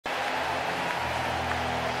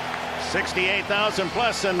68,000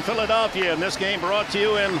 plus in Philadelphia, and this game brought to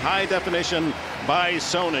you in high definition by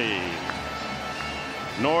Sony.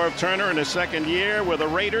 Norv Turner in his second year with the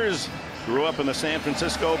Raiders. Grew up in the San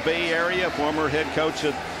Francisco Bay Area, former head coach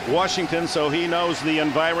at Washington, so he knows the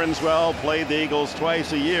environs well. Played the Eagles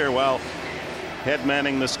twice a year while head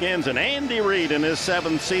manning the Skins. And Andy Reid in his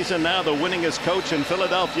 7th season, now the winningest coach in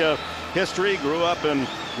Philadelphia history. Grew up in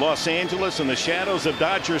Los Angeles in the shadows of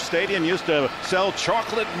Dodger Stadium. Used to sell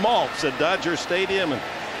chocolate malts at Dodger Stadium and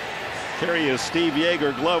carry his Steve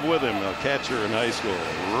Yeager glove with him, a catcher in high school.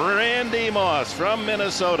 Randy Moss from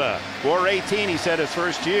Minnesota. 418, he said, his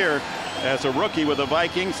first year as a rookie with the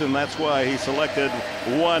Vikings, and that's why he selected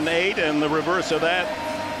 1-8. And the reverse of that,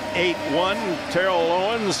 8-1. Terrell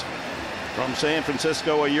Owens from San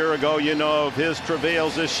Francisco a year ago. You know of his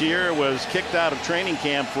travails this year. Was kicked out of training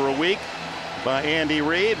camp for a week by Andy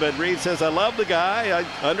Reid, but Reid says, I love the guy.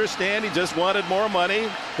 I understand he just wanted more money.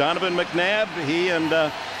 Donovan McNabb, he and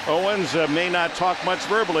Owens may not talk much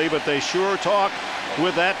verbally, but they sure talk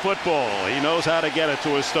with that football. He knows how to get it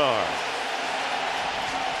to a star.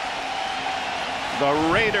 The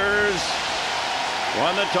Raiders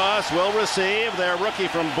won the toss, will receive. Their rookie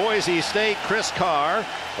from Boise State, Chris Carr,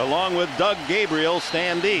 along with Doug Gabriel,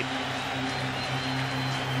 stand deep.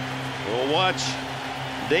 We'll watch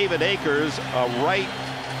David Akers, a right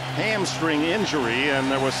hamstring injury,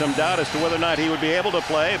 and there was some doubt as to whether or not he would be able to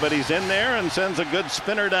play, but he's in there and sends a good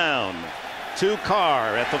spinner down to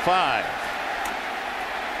Carr at the 5.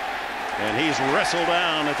 And he's wrestled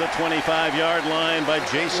down at the 25-yard line by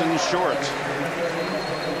Jason Short.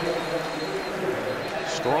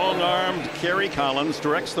 Strong-armed Kerry Collins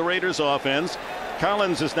directs the Raiders offense.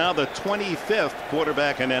 Collins is now the 25th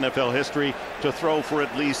quarterback in NFL history to throw for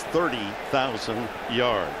at least 30,000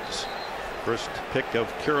 yards. First pick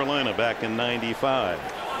of Carolina back in '95.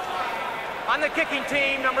 On the kicking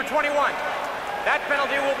team, number 21. That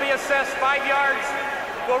penalty will be assessed 5 yards.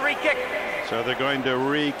 Will re-kick. So they're going to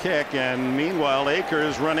re-kick, and meanwhile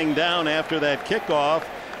Akers, running down after that kickoff,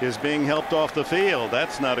 is being helped off the field.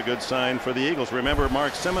 That's not a good sign for the Eagles. Remember,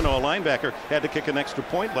 Mark Semino, a linebacker, had to kick an extra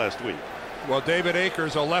point last week. Well, David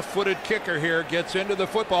Akers, a left-footed kicker here, gets into the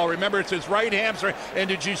football. Remember, it's his right hamstring. And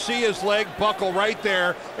did you see his leg buckle right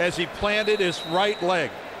there as he planted his right leg?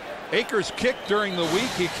 Akers kicked during the week.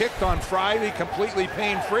 He kicked on Friday completely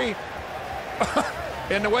pain-free.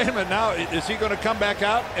 And wait a minute, now, is he going to come back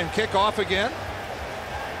out and kick off again?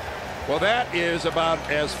 Well, that is about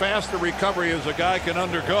as fast a recovery as a guy can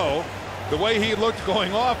undergo. The way he looked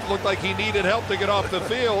going off looked like he needed help to get off the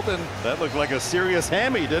field, and that looked like a serious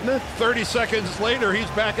hammy, didn't it? 30 seconds later, he's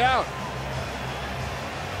back out.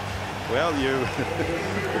 Well,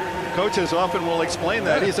 coaches often will explain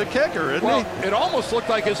that. He's a kicker, isn't he? It almost looked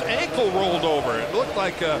like his ankle rolled over. It looked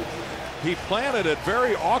like he planted it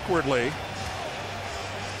very awkwardly.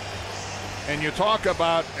 And you talk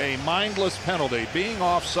about a mindless penalty. Being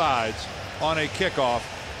offsides on a kickoff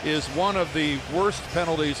is one of the worst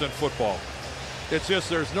penalties in football. It's just,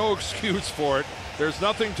 there's no excuse for it. There's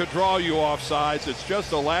nothing to draw you offsides. It's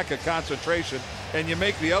just a lack of concentration, and you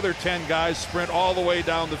make the other 10 guys sprint all the way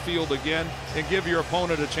down the field again and give your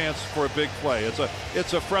opponent a chance for a big play.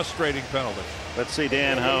 It's a frustrating penalty. Let's see,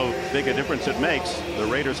 Dan, how big a difference it makes. The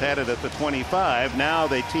Raiders had it at the 25. Now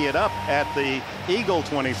they tee it up at the Eagle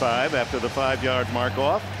 25 after the 5-yard mark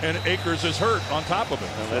off. And Akers is hurt on top of it.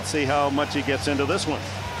 And let's see how much he gets into this one.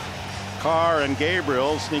 Carr and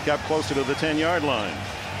Gabriel sneak up closer to the 10-yard line.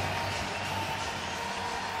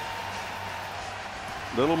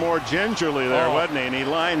 A little more gingerly there, wasn't he? And he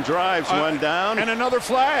line drives one down. And another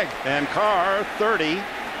flag. And Carr,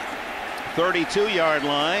 32-yard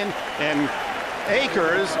line. And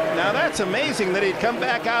Akers, now that's amazing that he'd come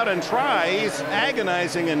back out and try. He's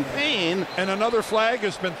agonizing in pain. And another flag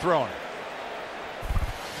has been thrown.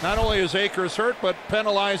 Not only is Akers hurt, but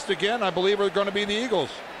penalized again, I believe, are going to be the Eagles.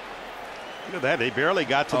 Look at that, they barely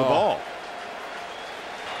got to the ball.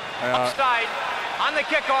 Offside on the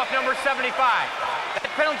kickoff, number 75. That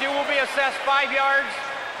penalty will be assessed 5 yards.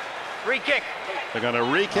 Re-kick. They're going to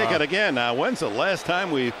re-kick it again. Now, when's the last time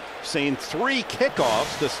we've seen 3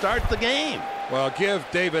 kickoffs to start the game? Well, give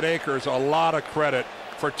David Akers a lot of credit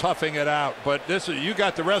for toughing it out, but you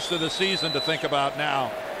got the rest of the season to think about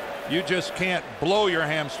now. You just can't blow your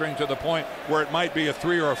hamstring to the point where it might be a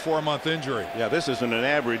 3 or a 4 month injury. Yeah, this isn't an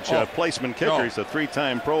average placement kicker. No. He's a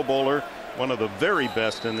 3-time Pro Bowler, one of the very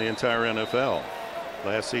best in the entire NFL.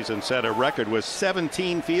 Last season set a record with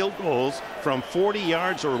 17 field goals from 40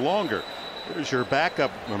 yards or longer. There's your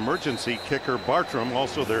backup emergency kicker, Bartram,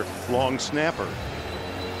 also their long snapper.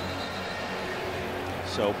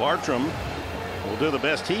 So Bartram will do the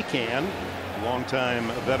best he can. Longtime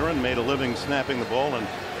veteran, made a living snapping the ball and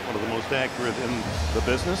one of the most accurate in the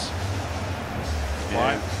business.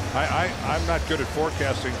 Well, I'm not good at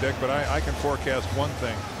forecasting, Dick, but I can forecast one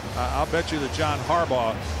thing. I'll bet you that John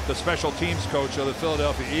Harbaugh, the special teams coach of the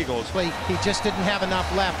Philadelphia Eagles, he just didn't have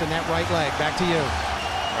enough left in that right leg. Back to you.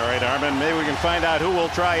 All right, Armin, maybe we can find out who will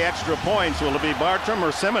try extra points. Will it be Bartram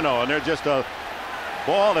or Semino? And they're just a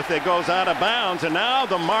ball if it goes out of bounds. And now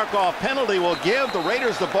the mark-off penalty will give the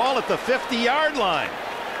Raiders the ball at the 50-yard line.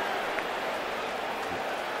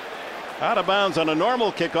 Out of bounds on a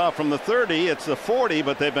normal kickoff from the 30. It's the 40,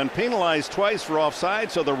 but they've been penalized twice for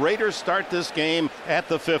offside, so the Raiders start this game at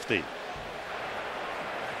the 50.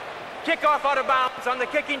 Kickoff out of bounds on the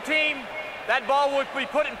kicking team. That ball would be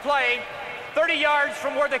put in play 30 yards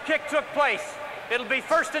from where the kick took place. It'll be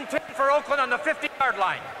 1st and 10 for Oakland on the 50-yard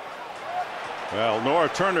line. Well,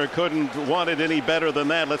 Norv Turner couldn't want it any better than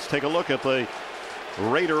that. Let's take a look at the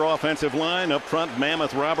Raider offensive line. Up front,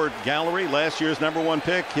 Mammoth Robert Gallery, last year's #1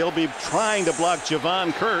 pick. He'll be trying to block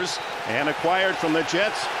Javon Curse, and acquired from the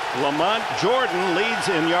Jets, Lamont Jordan leads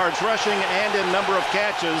in yards rushing and in number of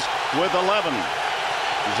catches with 11.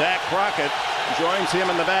 Zach Crockett joins him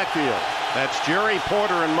in the backfield. That's Jerry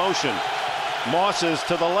Porter in motion. Moss is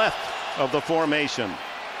to the left of the formation.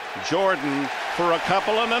 Jordan for a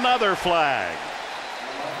couple and another flag.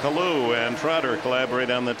 Kalu and Trotter collaborate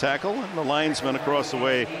on the tackle, and the linesman across the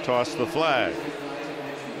way tossed the flag.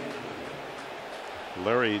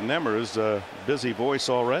 Larry Nemmer's a busy voice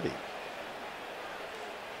already.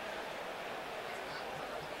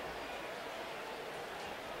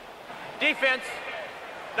 Defense,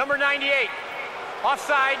 number 98.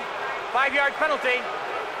 Offside, 5-yard penalty.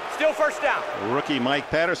 Still 1st down. Rookie Mike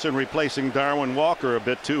Patterson replacing Darwin Walker, a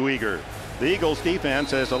bit too eager. The Eagles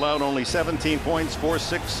defense has allowed only 17 points, forced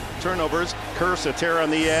 6 turnovers. Curse a tear on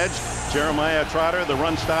the edge. Jeremiah Trotter, the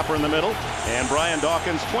run stopper in the middle. And Brian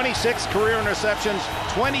Dawkins, 26 career interceptions,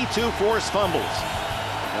 22 forced fumbles.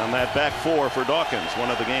 On that back 4 for Dawkins, one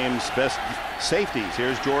of the game's best safeties.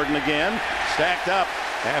 Here's Jordan again, stacked up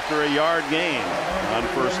after a yard gain on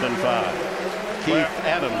 1st and 5. Keith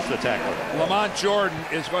Adams, the tackler. Lamont Jordan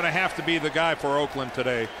is going to have to be the guy for Oakland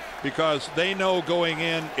today, because they know going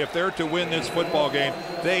in, if they're to win this football game,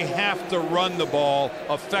 they have to run the ball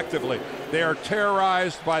effectively. They are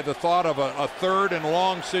terrorized by the thought of a 3rd and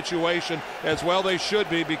long situation, as well they should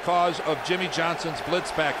be, because of Jimmy Johnson's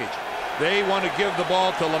blitz package. They want to give the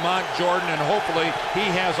ball to Lamont Jordan, and hopefully he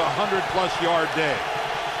has a 100+ yard day.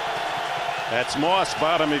 That's Moss,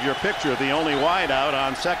 bottom of your picture, the only wide out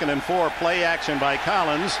on 2nd and 4. Play action by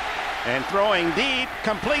Collins, and throwing deep,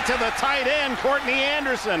 complete to the tight end, Courtney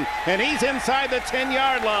Anderson, and he's inside the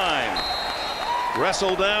 10-yard line.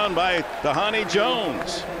 Wrestled down by Dhani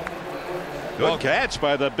Jones. Good catch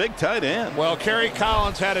by the big tight end. Well, Kerry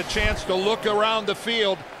Collins had a chance to look around the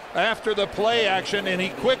field after the play action, and he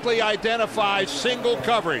quickly identifies single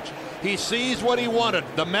coverage. He sees what he wanted,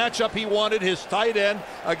 the matchup he wanted, his tight end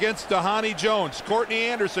against Dhani Jones. Courtney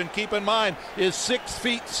Anderson, keep in mind, is 6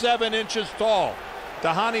 feet 7 inches tall.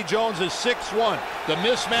 Dhani Jones is 6'1". The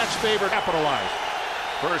mismatch favorite capitalized.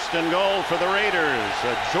 1st and goal for the Raiders.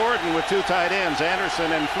 Jordan with 2 tight ends,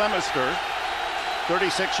 Anderson and Flemister.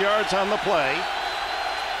 36 yards on the play.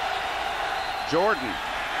 Jordan.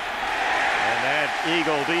 And that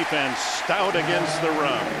Eagle defense stout against the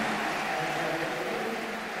run.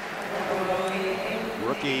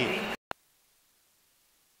 Rookie.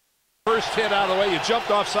 First hit out of the way. You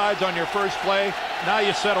jumped off sides on your first play. Now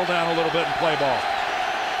you settle down a little bit and play ball.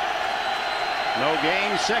 No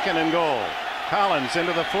gain, 2nd and goal. Collins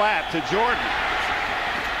into the flat to Jordan.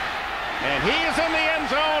 And he is in the end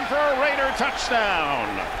zone for a Raider touchdown.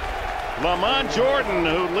 Lamont Jordan,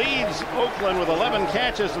 who leads Oakland with 11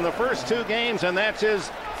 catches in the first 2 games, and that's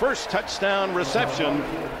his first touchdown reception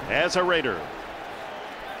as a Raider.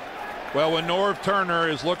 Well, when Norv Turner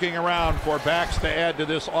is looking around for backs to add to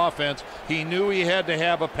this offense, he knew he had to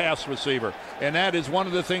have a pass receiver. And that is one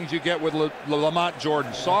of the things you get with Lamont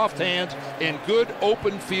Jordan. Soft hands and good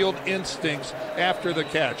open field instincts after the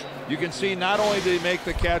catch. You can see not only did he make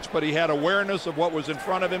the catch, but he had awareness of what was in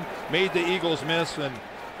front of him, made the Eagles miss, and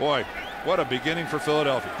boy, what a beginning for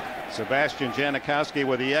Philadelphia. Sebastian Janikowski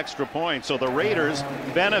with the extra point. So the Raiders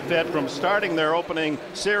benefit from starting their opening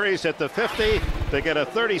series at the 50. They get a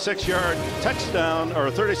 36-yard touchdown, or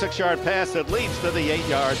a 36-yard pass that leads to the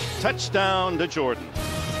 8-yard touchdown to Jordan.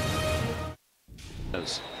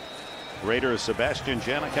 Raiders Sebastian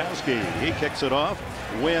Janikowski. He kicks it off.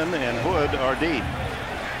 Wynn and Hood are deep.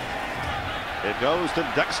 It goes to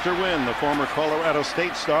Dexter Wynn, the former Colorado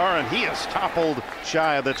State star, and he is toppled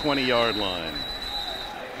shy of the 20-yard line.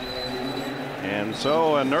 And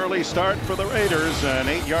so an early start for the Raiders. An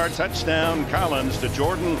 8-yard touchdown. Collins to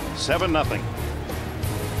Jordan. 7-0.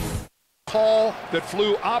 Call that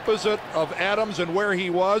flew opposite of Adams and where he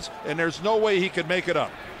was, and there's no way he could make it up.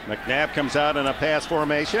 McNabb comes out in a pass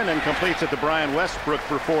formation and completes it to Brian Westbrook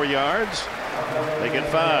for 4 yards. They get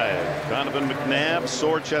 5. Donovan McNabb,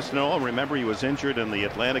 sore chest and all. Remember, he was injured in the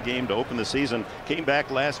Atlanta game to open the season. Came back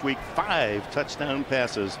last week, 5 touchdown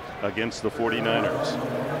passes against the 49ers.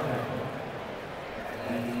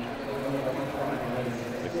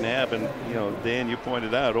 McNabb, and Dan, you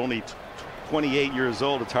pointed out, only 28 years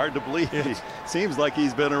old. It's hard to believe. He seems like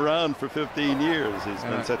he's been around for 15 years. He's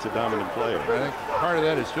been such a dominant player. I think part of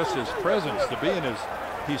that is just his presence, to be in his.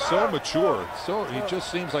 He's so mature. So he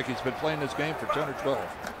just seems like he's been playing this game for 10 or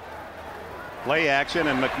 12. Play action,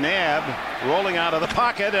 and McNabb rolling out of the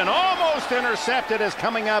pocket and almost intercepted. As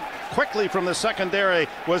coming up quickly from the secondary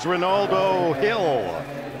was Ronaldo Hill,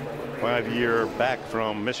 5-year back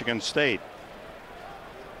from Michigan State.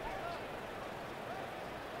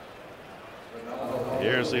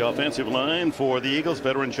 Here's the offensive line for the Eagles.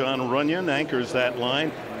 Veteran John Runyon anchors that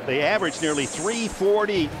line. They average nearly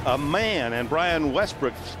 340 a man, and Brian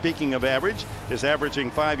Westbrook, speaking of average, is averaging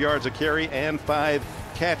 5 yards a carry and 5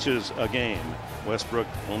 catches a game. Westbrook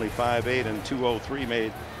only 5'8" and 203,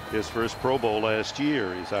 made his first Pro Bowl last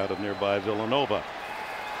year. He's out of nearby Villanova.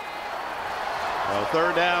 Well,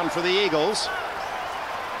 3rd down for the Eagles,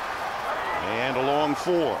 and a long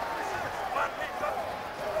 4.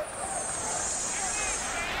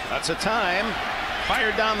 That's a time.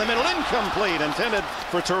 Fired down the middle, incomplete, intended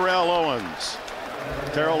for Terrell Owens.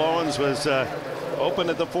 Terrell Owens was open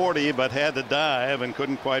at the 40, but had to dive and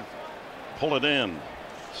couldn't quite pull it in.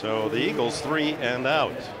 So the Eagles 3 and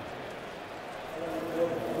out.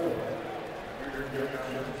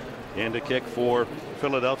 And a kick for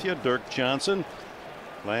Philadelphia, Dirk Johnson.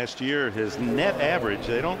 Last year, his net average,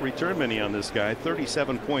 they don't return many on this guy,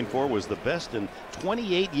 37.4 was the best in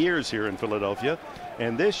 28 years here in Philadelphia.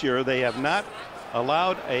 And this year, they have not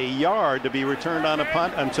allowed a yard to be returned on a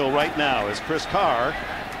punt until right now, as Chris Carr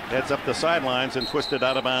heads up the sidelines and twisted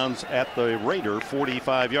out of bounds at the Raider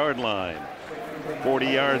 45-yard line. 40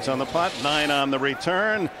 yards on the punt, 9 on the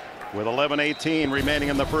return. With 11:18 remaining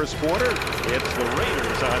in the first quarter, it's the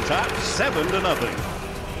Raiders on top, 7-0.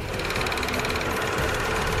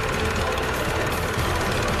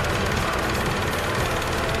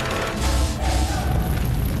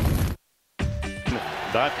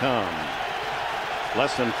 .com.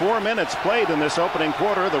 Less than 4 minutes played in this opening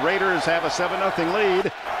quarter. The Raiders have a 7-0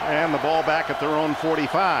 lead, and the ball back at their own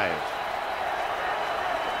 45.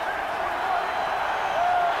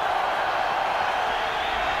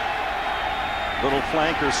 Little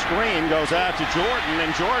flanker screen goes out to Jordan,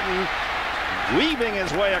 and Jordan weaving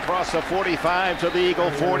his way across the 45 to the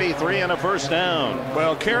Eagle 43 and a first down.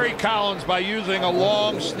 Well, Kerry Collins, by using a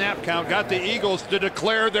long snap count, got the Eagles to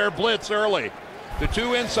declare their blitz early. The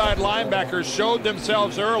 2 inside linebackers showed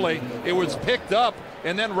themselves early. It was picked up,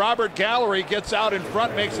 and then Robert Gallery gets out in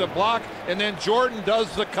front, makes a block, and then Jordan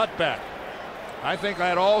does the cutback. I think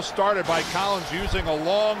that all started by Collins using a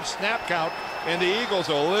long snap count, and the Eagles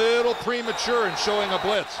a little premature in showing a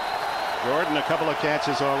blitz. Jordan, a couple of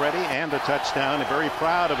catches already and a touchdown. Very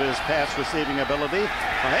proud of his pass receiving ability.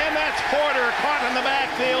 And that's Porter caught in the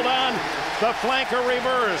backfield on the flanker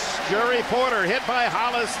reverse. Jerry Porter hit by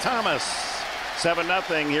Hollis Thomas.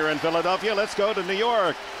 7-0 here in Philadelphia. Let's go to New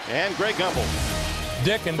York and Greg Gumbel.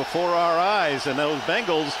 Dick, and before our eyes, and those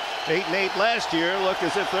Bengals 8-8 last year look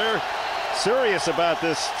as if they're serious about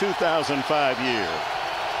this 2005 year.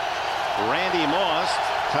 Randy Moss,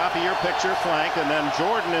 top of your picture flank, and then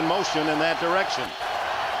Jordan in motion in that direction.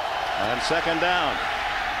 On 2nd down,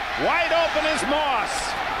 wide open is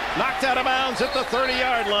Moss, knocked out of bounds at the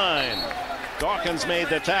 30-yard line. Dawkins made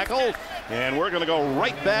the tackle, and we're going to go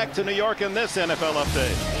right back to New York in this NFL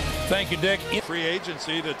update. Thank you, Dick. Free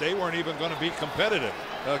agency that they weren't even going to be competitive.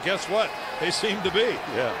 Guess what? They seem to be.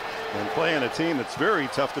 Yeah, and playing a team that's very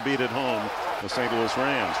tough to beat at home, the St. Louis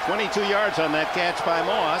Rams. 22 yards on that catch by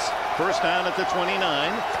Moss. First down at the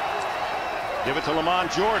 29. Give it to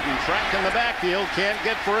Lamont Jordan, trapped in the backfield, can't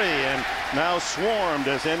get free, and now swarmed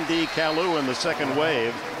as N.D. Kalu in the second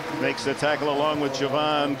wave makes the tackle along with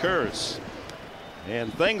Javon Curse.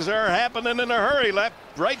 And things are happening in a hurry.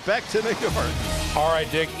 Right back to New York. All right,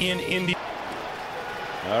 Dick, in Indy.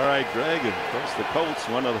 All right, Greg. Of course, the Colts,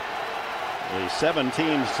 one of the 7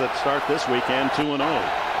 teams that start this weekend 2-0.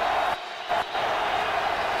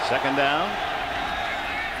 2nd down.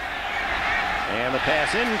 And the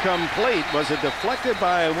pass incomplete. Was it deflected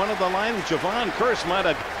by one of the line? Javon Curse might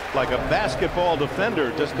have like a basketball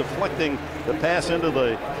defender, just deflecting the pass into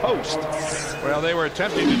the post. Well, they were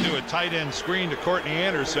attempting to do a tight end screen to Courtney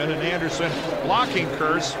Anderson, and Anderson blocking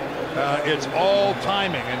Kearse. It's all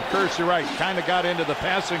timing, and Kearse, you're right, kind of got into the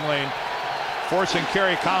passing lane, forcing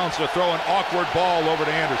Kerry Collins to throw an awkward ball over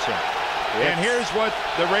to Anderson. And here's what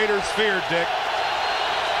the Raiders feared, Dick.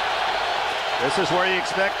 This is where you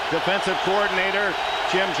expect defensive coordinator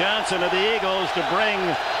Jim Johnson of the Eagles to bring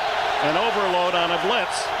an overload on a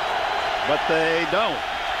blitz, but they don't.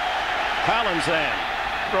 Collins then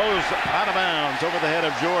throws out of bounds over the head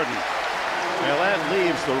of Jordan. Well, that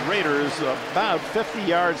leaves the Raiders about 50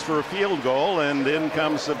 yards for a field goal, and in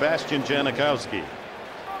comes Sebastian Janikowski.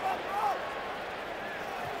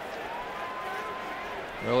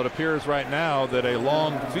 Well, it appears right now that a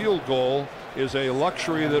long field goal is a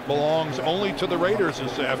luxury that belongs only to the Raiders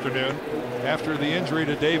this afternoon after the injury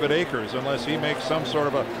to David Akers, unless he makes some sort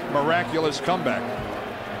of a miraculous comeback.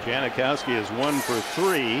 Janikowski is 1 for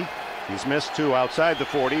 3. He's missed 2 outside the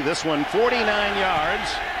 40. This one 49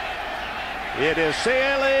 yards. It is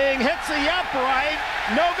sailing, hits the upright,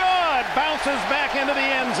 no good, bounces back into the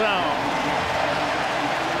end zone.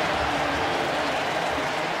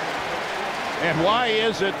 And why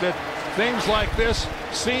is it that things like this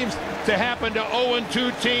seems to happen to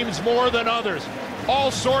 0-2 teams more than others?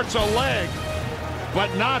 All sorts of leg,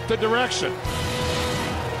 but not the direction.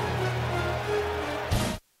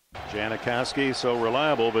 Janikowski so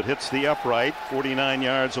reliable, but hits the upright 49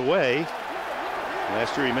 yards away.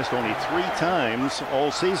 Last year he missed only 3 times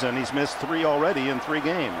all season. He's missed 3 already in 3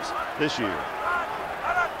 games this year.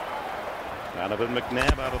 Donovan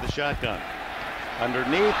McNabb out of the shotgun.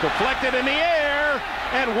 Underneath, deflected in the air,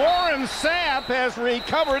 and Warren Sapp has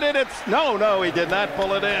recovered it. No, he did not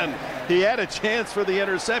pull it in. He had a chance for the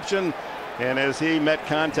interception, and as he met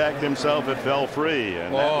contact himself, it fell free,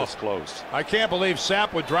 and that was close. I can't believe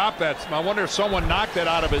Sapp would drop that. I wonder if someone knocked it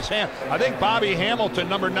out of his hand. I think Bobby Hamilton,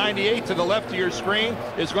 number 98 to the left of your screen,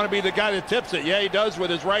 is going to be the guy that tips it. Yeah, he does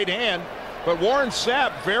with his right hand, but Warren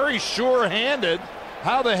Sapp, very sure-handed.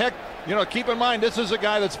 How the heck? You know, keep in mind, this is a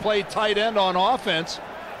guy that's played tight end on offense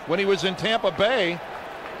when he was in Tampa Bay.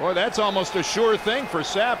 Boy, that's almost a sure thing for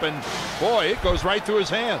Sapp, and boy, it goes right through his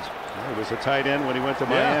hands. He was a tight end when he went to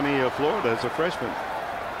Miami, Florida, as a freshman.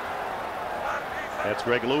 That's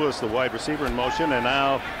Greg Lewis, the wide receiver, in motion, and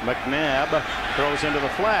now McNabb throws into the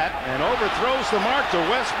flat and overthrows the mark to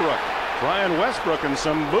Westbrook. Brian Westbrook, and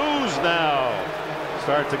some boos now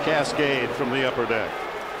start to cascade from the upper deck.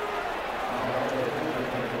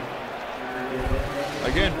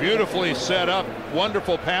 Again, beautifully set up,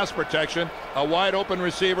 wonderful pass protection, a wide open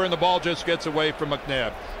receiver, and the ball just gets away from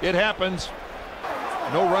McNabb. It happens.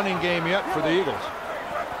 No running game yet for the Eagles.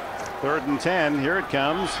 3rd and 10. Here it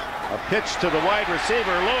comes. A pitch to the wide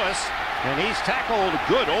receiver, Lewis, and he's tackled.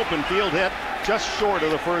 Good open field hit, just short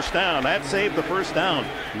of the first down. That saved the first down.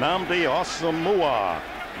 Nnamdi Asomugha,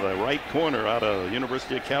 the right corner out of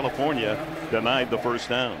University of California, denied the first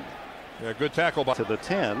down. Yeah, good tackle by to the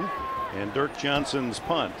 10, and Dirk Johnson's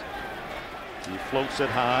punt. He floats it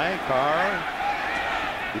high.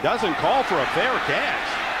 Carr. He doesn't call for a fair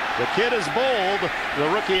catch. The kid is bold, the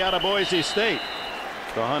rookie out of Boise State.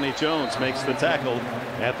 Kahani Jones makes the tackle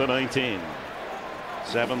at the 19.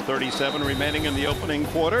 7:37 remaining in the opening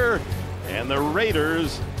quarter, and the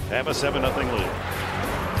Raiders have a 7-0 lead.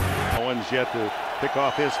 Owens yet to pick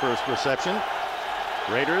off his first reception.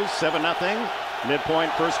 Raiders 7-0,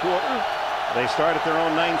 midpoint first quarter. They start at their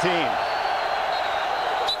own 19.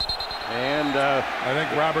 And I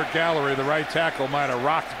think Robert Gallery, the right tackle, might have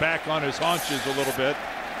rocked back on his haunches a little bit.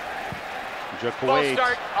 Full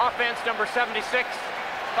start, offense number 76,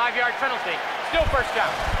 5-yard penalty. Still first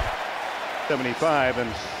down. 75,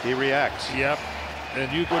 and he reacts. Yep,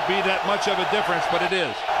 and you would be that much of a difference, but it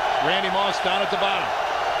is. Randy Moss down at the bottom.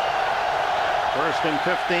 1st and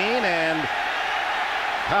 15, and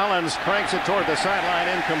Collins cranks it toward the sideline,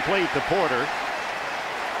 incomplete to Porter.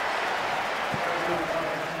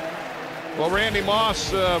 Well, Randy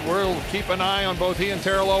Moss, we'll keep an eye on both he and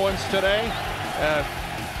Terrell Owens today.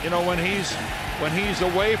 You know, when he's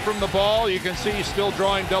away from the ball, you can see he's still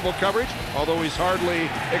drawing double coverage, although he's hardly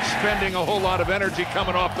expending a whole lot of energy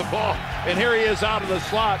coming off the ball. And here he is out of the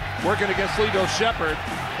slot, working against Lito Shepherd.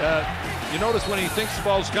 You notice when he thinks the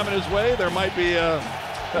ball's coming his way, there might be a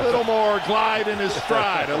little more glide in his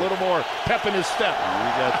stride, a little more pep in his step. You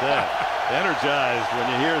got that. Energized when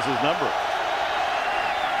you hear his number.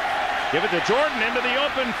 Give it to Jordan into the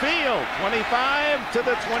open field. 25 to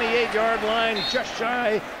the 28-yard line, just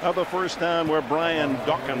shy of the first down where Brian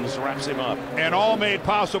Dawkins wraps him up. And all made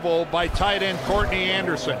possible by tight end Courtney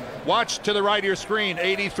Anderson. Watch to the right of your screen.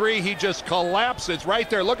 83, he just collapses right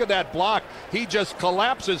there. Look at that block. He just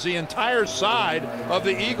collapses the entire side of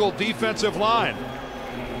the Eagle defensive line.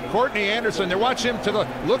 Courtney Anderson, they watch him to the,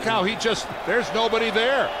 look how he just, there's nobody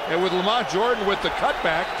there. And with Lamont Jordan with the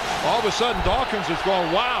cutback, all of a sudden Dawkins is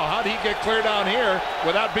going, wow, how did he get clear down here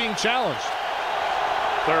without being challenged?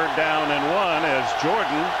 3rd down and 1 as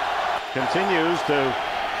Jordan continues to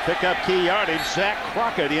pick up key yardage. Zach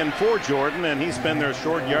Crockett in for Jordan, and he's been their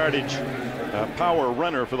short yardage power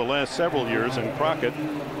runner for the last several years, and Crockett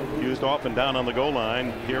used off and down on the goal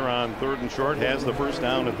line here on 3rd and short, has the first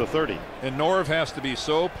down at the 30. And Norv has to be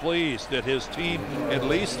so pleased that his team, at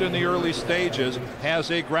least in the early stages,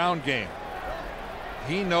 has a ground game.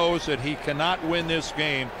 He knows that he cannot win this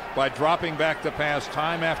game by dropping back to pass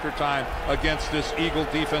time after time against this Eagle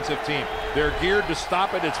defensive team. They're geared to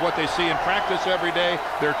stop it. It's what they see in practice every day.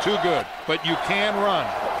 They're too good, but you can run.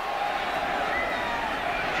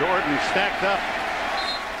 Jordan stacked up.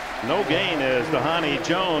 No gain is Dhani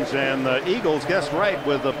Jones, and the Eagles guessed right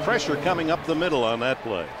with the pressure coming up the middle on that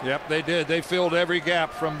play. Yep, they did. They filled every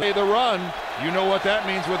gap from the run. You know what that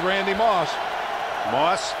means with Randy Moss.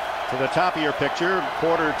 Moss to the top of your picture,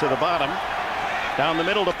 Porter to the bottom. Down the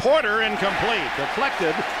middle to Porter, incomplete.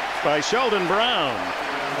 Deflected by Sheldon Brown.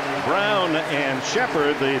 Brown and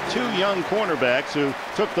Shepard, the 2 young cornerbacks who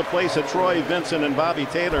took the place of Troy Vincent and Bobby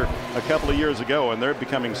Taylor a couple of years ago, and they're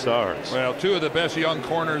becoming stars. Well, 2 of the best young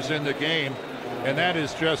corners in the game, and that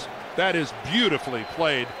is beautifully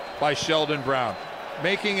played by Sheldon Brown.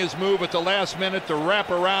 Making his move at the last minute to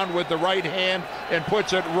wrap around with the right hand and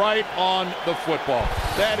puts it right on the football.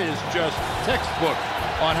 That is just textbook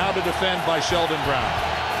on how to defend by Sheldon Brown.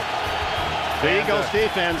 The Eagles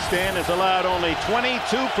defense, Stan, has allowed only 22%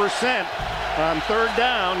 on 3rd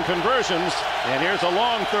down conversions. And here's a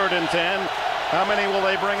long 3rd and 10. How many will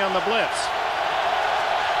they bring on the blitz?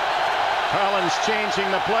 Collins changing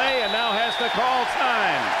the play and now has to call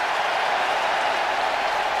time.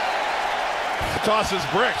 Tosses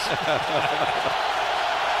bricks.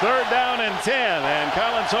 3rd down and 10, and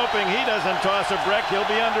Collins hoping he doesn't toss a brick. He'll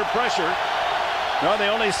be under pressure. No, they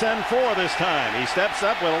only send 4 this time. He steps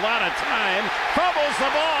up with a lot of time, fumbles the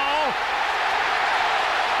ball.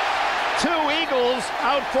 2 Eagles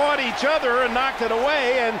outfought each other and knocked it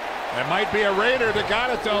away, and it might be a Raider that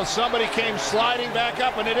got it, though. Somebody came sliding back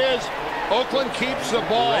up, and it is. Oakland keeps the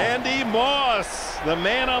ball. Randy Moss, the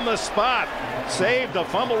man on the spot, saved a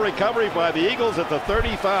fumble recovery by the Eagles at the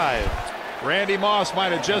 35. Randy Moss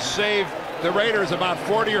might have just saved the Raiders about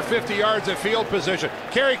 40 or 50 yards of field position.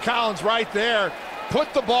 Kerry Collins right there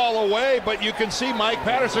put the ball away, but you can see Mike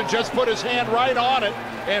Patterson just put his hand right on it,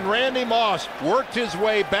 and Randy Moss worked his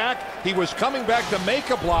way back. He was coming back to make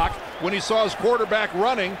a block when he saw his quarterback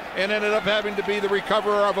running and ended up having to be the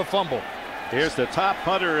recoverer of a fumble. Here's the top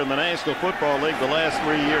punter in the National Football League the last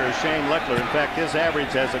 3 years, Shane Leckler. In fact, his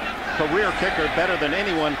average as a career kicker better than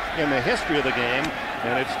anyone in the history of the game.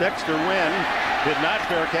 And it's Dexter Wynn. Did not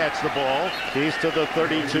fair catch the ball. He's to the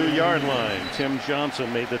 32-yard line. Tim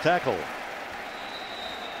Johnson made the tackle.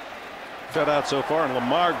 Shutout so far, and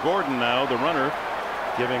Lamar Gordon now, the runner,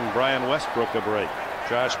 giving Brian Westbrook a break.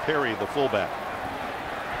 Josh Perry, the fullback.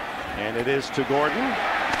 And it is to Gordon.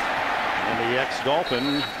 And the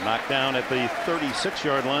ex-Dolphin knocked down at the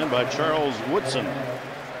 36-yard line by Charles Woodson.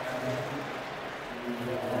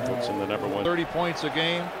 Woodson, the number 1. 30 points a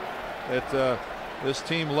game. This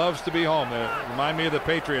team loves to be home. They remind me of the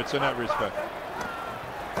Patriots in that respect.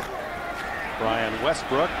 Brian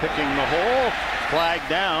Westbrook picking the hole. Flag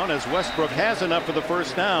down as Westbrook has enough for the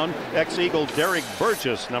first down. Ex-Eagle Derek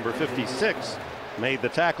Burgess, number 56, made the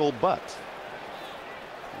tackle, but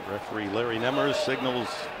referee Larry Nemmers signals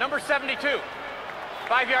number 72,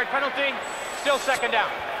 5-yard penalty, still 2nd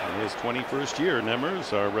down. In his 21st year,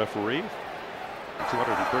 Nemmers, our referee,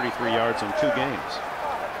 233 yards in 2 games.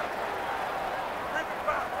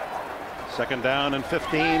 2nd down and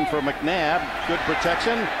 15 for McNabb. Good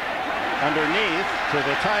protection. Underneath to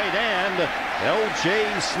the tight end,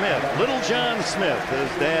 L.J. Smith. Little John Smith. His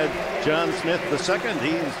dad, John Smith II.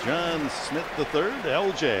 He's John Smith III,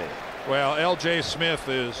 L.J. Well, L.J. Smith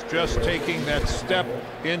is just taking that step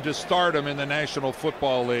into stardom in the National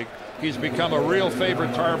Football League. He's become a real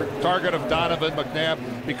favorite target of Donovan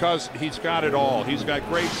McNabb because he's got it all. He's got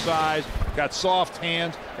great size, got soft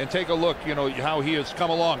hands, and take a look, you know, how he has come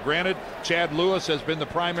along. Granted, Chad Lewis has been the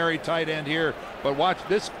primary tight end here, but watch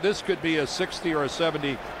this. This could be a 60 or a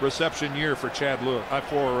 70 reception year for Chad Lewis,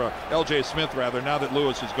 for L.J. Smith rather. Now that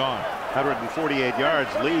Lewis is gone, 148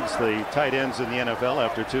 yards leads the tight ends in the NFL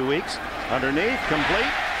after 2 weeks. Underneath,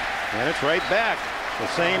 complete, and it's right back. The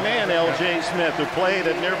same man, L.J. Smith, who played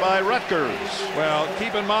at nearby Rutgers. Well,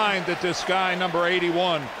 keep in mind that this guy, number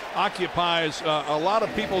 81, occupies a lot of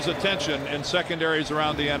people's attention in secondaries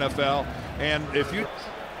around the NFL. And if you...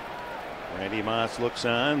 Randy Moss looks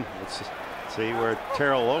on. Let's see where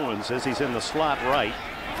Terrell Owens is. He's in the slot right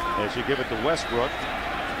as you give it to Westbrook.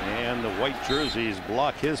 And the white jerseys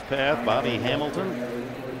block his path. Bobby Hamilton,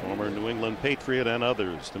 former New England Patriot, and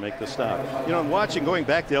others to make the stop. You know, going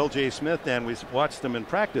back to L.J. Smith, Dan, we watched him in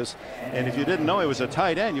practice, and if you didn't know he was a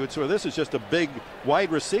tight end, you would swear this is just a big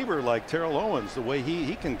wide receiver like Terrell Owens, the way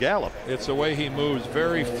he can gallop. It's the way he moves,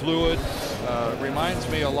 very fluid. Reminds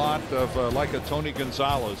me a lot of like a Tony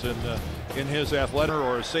Gonzalez in his athletic,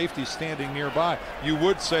 or a safety standing nearby. You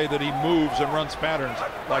would say that he moves and runs patterns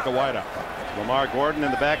like a wideout. Lamar Gordon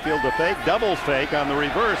in the backfield to fake, double fake on the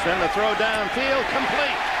reverse, then the throw downfield,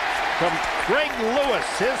 complete from Greg Lewis,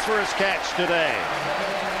 his first catch today.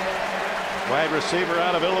 Wide receiver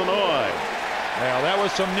out of Illinois. Well, that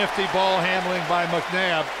was some nifty ball handling by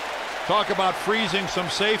McNabb. Talk about freezing some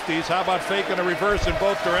safeties. How about faking a reverse in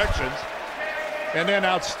both directions? And then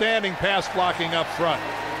outstanding pass blocking up front.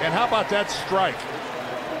 And how about that strike?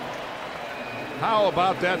 How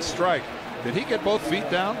about that strike? Did he get both feet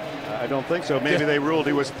down? I don't think so. Maybe they ruled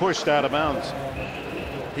he was pushed out of bounds.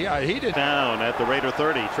 Yeah, he did. Down at the Raider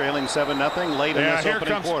 30, trailing 7-0 late in this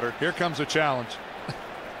opening quarter. Here comes a challenge.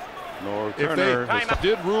 Norv If Turner they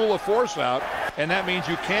did rule a force out, and that means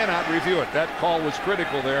you cannot review it. That call was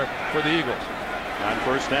critical there for the Eagles. on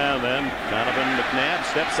first down. Then Donovan McNabb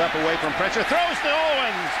steps up away from pressure, throws to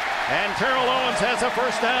Owens, and Terrell Owens has a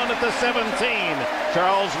first down at the 17.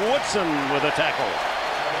 Charles Woodson with a tackle.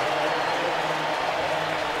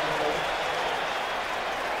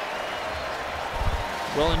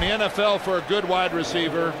 Well, in the NFL, for a good wide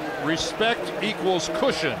receiver, respect equals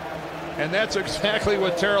cushion. And that's exactly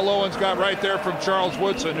what Terrell Owens got right there from Charles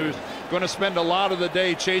Woodson, who's going to spend a lot of the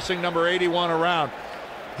day chasing number 81 around.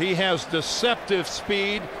 He has deceptive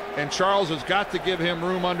speed, and Charles has got to give him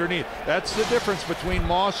room underneath. That's the difference between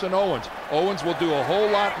Moss and Owens. Owens will do a whole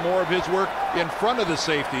lot more of his work in front of the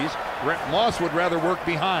safeties. Moss would rather work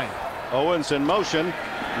behind. Owens in motion.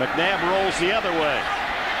 McNabb rolls the other way.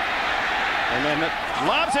 And then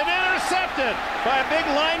lobs it, intercepted by a big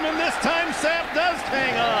lineman. This time Sapp does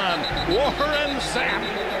hang on. Warren Sapp,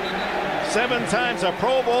 7 times a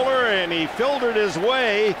Pro Bowler, and he filtered his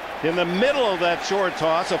way in the middle of that short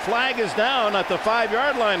toss. A flag is down at the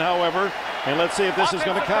 5-yard line, however, and let's see if this is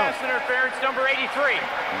going to count. Pass interference, number 83.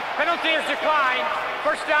 Penalty is declined.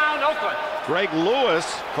 First down, Oakland. Greg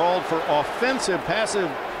Lewis called for offensive pass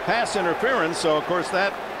interference, so of course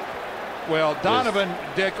that. Well, Donovan,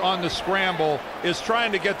 Dick, on the scramble is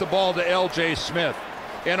trying to get the ball to L.J. Smith.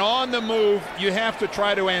 And on the move, you have to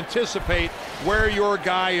try to anticipate where your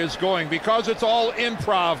guy is going, because it's all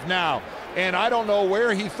improv now. And I don't know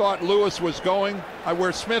where he thought Lewis was going,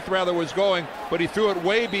 where Smith rather was going, but he threw it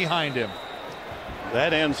way behind him.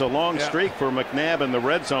 That ends a long streak for McNabb in the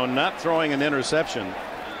red zone, not throwing an interception.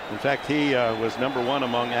 In fact, he was number 1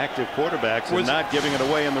 among active quarterbacks and not giving it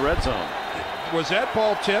away in the red zone. Was that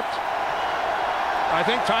ball tipped? I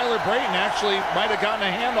think Tyler Brayton actually might have gotten a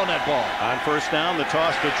hand on that ball. On first down, the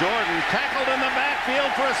toss to Jordan. Tackled in the backfield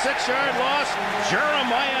for a 6-yard loss.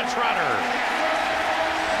 Jeremiah Trotter.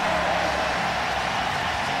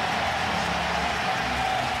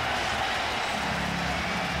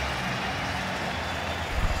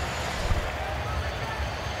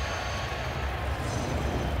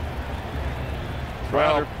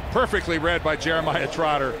 Well, perfectly read by Jeremiah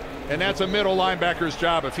Trotter. And that's a middle linebacker's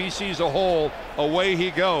job. If he sees a hole, away he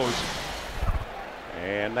goes.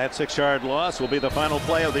 And that 6-yard loss will be the final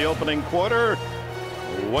play of the opening quarter.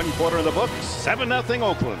 1 quarter in the book, 7-0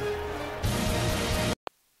 Oakland.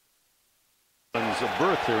 A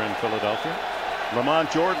berth here in Philadelphia. Lamont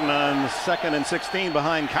Jordan on 2nd and 16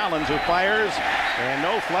 behind Collins, who fires. And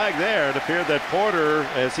no flag there. It appeared that Porter,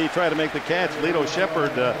 as he tried to make the catch, Lito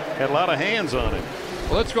Shepherd had a lot of hands on him.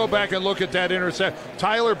 Let's go back and look at that intercept.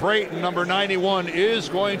 Tyler Brayton, number 91, is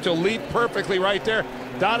going to leap perfectly right there.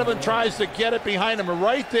 Donovan tries to get it behind him, and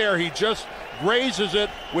right there he just grazes it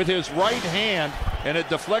with his right hand, and it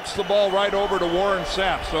deflects the ball right over to Warren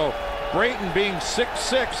Sapp. So Brayton, being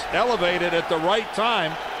 6'6", elevated at the right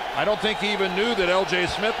time. I don't think he even knew that L.J.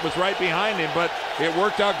 Smith was right behind him, but it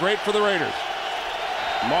worked out great for the Raiders.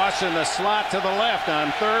 Moss in the slot to the left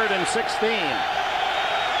on 3rd and 16.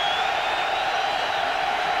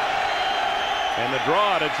 And the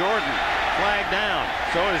draw to Jordan. Flag down.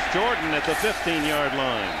 So is Jordan at the 15-yard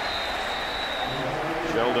line.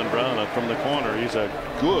 Sheldon Brown up from the corner. He's a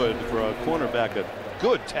good, for a cornerback, a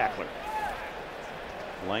good tackler.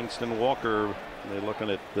 Langston Walker, they're looking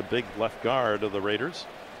at the big left guard of the Raiders.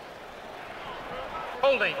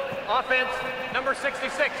 Holding. Offense, number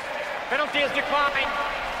 66. Penalty is declined.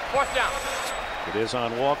 4th down. It is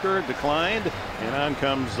on Walker, declined, and on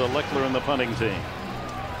comes the Leckler and the punting team.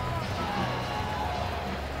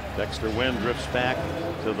 Dexter Wynn drifts back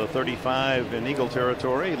to the 35 in Eagle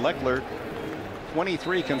territory. Leckler,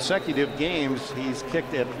 23 consecutive games, he's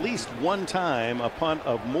kicked at least one time a punt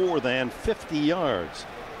of more than 50 yards.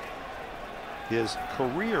 His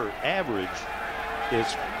career average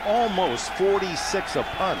is almost 46 a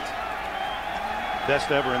punt.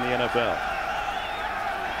 Best ever in the NFL.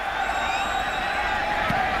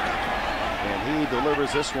 And he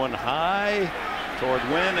delivers this one high toward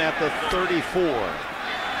Wynn at the 34.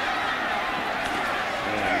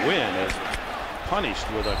 And Wynn is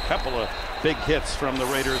punished with a couple of big hits from the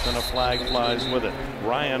Raiders, and a flag flies with it.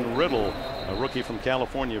 Ryan Riddle, a rookie from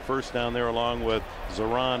California, first down there along with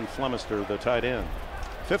Zeron Flemister, the tight end.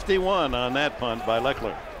 51 on that punt by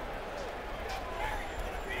Leckler.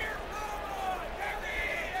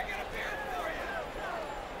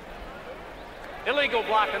 Illegal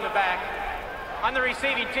block in the back. On the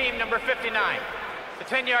receiving team, number 59. The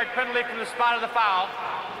 10-yard penalty from the spot of the foul.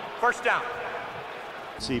 1st down.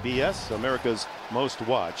 CBS, America's most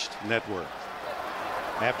watched network.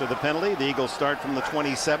 After the penalty, the Eagles start from the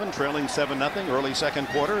 27, trailing 7-0 early 2nd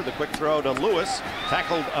quarter. The quick throw to Lewis,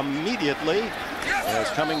 tackled immediately. As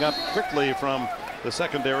coming up quickly from the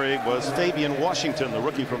secondary was Fabian Washington, the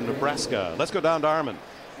rookie from Nebraska. Let's go down to Armin.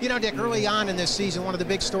 You know, Dick, early on in this season, one of the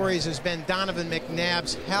big stories has been Donovan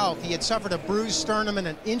McNabb's health. He had suffered a bruised sternum and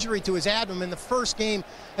an injury to his abdomen in the first game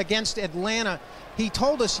against Atlanta. He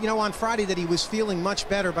told us, you know, on Friday that he was feeling much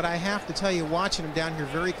better, but I have to tell you, watching him down here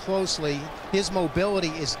very closely, his mobility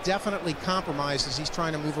is definitely compromised as he's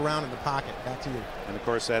trying to move around in the pocket. Back to you. And of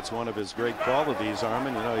course, that's one of his great qualities,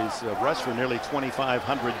 Armin. You know, he's rushed for nearly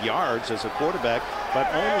 2,500 yards as a quarterback, but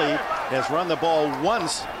only has run the ball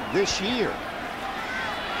once this year.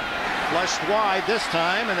 Flushed wide this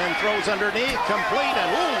time, and then throws underneath, complete,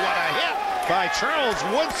 and ooh, what a hit by Charles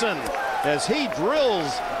Woodson as he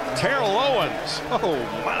drills Terrell Owens. Oh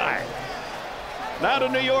my. Now to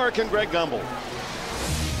New York and Greg Gumbel.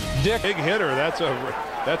 Dick, big hitter. That's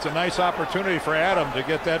a nice opportunity for Adam to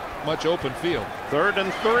get that much open field. 3rd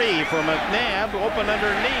and 3 for McNabb. Open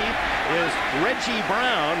underneath is Reggie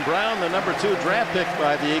Brown. Brown, the number 2 draft pick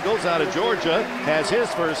by the Eagles out of Georgia, has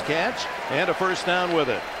his first catch and a 1st down with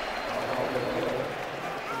it.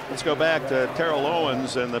 Let's go back to Terrell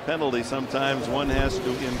Owens and the penalty sometimes one has to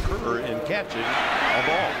incur in catching a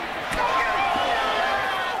ball.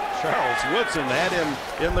 Charles Woodson had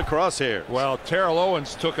him in the crosshairs. Well, Terrell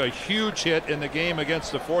Owens took a huge hit in the game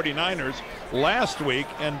against the 49ers last week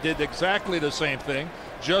and did exactly the same thing.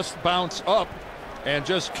 Just bounce up and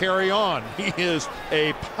just carry on. He is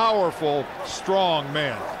a powerful, strong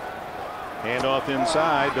man. Handoff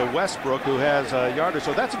inside to Westbrook, who has a yard or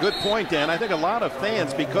so. That's a good point, Dan. I think a lot of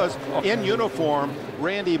fans, because in uniform,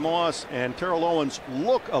 Randy Moss and Terrell Owens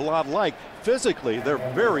look a lot alike. Physically, they're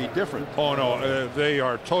very different. Oh, no, they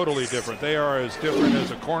are totally different. They are as different as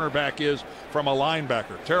a cornerback is from a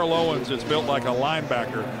linebacker. Terrell Owens is built like a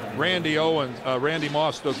linebacker. Randy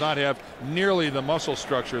Moss does not have nearly the muscle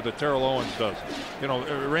structure that Terrell Owens does. You know,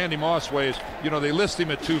 Randy Moss weighs, you know, they list him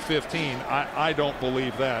at 215. I don't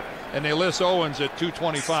believe that. And they list Owens at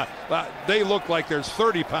 225. They look like there's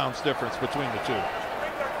 30 pounds difference between the two.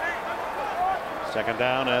 2nd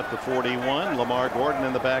down at the 41. Lamar Gordon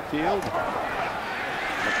in the backfield.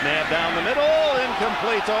 McNabb down the middle,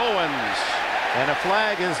 incomplete to Owens. And a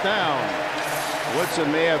flag is down.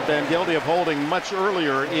 Woodson may have been guilty of holding much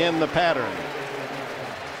earlier in the pattern.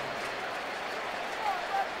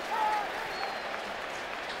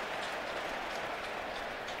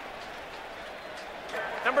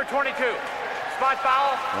 Number 22. Spot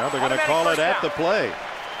foul. Well, they're going to call it at the play.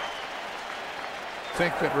 I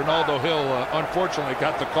think that Ronaldo Hill unfortunately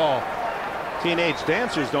got the call. Teenage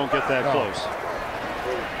dancers don't get that close.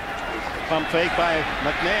 Pump fake by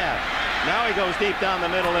McNabb. Now he goes deep down the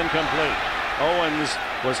middle, incomplete. Owens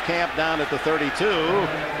was camped down at the 32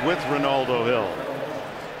 with Ronaldo Hill.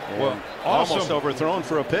 Well, almost overthrown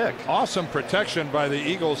for a pick. Awesome protection by the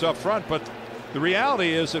Eagles up front, but the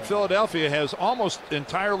reality is that Philadelphia has almost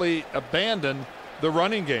entirely abandoned the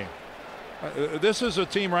running game. This is a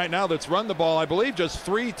team right now that's run the ball, I believe, just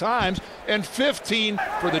 3 times, and 15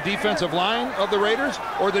 for the defensive line of the Raiders,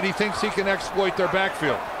 or that he thinks he can exploit their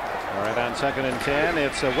backfield. All right, on 2nd and 10,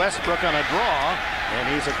 it's Westbrook on a draw,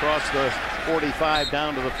 and he's across the 45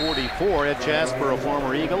 down to the 44. Ed Jasper, a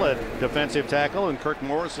former Eagle, at defensive tackle, and Kirk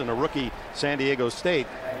Morrison, a rookie, San Diego State,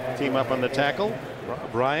 team up on the tackle.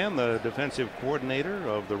 Brian, the defensive coordinator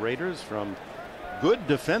of the Raiders, from good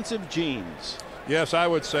defensive genes. Yes, I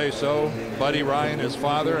would say so. Buddy Ryan, his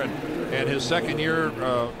father, and his 2nd year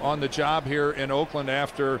on the job here in Oakland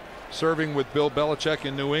after serving with Bill Belichick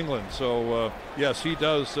in New England. So, yes, he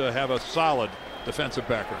does have a solid defensive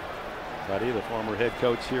background. Buddy, the former head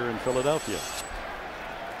coach here in Philadelphia.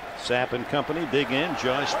 Sapp and company dig in.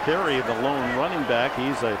 Josh Perry, the lone running back.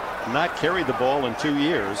 He's not carried the ball in 2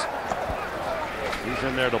 years. He's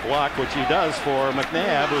in there to block, which he does for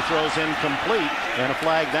McNabb, who throws incomplete, and a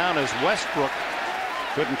flag down as Westbrook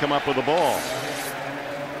couldn't come up with the ball.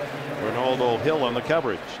 Ronaldo Hill on the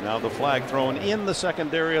coverage. Now the flag thrown in the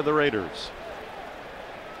secondary of the Raiders.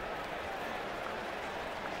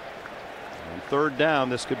 On 3rd down,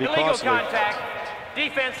 this could be illegal costly. contact.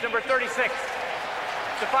 Defense number 36.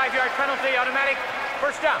 It's a 5-yard penalty, automatic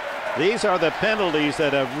first down. These are the penalties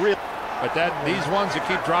that have really. But these ones that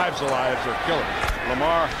keep drives alive are killers.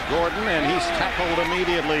 Lamar Gordon, and he's tackled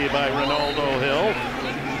immediately by Ronaldo Hill.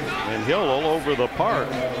 And Hill all over the park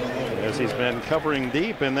as he's been covering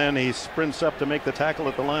deep, and then he sprints up to make the tackle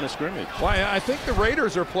at the line of scrimmage. Well, I think the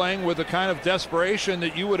Raiders are playing with the kind of desperation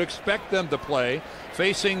that you would expect them to play,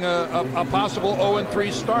 facing a possible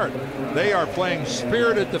 0-3 start. They are playing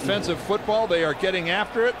spirited defensive football. They are getting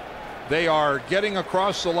after it. They are getting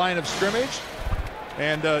across the line of scrimmage.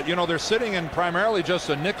 And, you know, they're sitting in primarily just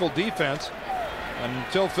a nickel defense.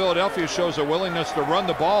 Until Philadelphia shows a willingness to run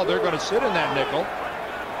the ball, they're going to sit in that nickel.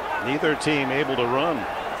 Neither team able to run.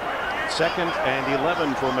 2nd and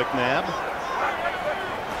 11 for McNabb.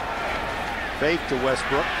 Fake to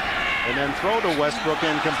Westbrook, and then throw to Westbrook,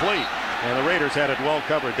 incomplete. And the Raiders had it well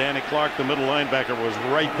covered. Danny Clark, the middle linebacker, was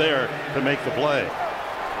right there to make the play.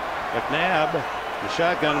 McNabb, the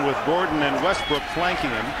shotgun with Gordon and Westbrook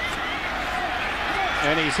flanking him.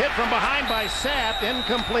 And he's hit from behind by Sapp.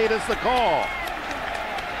 Incomplete is the call.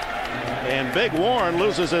 And Big Warren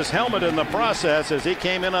loses his helmet in the process as he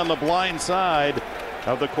came in on the blind side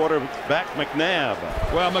of the quarterback McNabb.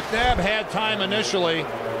 Well, McNabb had time initially.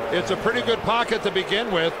 It's a pretty good pocket to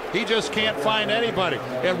begin with. He just can't find anybody.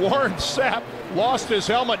 And Warren Sapp lost his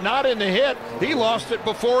helmet, not in the hit. He lost it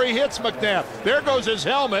before he hits McNabb. There goes his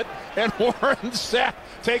helmet, and Warren Sapp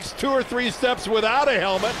takes 2 or 3 steps without a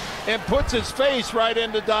helmet and puts his face right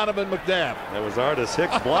into Donovan McNabb. That was Artis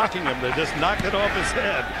Hicks blocking him. They just knocked it off his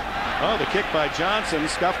head. Oh, the kick by Johnson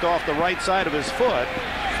scuffed off the right side of his foot,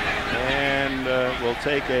 and will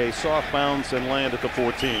take a soft bounce and land at the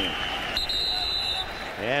 14.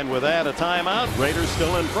 And with that, a timeout. Raiders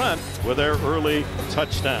still in front with their early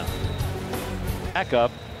touchdown. Back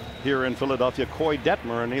up here in Philadelphia, Coy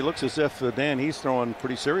Detmer, and he looks as if, Dan, he's throwing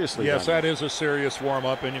pretty seriously. Yes, that is a serious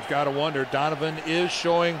warm-up, and you've got to wonder, Donovan is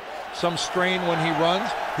showing some strain when he runs.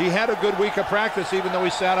 He had a good week of practice, even though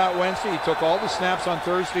he sat out Wednesday. He took all the snaps on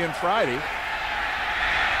Thursday and Friday.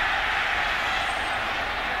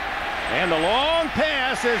 And the long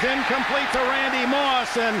pass is incomplete to Randy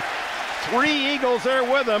Moss, and 3 Eagles there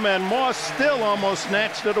with him, and Moss still almost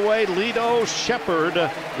snatched it away. Lito Shepard,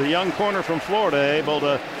 the young corner from Florida, able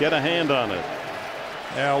to get a hand on it.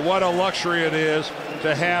 Yeah, what a luxury it is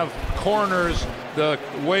to have corners the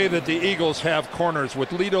way that the Eagles have corners with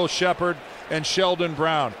Lito Shepard and Sheldon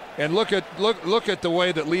Brown. And look at the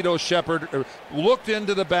way that Lito Shepard looked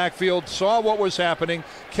into the backfield, saw what was happening,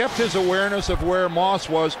 kept his awareness of where Moss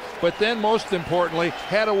was, but then most importantly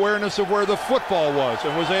had awareness of where the football was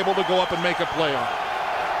and was able to go up and make a play on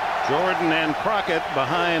it. Jordan and Crockett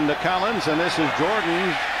behind the Collins, and this is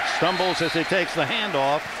Jordan stumbles as he takes the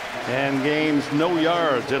handoff and gains no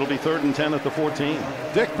yards. It'll be 3rd and 10 at the 14.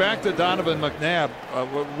 Dick, back to Donovan McNabb.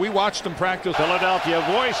 We watched him practice. Philadelphia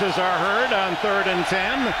voices are heard on 3rd and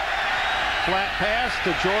 10. Flat pass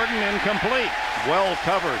to Jordan, incomplete. Well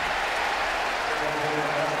covered.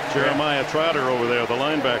 Jeremiah Trotter over there, the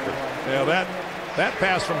linebacker. Yeah, that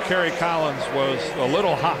pass from Kerry Collins was a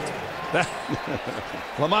little hot.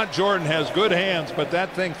 Lamont Jordan has good hands, but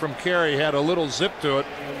that thing from Kerry had a little zip to it.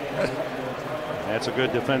 That's a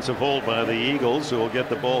good defensive hold by the Eagles, who will get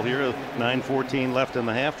the ball here. 9:14 left in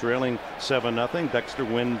the half, trailing 7-0. Dexter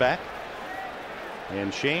Wynn back.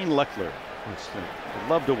 And Shane Leckler. I'd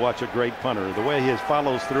love to watch a great punter. The way he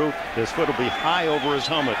follows through, his foot will be high over his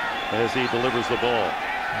helmet as he delivers the ball.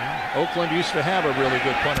 Oakland used to have a really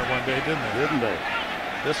good punter one day, didn't they? Didn't they?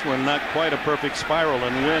 This one not quite a perfect spiral,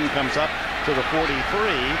 and Wynn comes up to the 43.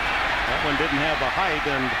 That one didn't have the height,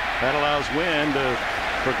 and that allows Wynn to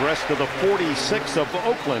progress to the 46 of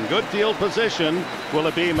Oakland. Good field position. Will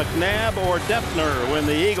it be McNabb or Deppner when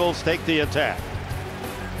the Eagles take the attack?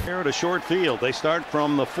 Here at a short field, they start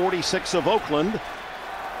from the 46 of Oakland,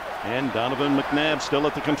 and Donovan McNabb still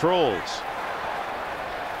at the controls.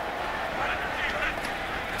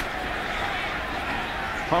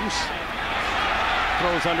 Pumps,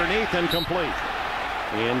 throws underneath, incomplete.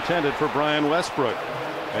 He intended for Brian Westbrook.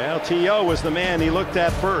 Well, T.O. was the man he looked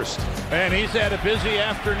at first. And he's had a busy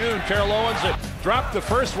afternoon. Terrell Owens dropped the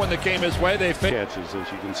first one that came his way. They catches, as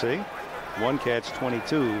you can see. One catch,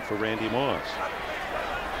 22 for Randy Moss.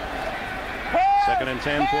 2nd and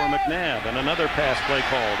 10 for McNabb, and another pass play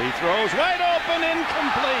called. He throws wide open,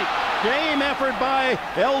 incomplete. Game effort by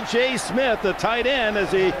L.J. Smith, the tight end,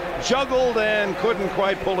 as he juggled and couldn't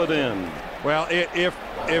quite pull it in. Well, if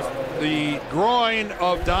the groin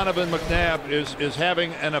of Donovan McNabb is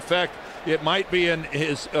having an effect, it might be in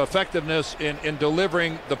his effectiveness in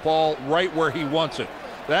delivering the ball right where he wants it.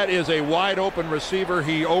 That is a wide open receiver.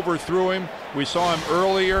 He overthrew him. We saw him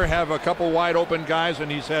earlier have a couple wide open guys,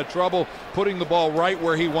 and he's had trouble putting the ball right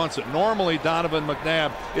where he wants it. Normally, Donovan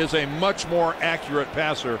McNabb is a much more accurate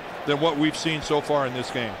passer than what we've seen so far in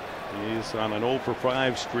this game. He's on an 0 for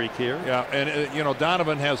 5 streak here. Yeah, and you know,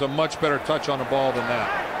 Donovan has a much better touch on the ball than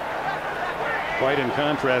that. Quite in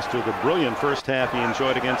contrast to the brilliant first half he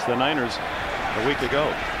enjoyed against the Niners a week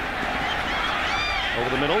ago. Over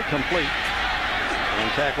the middle, complete. And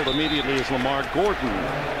tackled immediately is Lamar Gordon.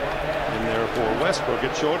 In there for Westbrook.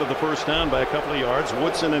 It's short of the first down by a couple of yards.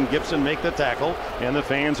 Woodson and Gibson make the tackle, and the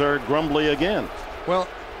fans are grumbly again. Well,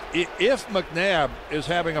 if McNabb is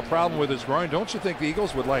having a problem with his groin, don't you think the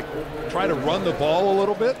Eagles would try to run the ball a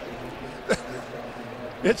little bit?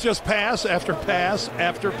 It's just pass after pass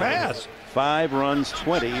after pass. 5 runs,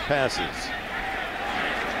 20 passes.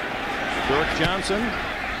 Dirk Johnson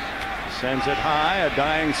sends it high, a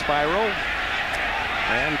dying spiral,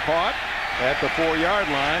 and caught at the 4-yard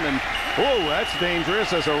line. And oh, that's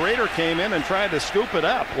dangerous, as a Raider came in and tried to scoop it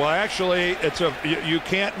up. Well, actually, you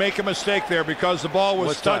can't make a mistake there because the ball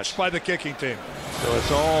was touched by the kicking team. So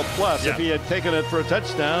it's all plus. Yeah. If he had taken it for a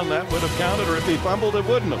touchdown, that would have counted, or if he fumbled, it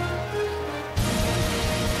wouldn't have.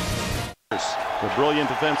 The brilliant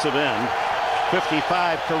defensive end.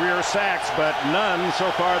 55 career sacks, but none so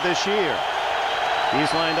far this year.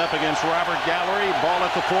 He's lined up against Robert Gallery. Ball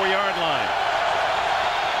at the 4-yard line.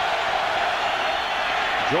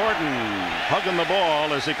 Jordan hugging the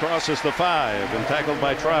ball as he crosses the 5 and tackled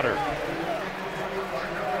by Trotter.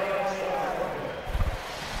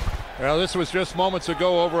 Well, this was just moments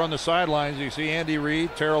ago over on the sidelines. You see Andy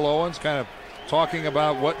Reid, Terrell Owens kind of talking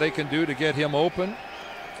about what they can do to get him open.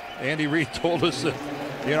 Andy Reid told us that,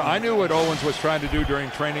 you know, I knew what Owens was trying to do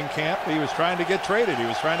during training camp. He was trying to get traded. He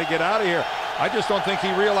was trying to get out of here. I just don't think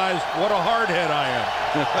he realized what a hardhead I am.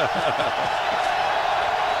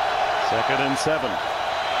 2nd and 7.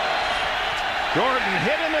 Jordan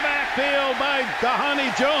hit in the backfield by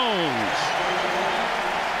Dhani Jones.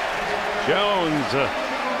 Jones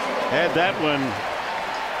had that one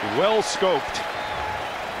well scoped.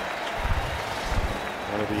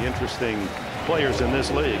 One of the interesting players in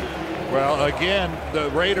this league. Well, again, the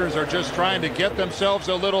Raiders are just trying to get themselves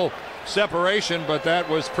a little separation, but that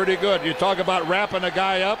was pretty good. You talk about wrapping a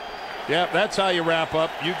guy up. Yeah, that's how you wrap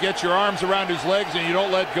up. You get your arms around his legs and you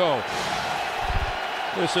don't let go.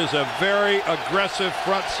 This is a very aggressive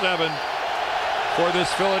front 7 for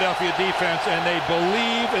this Philadelphia defense, and they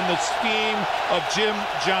believe in the scheme of Jim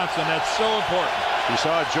Johnson. That's so important. You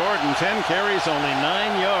saw Jordan, 10 carries, only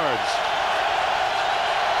 9 yards.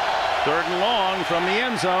 3rd and long from the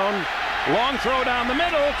end zone. Long throw down the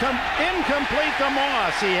middle, incomplete to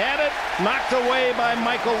Moss. He had it knocked away by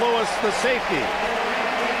Michael Lewis, the safety.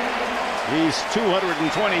 He's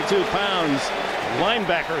 222 pounds.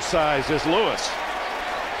 Linebacker size is Lewis.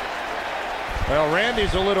 Well,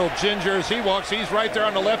 Randy's a little ginger as he walks. He's right there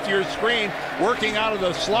on the left of your screen, working out of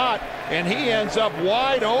the slot, and he ends up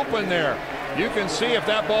wide open there. You can see if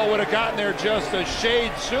that ball would have gotten there just a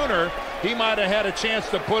shade sooner, he might have had a chance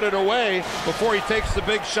to put it away before he takes the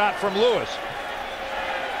big shot from Lewis.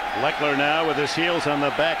 Leckler now with his heels on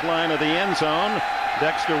the back line of the end zone.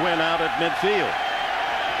 Dexter Wynn out at midfield.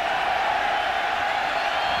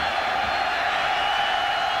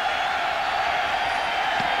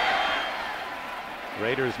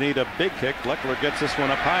 Raiders need a big kick. Leckler gets this one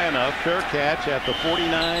up high enough. Fair catch at the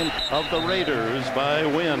 49 of the Raiders by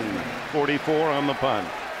Wynn. 44 on the punt.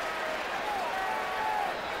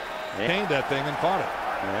 Gained that thing and caught it.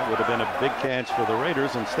 That would have been a big catch for the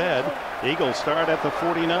Raiders. Instead, Eagles start at the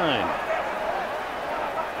 49.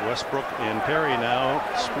 Westbrook and Perry now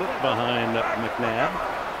split behind McNabb.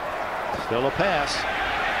 Still a pass.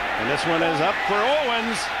 And this one is up for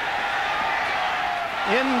Owens.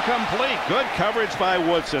 Incomplete. Good coverage by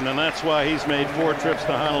Woodson, and that's why he's made 4 trips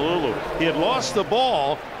to Honolulu. He had lost the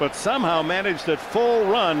ball, but somehow managed at full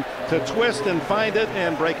run to twist and find it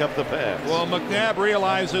and break up the pass. Well, McNabb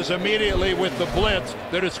realizes immediately with the blitz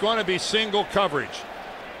that it's going to be single coverage.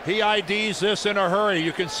 He IDs this in a hurry.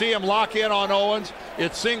 You can see him lock in on Owens.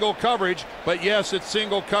 It's single coverage, but yes, it's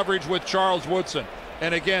single coverage with Charles Woodson.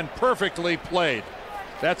 And again, perfectly played.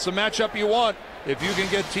 That's the matchup you want. If you can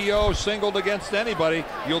get T.O. singled against anybody,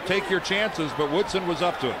 you'll take your chances, but Woodson was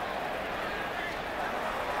up to it.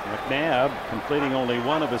 McNabb completing only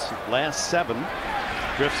 1 of his last 7.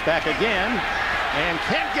 Drifts back again and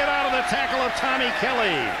can't get out of the tackle of Tommy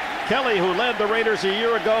Kelly. Kelly, who led the Raiders a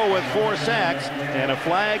year ago with 4 sacks, and a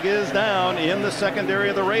flag is down in the secondary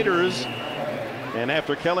of the Raiders. And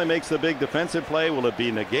after Kelly makes the big defensive play, will it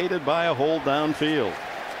be negated by a hold downfield?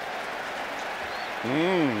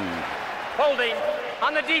 Holding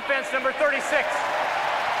on the defense, number 36.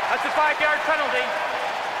 That's a 5-yard penalty.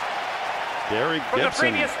 Derek From Gibson.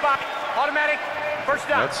 the previous spot. Automatic first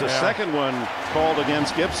down. That's the second one called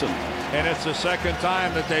against Gibson. And it's the second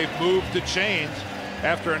time that they've moved the chains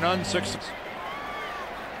after an unsuccessful.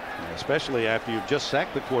 Especially after you've just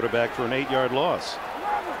sacked the quarterback for an 8-yard loss.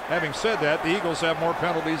 Having said that, the Eagles have more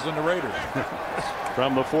penalties than the Raiders.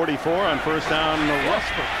 From the 44 on first down,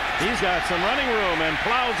 Westbrook. He's got some running room and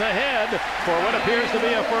plows ahead for what appears to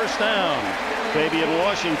be a first down. Fabian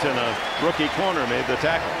Washington, a rookie corner, made the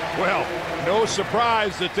tackle. Well, no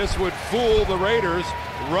surprise that this would fool the Raiders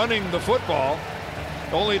running the football.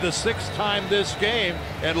 Only the 6th time this game,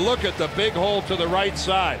 and look at the big hole to the right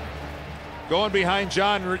side. Going behind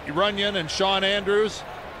John Runyon and Sean Andrews.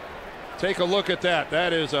 Take a look at that.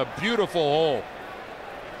 That is a beautiful hole.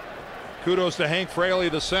 Kudos to Hank Fraley,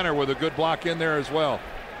 the center, with a good block in there as well.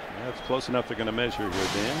 That's close enough they're going to measure here,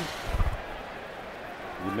 Dan.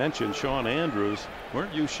 You mentioned Sean Andrews.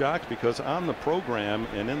 Weren't you shocked? Because on the program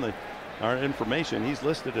and in our information, he's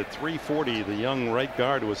listed at 340, the young right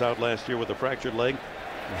guard who was out last year with a fractured leg.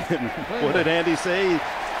 What did Andy say?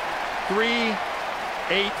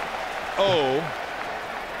 3.80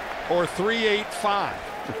 or 3.85.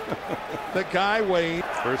 The guy weighed.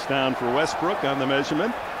 First down for Westbrook on the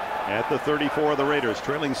measurement at the 34 of the Raiders,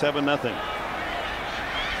 trailing 7-0.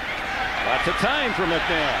 Lots of time for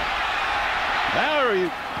McNabb. Now he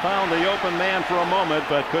found the open man for a moment,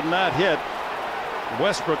 but could not hit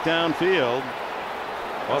Westbrook downfield.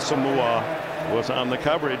 Osamua was on the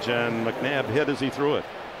coverage, and McNabb hit as he threw it.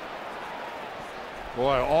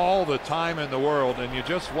 Boy, all the time in the world, and you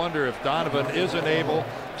just wonder if Donovan isn't able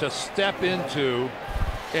to step into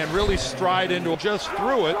and really stride into it. Just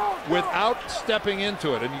threw it without stepping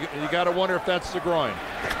into it, and you got to wonder if that's the groin.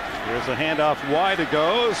 Here's a handoff wide it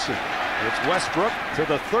goes. It's Westbrook to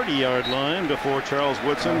the 30-yard line before Charles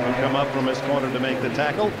Woodson, who come up from his corner to make the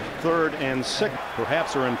tackle. 3rd and 6,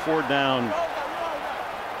 perhaps are in 4-down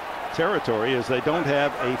territory as they don't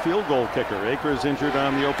have a field goal kicker. Akers injured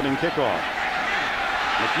on the opening kickoff.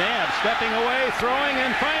 McNabb stepping away, throwing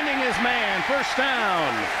and finding his man. First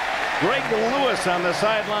down. Greg Lewis on the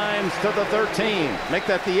sidelines to the 13. Make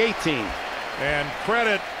that the 18. And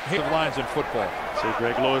credit his lines in football. See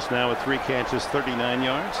Greg Lewis now with 3 catches, 39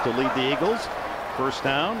 yards to lead the Eagles. First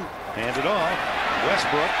down, handed off.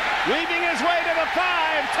 Westbrook weaving his way to the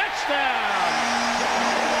 5. Touchdown.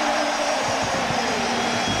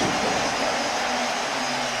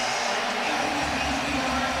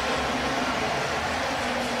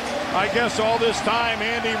 I guess all this time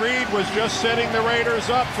Andy Reid was just setting the Raiders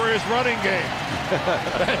up for his running game.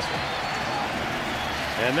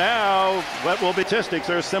 And now what will be statistics?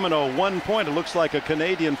 There's Semino, 1 point. It looks like a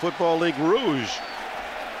Canadian Football League Rouge.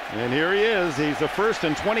 And here he is. He's the first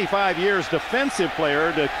in 25 years defensive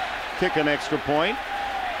player to kick an extra point.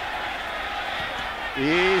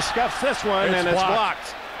 He scuffs this one, and it's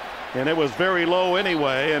blocked. And it was very low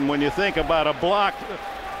anyway. And when you think about a blocked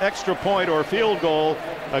extra point or field goal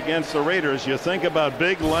against the Raiders, you think about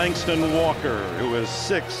big Langston Walker, who is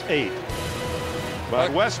 6'8".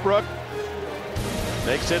 But Westbrook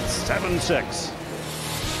makes it 7-6.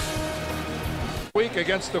 Week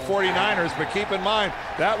against the 49ers, but keep in mind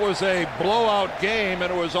that was a blowout game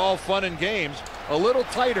and it was all fun and games. A little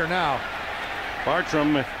tighter now.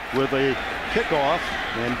 Bartram with a kickoff,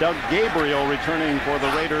 and Doug Gabriel returning for the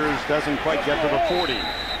Raiders doesn't quite get to the 40.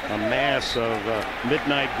 A mass of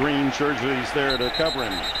midnight green jerseys there to cover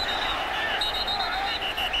him.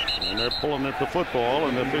 And they're pulling at the football,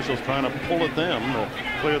 and the officials trying to pull at them to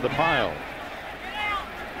clear the pile.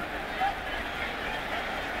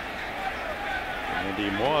 Randy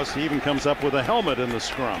Moss even comes up with a helmet in the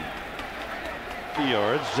scrum. 2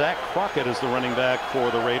 yards. Zach Crockett is the running back for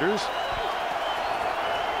the Raiders.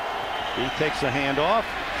 He takes a handoff,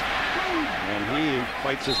 and he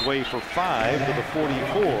fights his way for 5 to the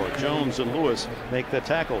 44. Jones and Lewis make the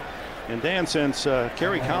tackle. And Dan, since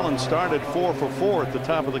Kerry Collins started 4 for 4 at the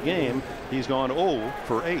top of the game, he's gone 0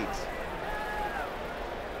 for 8.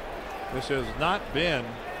 This has not been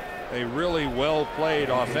a really well played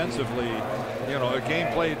offensively, a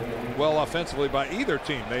game played well offensively by either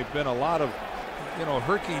team. They've been a lot of,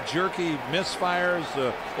 herky-jerky misfires,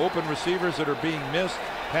 open receivers that are being missed,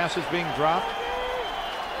 passes being dropped.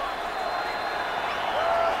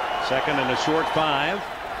 Second and a short 5.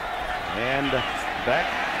 And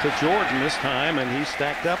back to Jordan this time, and he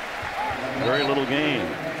stacked up very little gain.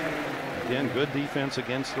 Again, good defense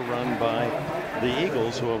against the run by the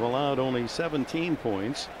Eagles, who have allowed only 17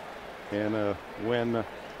 points. And when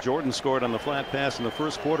Jordan scored on the flat pass in the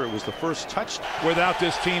first quarter, it was the first touchdown. Without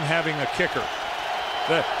this team having a kicker,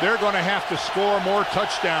 they're going to have to score more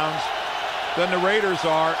touchdowns than the Raiders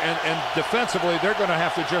are, and defensively they're going to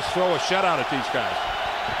have to just throw a shutout at these guys.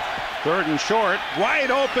 Third and short, wide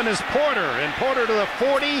open is Porter, and Porter to the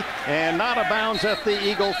 40 and not a bounds at the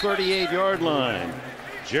Eagle 38-yard line.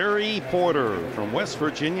 Jerry Porter from West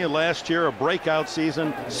Virginia, last year a breakout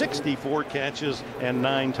season, 64 catches and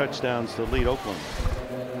 9 touchdowns to lead Oakland.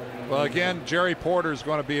 Well, again, Jerry Porter is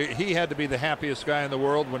going to be, he had to be the happiest guy in the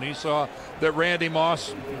world when he saw that Randy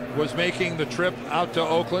Moss was making the trip out to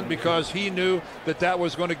Oakland, because he knew that that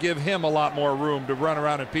was going to give him a lot more room to run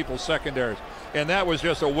around in people's secondaries. And that was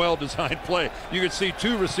just a well-designed play. You could see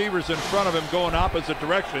 2 receivers in front of him going opposite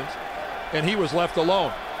directions, and he was left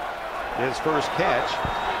alone. His first catch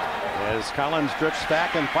as Collins drifts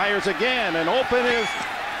back and fires again, and open is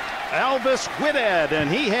Alvis Whitted, and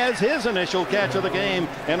he has his initial catch of the game,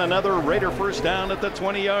 and another Raider first down at the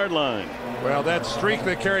 20-yard line. Well, that streak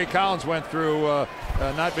that Kerry Collins went through,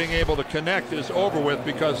 not being able to connect, is over with,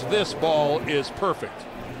 because this ball is perfect.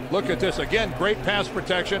 Look at this again, great pass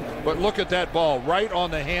protection, but look at that ball right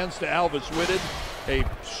on the hands to Alvis Whitted. A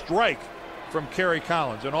strike from Kerry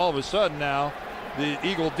Collins, and all of a sudden now the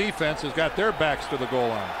Eagle defense has got their backs to the goal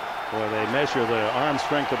line. Boy, they measure the arm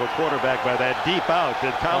strength of a quarterback by that deep out.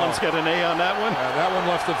 Did Collins get an A on that one? That one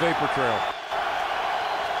left the vapor trail.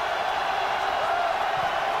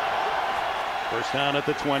 First down at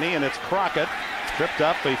the 20, and it's Crockett. Tripped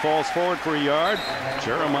up, he falls forward for a yard.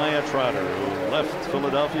 Jeremiah Trotter, who left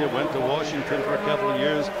Philadelphia, went to Washington for a couple of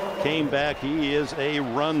years, came back. He is a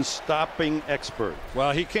run-stopping expert.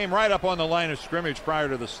 Well, he came right up on the line of scrimmage prior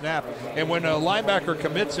to the snap, and when a linebacker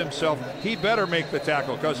commits himself, he better make the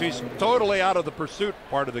tackle, because he's totally out of the pursuit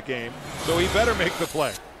part of the game, so he better make the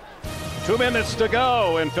play. 2 minutes to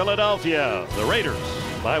go in Philadelphia. The Raiders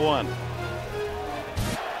by 1.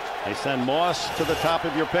 They send Moss to the top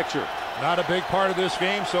of your picture. Not a big part of this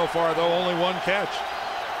game so far, though. Only 1 catch.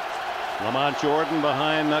 Lamont Jordan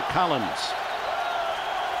behind Collins.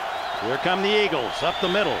 Here come the Eagles up the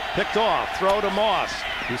middle. Picked off. Throw to Moss.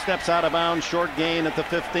 He steps out of bounds. Short gain at the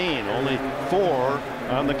 15. Only 4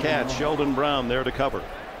 on the catch. Sheldon Brown there to cover.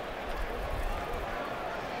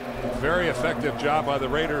 Very effective job by the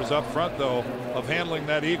Raiders up front, though, of handling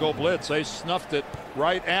that Eagle blitz. They snuffed it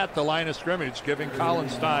right at the line of scrimmage, giving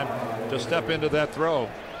Collins time to step into that throw.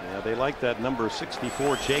 Yeah, they like that number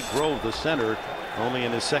 64, Jake Grove, the center, only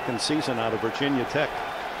in his 2nd season out of Virginia Tech.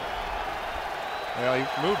 Yeah,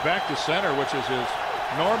 he moved back to center, which is his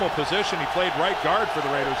normal position. He played right guard for the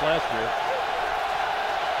Raiders last year.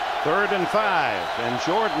 3rd and 5, and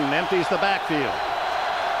Jordan empties the backfield.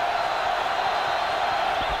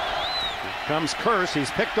 Here comes Curse.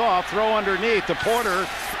 He's picked off. Throw underneath to Porter.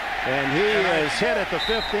 And he is hit at the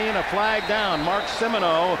 15, a flag down. Mark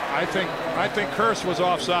Semino. I think Curse was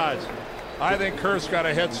offsides. I think Curse got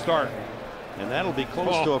a head start. And that'll be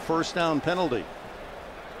close to a first down penalty.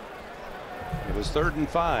 It was 3rd and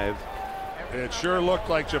 5. It sure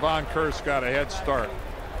looked like Javon Curse got a head start.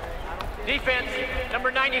 Defense,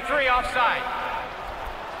 number 93 offside.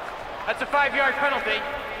 That's a 5-yard penalty.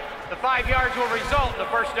 The 5 yards will result in a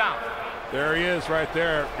first down. There he is right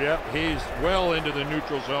there. Yep, he's well into the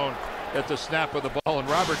neutral zone at the snap of the ball, and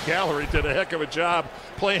Robert Gallery did a heck of a job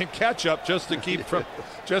playing catch up just to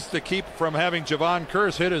keep from having Javon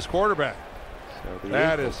Curse hit his quarterback. So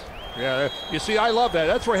that is, yeah, you see, I love that.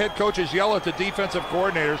 That's where head coaches yell at the defensive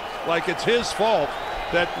coordinators like it's his fault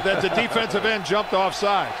that the defensive end jumped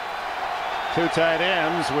offside. 2 tight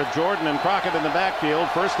ends with Jordan and Crockett in the backfield.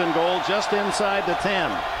 1st and goal just inside the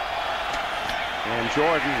 10. And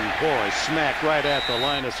Jordan, boy, smacked right at the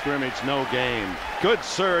line of scrimmage. No gain. Good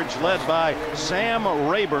surge led by Sam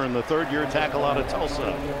Rayburn, the third-year tackle out of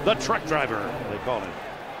Tulsa. The truck driver, they call him.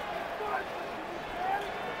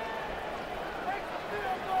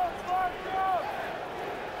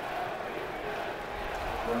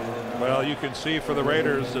 Well, you can see for the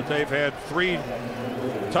Raiders that they've had 3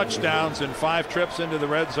 touchdowns and 5 trips into the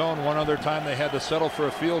red zone. One other time they had to settle for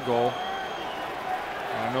a field goal.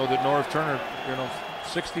 I know that Norv Turner,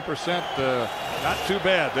 60%, not too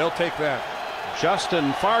bad. They'll take that.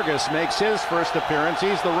 Justin Fargas makes his first appearance.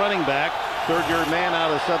 He's the running back, third-year man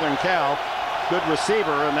out of Southern Cal. Good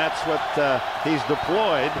receiver, and that's what he's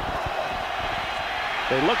deployed.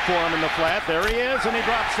 They look for him in the flat. There he is, and he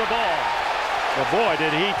drops the ball. But boy,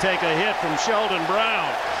 did he take a hit from Sheldon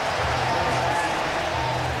Brown.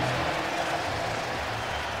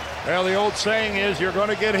 Well, the old saying is you're going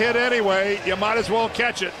to get hit anyway. You might as well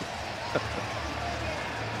catch it.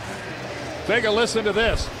 Take a listen to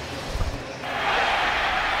this.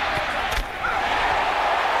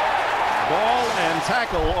 Ball and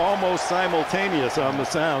tackle almost simultaneous on the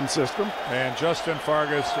sound system. And Justin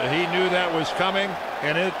Fargas, he knew that was coming,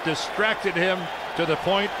 and it distracted him to the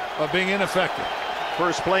point of being ineffective.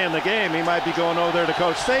 First play in the game, he might be going over there to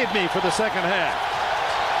coach. Save me for the second half.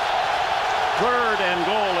 3rd and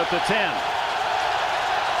goal at the 10.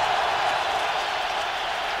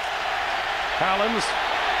 Collins,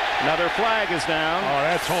 another flag is down. Oh,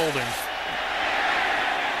 that's holding.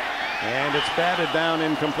 And it's batted down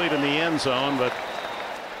incomplete in the end zone, but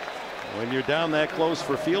when you're down that close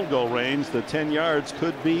for field goal range, the 10 yards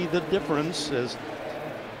could be the difference, as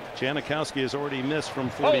Janikowski has already missed from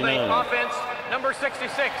 49. Holding offense, number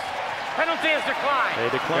 66. Penalty is declined. They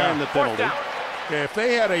declined the penalty. Yeah, if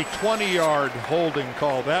they had a 20-yard holding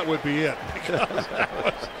call, that would be it. Because that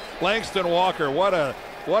was Langston Walker. What a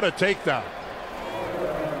takedown.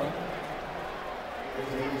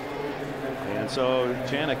 And so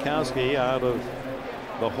Janikowski, out of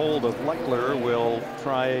the hold of Leckler, will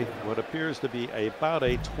try what appears to be about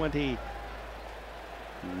a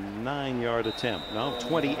 29-yard attempt. No,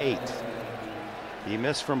 28. He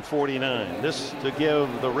missed from 49. This to give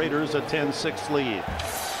the Raiders a 10-6 lead.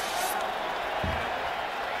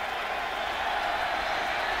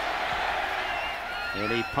 And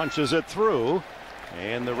he punches it through,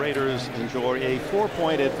 and the Raiders enjoy a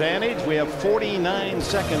 4-point advantage. We have 49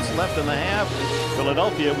 seconds left in the half.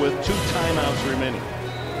 Philadelphia with 2 timeouts remaining.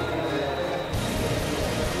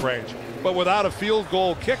 Range. But without a field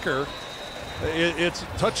goal kicker, it's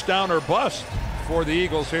touchdown or bust for the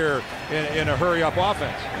Eagles here in a hurry-up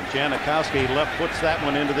offense. And Janikowski left foots that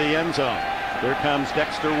one into the end zone. Here comes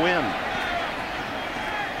Dexter Wynn.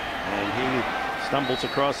 And he stumbles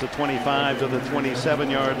across the 25 to the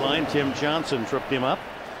 27-yard line. Tim Johnson tripped him up.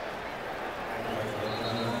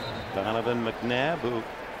 Donovan McNabb, who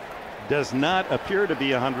does not appear to be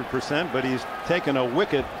 100%, but he's taken a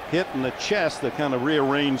wicked hit in the chest that kind of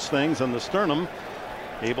rearranged things on the sternum.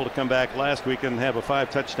 Able to come back last week and have a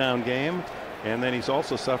 5-touchdown game. And then he's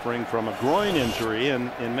also suffering from a groin injury,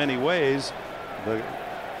 and in many ways the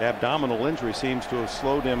abdominal injury seems to have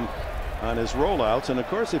slowed him on his rollouts. And of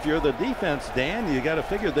course, if you're the defense, Dan, you got to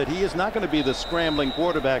figure that he is not going to be the scrambling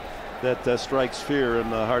quarterback that strikes fear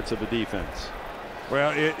in the hearts of the defense.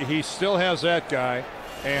 Well, he still has that guy.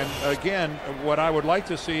 And again, what I would like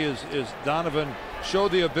to see is Donovan show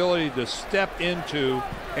the ability to step into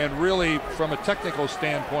and really, from a technical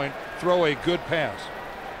standpoint, throw a good pass.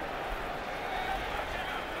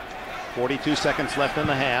 42 seconds left in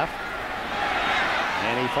the half.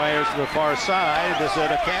 And he fires to the far side. Is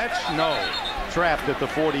it a catch? No. Trapped at the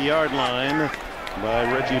 40-yard line by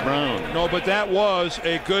Reggie Brown. No, but that was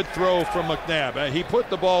a good throw from McNabb. He put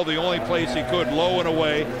the ball the only place he could, low and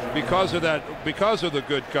away, because of the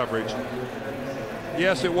good coverage.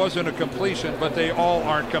 Yes, it wasn't a completion, but they all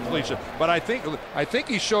aren't completion. But I think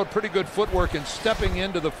he showed pretty good footwork in stepping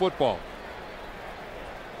into the football.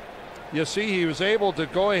 You see, he was able to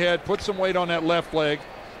go ahead, put some weight on that left leg,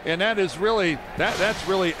 and that is really that's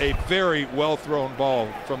really a very well thrown ball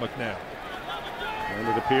from McNabb. And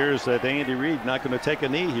it appears that Andy Reid not going to take a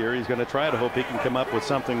knee here. He's going to try to hope he can come up with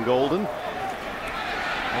something golden.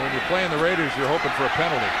 And when you're playing the Raiders, you're hoping for a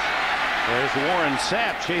penalty. There's Warren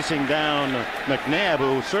Sapp chasing down McNabb,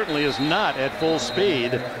 who certainly is not at full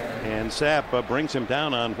speed. And Sapp brings him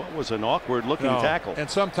down on what was an awkward-looking tackle. And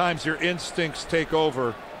sometimes your instincts take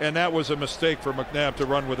over, and that was a mistake for McNabb to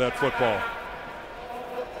run with that football.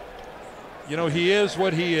 You know, he is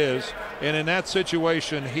what he is, and in that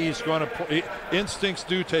situation, he's going to instincts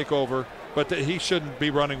do take over, but he shouldn't be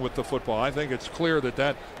running with the football. I think it's clear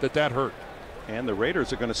that hurt. And the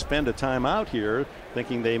Raiders are going to spend a timeout here,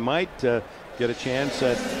 thinking they might get a chance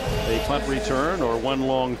at a punt return or one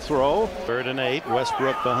long throw. 3rd and 8.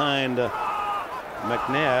 Westbrook behind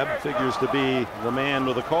McNabb, figures to be the man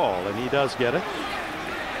with the call, and he does get it.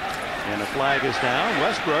 And the flag is down.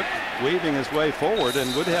 Westbrook weaving his way forward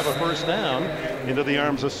and would have a first down into the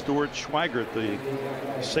arms of Stuart Schweigert, the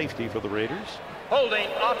safety for the Raiders. Holding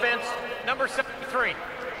offense number 73.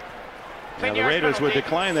 Now the Raiders would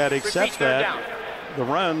decline that, except that the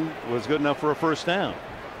run was good enough for a first down.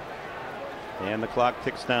 And the clock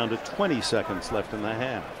ticks down to 20 seconds left in the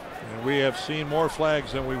half. And we have seen more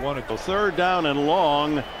flags than we wanted to. 3rd down and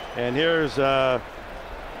long, and here's McNabb,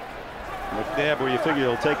 where you figure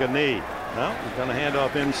he'll take a knee. Well, he's going to hand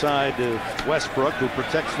off inside to Westbrook, who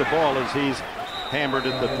protects the ball as he's hammered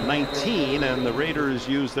at the 19, and the Raiders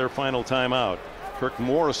use their final timeout. Kirk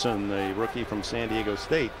Morrison, the rookie from San Diego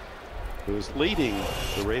State, who's leading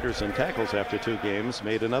the Raiders in tackles after 2 games,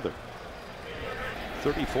 made another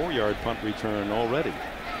 34-yard punt return already.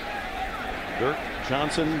 Dirk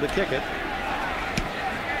Johnson to kick it.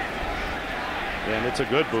 And it's a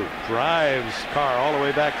good boot. Drives Carr all the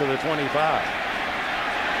way back to the 25.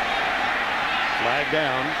 Flag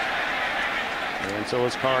down. And so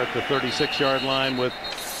is Carr at the 36-yard line with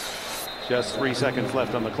just 3 seconds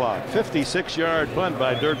left on the clock. 56-yard punt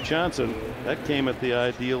by Dirk Johnson. That came at the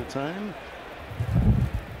ideal time.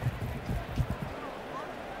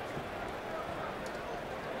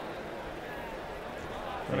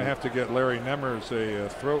 Going to have to get Larry Nemmers a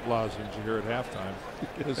throat lozenge here at halftime.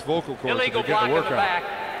 His vocal cords illegal block in the back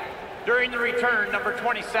during the return, number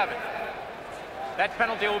 27. That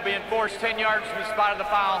penalty will be enforced 10 yards from the spot of the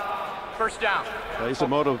foul. First down. Plays a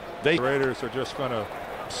motivation. The Raiders are just going to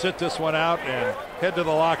sit this one out and head to the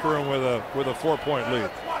locker room with a 4-point lead.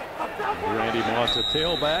 Randy Moss at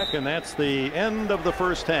tailback, and that's the end of the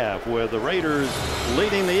first half, with the Raiders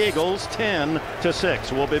leading the Eagles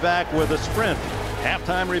 10-6. We'll be back with a Sprint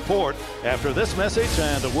halftime report after this message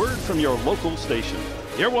and a word from your local station.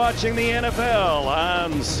 You're watching the NFL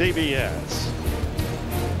on CBS.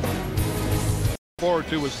 Forward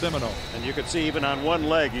to with Semino. And you can see even on one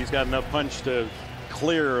leg he's got enough punch to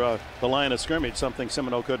clear the line of scrimmage, something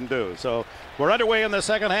Semino couldn't do. So we're underway in the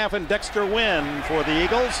second half, and Dexter Wynn for the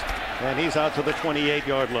Eagles, and he's out to the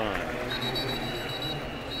 28-yard line.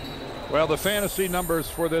 Well, the fantasy numbers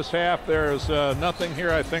for this half, there's nothing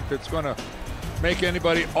here I think that's going to make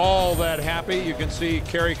anybody all that happy. You can see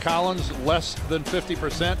Kerry Collins less than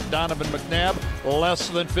 50%, Donovan McNabb less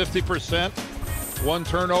than 50%. One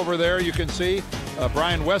turnover there, you can see.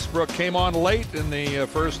 Brian Westbrook came on late in the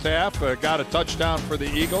first half, got a touchdown for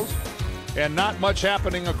the Eagles. And not much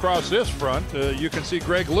happening across this front. You can see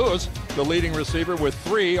Greg Lewis, the leading receiver, with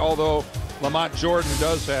 3, although Lamont Jordan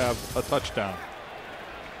does have a touchdown.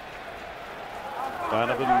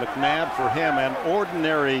 Donovan McNabb, for him, an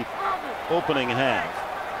ordinary opening half.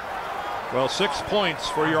 Well, 6 points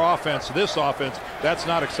for your offense. This offense, that's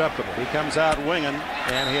not acceptable. He comes out winging,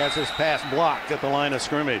 and he has his pass blocked at the line of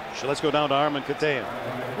scrimmage. Let's go down to Armin Katayan.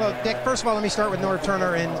 Well, Dick, first of all, let me start with Norv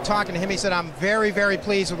Turner. And talking to him, he said, I'm very, very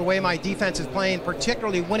pleased with the way my defense is playing,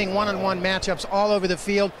 particularly winning one-on-one matchups all over the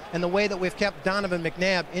field, and the way that we've kept Donovan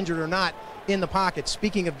McNabb, injured or not, in the pocket.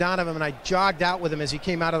 Speaking of Donovan, I jogged out with him as he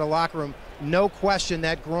came out of the locker room. No question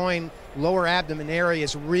that groin, lower abdomen area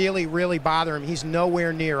is really, really bothering him. He's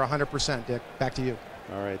nowhere near 100%, Dick. Back to you.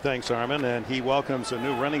 All right, thanks, Armin. And he welcomes a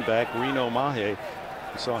new running back, Reno Mahe.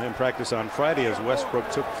 We saw him practice on Friday as Westbrook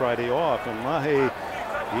took Friday off. And Mahe,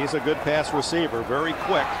 he's a good pass receiver, very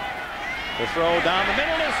quick. The throw down the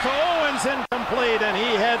middle is to Owens, incomplete, and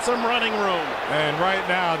he had some running room. And right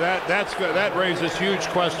now, that's good. That raises huge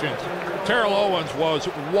questions. Terrell Owens was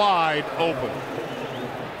wide open.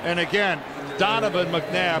 And again, Donovan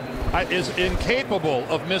McNabb is incapable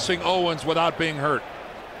of missing Owens without being hurt.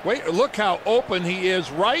 Wait, look how open he is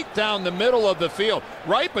right down the middle of the field,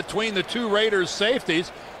 right between the 2 Raiders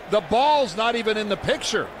safeties. The ball's not even in the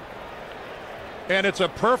picture. And it's a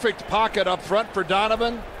perfect pocket up front for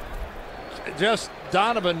Donovan.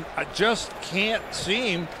 Donovan just can't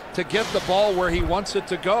seem to get the ball where he wants it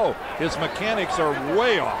to go. His mechanics are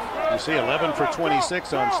way off. You see 11 for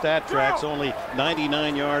 26 on stat tracks, only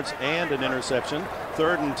 99 yards and an interception.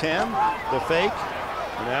 3rd and 10, the fake.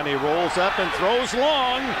 And then he rolls up and throws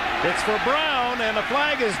long. It's for Brown, and the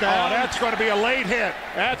flag is down. Oh, that's going to be a late hit.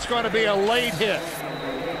 That's going to be a late hit.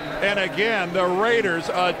 And again, the Raiders,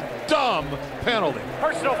 a dumb penalty.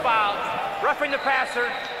 Personal foul, roughing the passer.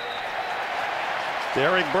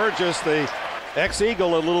 Derek Burgess, the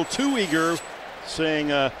ex-Eagle, a little too eager, seeing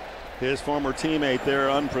his former teammate there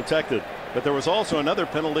unprotected. But there was also another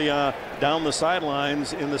penalty down the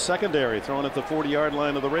sidelines in the secondary, thrown at the 40-yard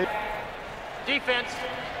line of the Raiders. Defense,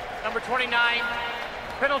 number 29,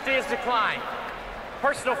 penalty is declined.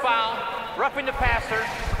 Personal foul, roughing the passer,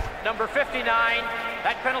 number 59.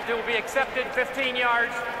 That penalty will be accepted, 15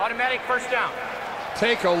 yards, automatic first down.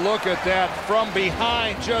 Take a look at that from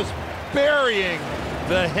behind, just burying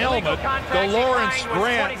the helmet. Lawrence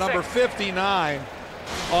Grant, number 59,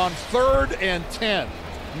 on 3rd and 10.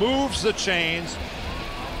 Moves the chains,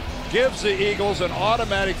 gives the Eagles an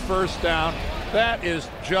automatic first down. That is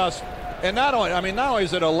just, and not only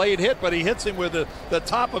is it a late hit, but he hits him with the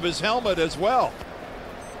top of his helmet as well.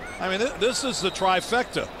 I mean, this is the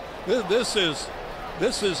trifecta.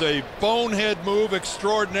 This is a bonehead move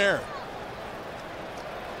extraordinaire.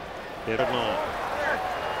 Again,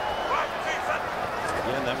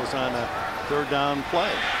 that was on a 3rd down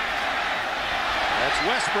play. That's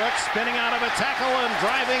Westbrook spinning out of a tackle and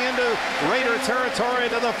driving into Raider territory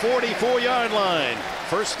to the 44-yard line.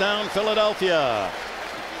 First down, Philadelphia.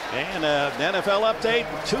 And an NFL update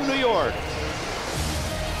to New York.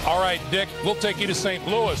 All right, Dick, we'll take you to St.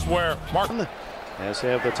 Louis, where Mark. As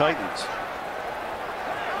have the Titans.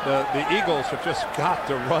 The Eagles have just got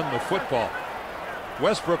to run the football.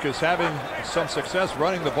 Westbrook is having some success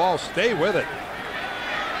running the ball. Stay with it.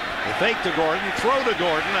 The fake to Gordon, throw to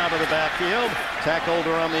Gordon out of the backfield. Tackled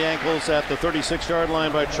around the ankles at the 36-yard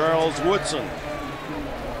line by Charles Woodson.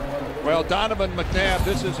 Well, Donovan McNabb,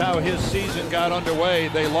 this is how his season got underway.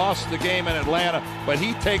 They lost the game in Atlanta, but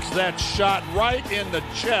he takes that shot right in the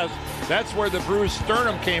chest. That's where the bruised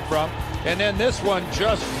sternum came from. And then this one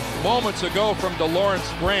just moments ago from Lawrence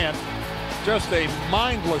Grant. Just a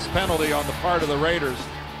mindless penalty on the part of the Raiders.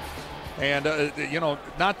 And, you know,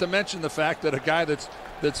 not to mention the fact that a guy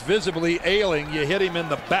that's visibly ailing, you hit him in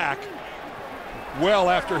the back well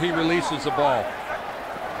after he releases the ball.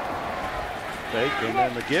 Fake, and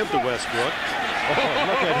then the give to Westbrook. Oh,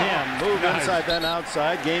 look at him. Move inside, then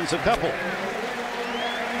outside. Gains a couple.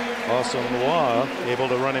 Also, Noah able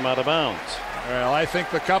to run him out of bounds. Well, I think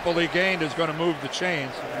the couple he gained is going to move the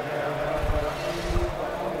chains.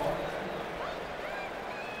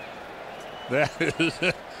 That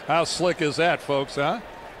is, how slick is that, folks, huh?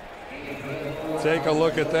 Take a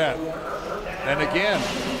look at that. And again,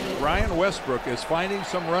 Ryan Westbrook is finding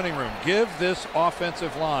some running room. Give this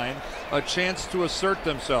offensive line a chance to assert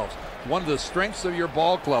themselves. One of the strengths of your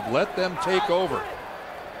ball club. Let them take over.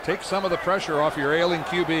 Take some of the pressure off your ailing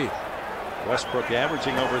QB. Westbrook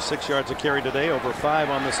averaging over 6 yards a carry today, over 5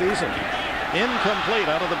 on the season. Incomplete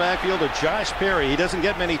out of the backfield to Josh Perry. He doesn't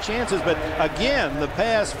get many chances, but again, the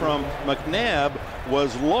pass from McNabb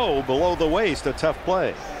was low, below the waist. A tough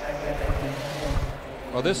play.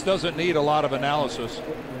 Well, this doesn't need a lot of analysis.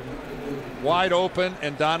 Wide open,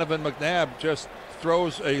 and Donovan McNabb just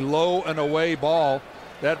throws a low and away ball.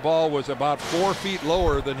 That ball was about 4 feet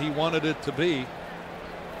lower than he wanted it to be.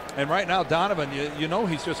 And right now, Donovan, you know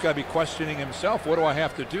he's just got to be questioning himself. What do I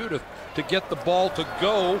have to do to get the ball to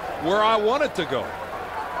go where I want it to go?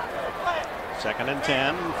 2nd and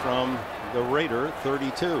 10 from the Raider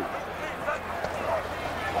 32.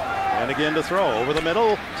 And again to throw over the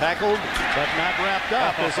middle, tackled but not wrapped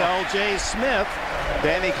up as L.J. Smith.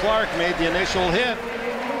 Danny Clark made the initial hit,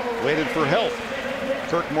 waited for help.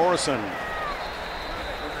 Kirk Morrison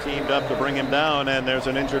teamed up to bring him down, and there's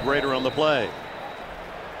an injured Raider on the play.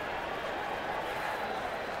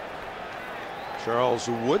 Charles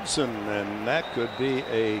Woodson, and that could be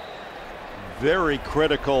a very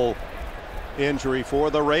critical injury for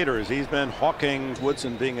the Raiders. He's been hawking.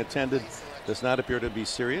 Woodson being attended. Does not appear to be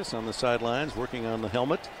serious on the sidelines, working on the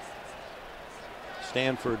helmet.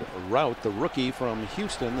 Stanford Rout, the rookie from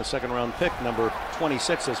Houston, the 2nd-round pick, number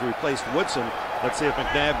 26, has replaced Woodson. Let's see if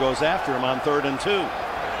McNabb goes after him on 3rd and 2.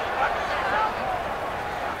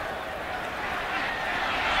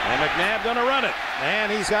 And McNabb going to run it.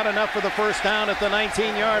 And he's got enough for the first down at the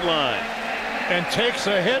 19-yard line. And takes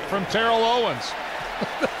a hit from Terrell Owens.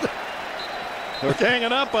 They're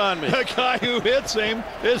ganging up on me. The guy who hits him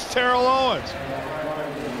is Terrell Owens.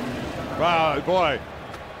 Wow, boy.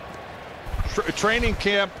 Training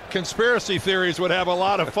camp conspiracy theories would have a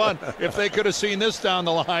lot of fun if they could have seen this down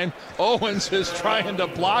the line. Owens is trying to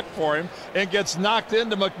block for him and gets knocked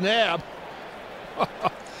into McNabb.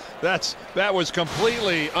 That was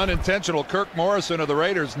completely unintentional. Kirk Morrison of the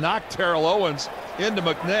Raiders knocked Terrell Owens into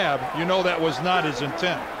McNabb. You know that was not his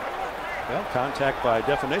intent. Well, contact by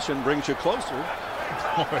definition brings you closer.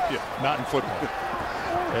 Not in football.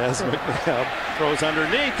 As McNabb throws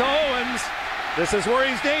underneath Owens. This is where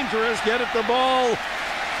he's dangerous. Get at the ball.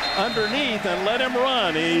 underneath and let him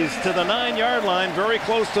run. He's to the 9-yard line, very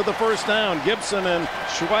close to the first down. Gibson and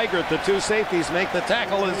Schweigert, the two safeties, make the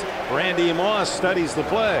tackle as Randy Moss studies the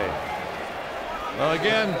play. Well,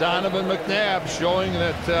 again, Donovan McNabb showing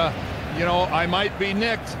that, you know, I might be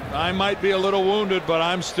nicked. I might be a little wounded, but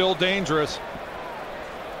I'm still dangerous.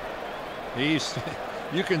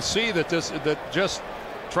 You can see that that just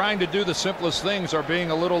trying to do the simplest things are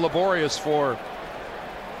being a little laborious for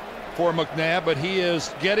McNabb, but he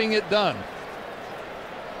is getting it done.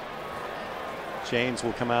 Chains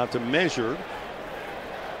will come out to measure.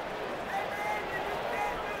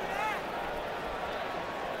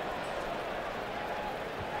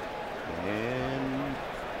 And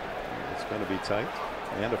it's going to be tight.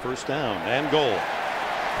 And a first down and goal.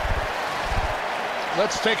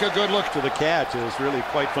 Let's take a good look. To the catch is really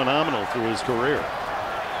quite phenomenal through his career.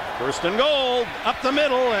 First and goal, up the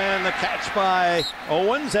middle, and the catch by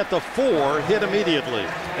Owens at the 4, hit immediately.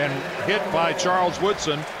 And hit by Charles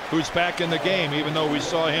Woodson, who's back in the game. Even though we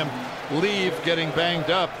saw him leave getting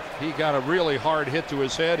banged up, he got a really hard hit to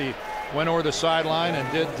his head. He went over the sideline and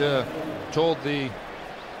told the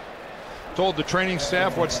training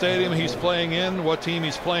staff what stadium he's playing in, what team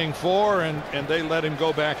he's playing for, and they let him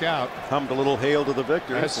go back out. Hummed a little hail to the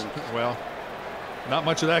victors. Well, not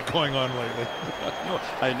much of that going on lately.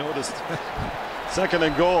 I noticed. Second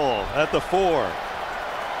and goal at the 4.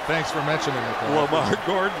 Thanks for mentioning it. Lamar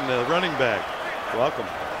Gordon, the running back. Welcome.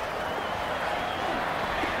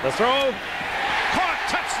 The throw. Caught.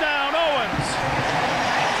 Touchdown, Owens.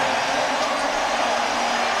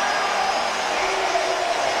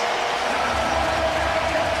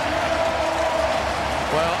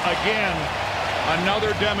 Well, again,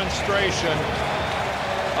 another demonstration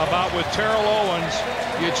about with Terrell Owens,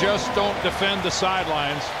 you just don't defend the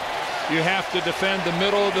sidelines. You have to defend the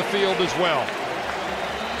middle of the field as well.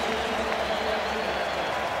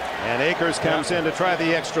 And Akers comes in to try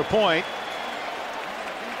the extra point.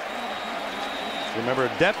 Remember,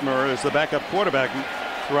 Detmer is the backup quarterback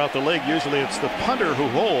throughout the league. Usually it's the punter who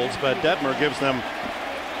holds, but Detmer gives them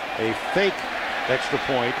a fake extra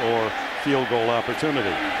point or field goal opportunity.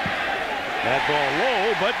 That ball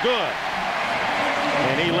low, but good.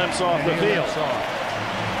 And he limps off the field.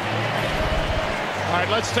 All right,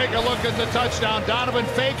 let's take a look at the touchdown. Donovan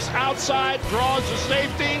fakes outside, draws the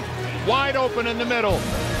safety, wide open in the middle.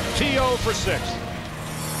 T.O. for 6.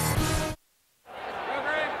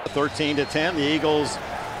 13-10. The Eagles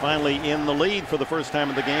finally in the lead for the first time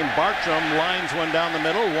in the game. Bartram lines one down the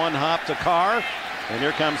middle, one hop to Carr. And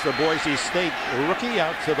here comes the Boise State rookie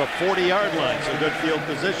out to the 40-yard line. So good field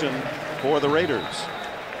position for the Raiders.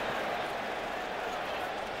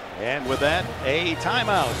 And with that, a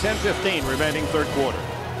timeout. 10:15 remaining third quarter.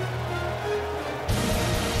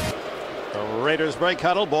 The Raiders break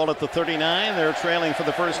huddle, ball at the 39. They're trailing for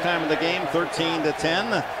the first time in the game,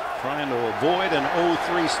 13-10. Trying to avoid an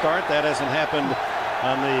 0-3 start. That hasn't happened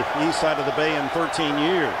on the east side of the bay in 13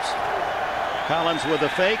 years. Collins with a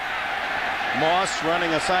fake. Moss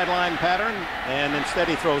running a sideline pattern, and instead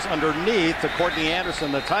he throws underneath to Courtney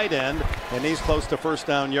Anderson, the tight end, and he's close to first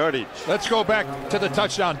down yardage. Let's go back to the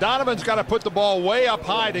touchdown. Donovan's got to put the ball way up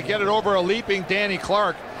high to get it over a leaping Danny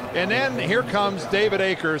Clark, and then here comes David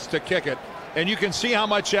Akers to kick it, and you can see how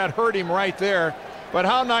much that hurt him right there. But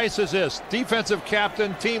how nice is this? Defensive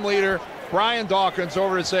captain, team leader Brian Dawkins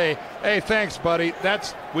over to say, hey, thanks, buddy.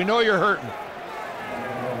 We know you're hurting.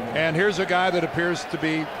 And here's a guy that appears to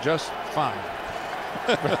be just fine.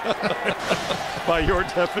 By your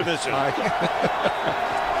definition.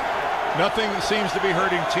 Nothing seems to be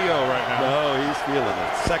hurting T.O. right now. No, he's feeling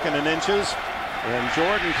it. Second and inches. And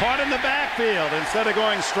Jordan caught in the backfield. Instead of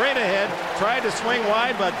going straight ahead, tried to swing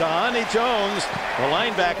wide, but Dhani Jones, the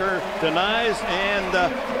linebacker, denies, and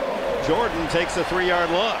Jordan takes a 3-yard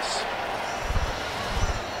loss.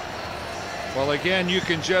 Well, again, you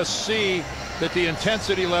can just see that the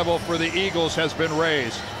intensity level for the Eagles has been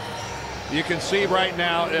raised. You can see right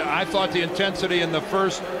now, I thought the intensity in the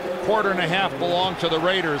first quarter and a half belonged to the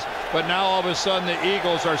Raiders, but now all of a sudden the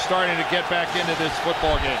Eagles are starting to get back into this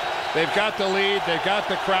football game. They've got the lead, they've got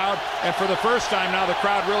the crowd, and for the first time now the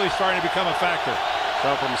crowd really starting to become a factor.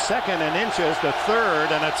 So from second and inches to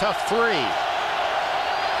third, and a tough 3.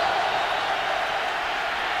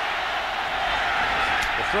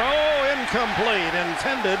 The throw incomplete,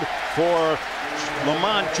 intended for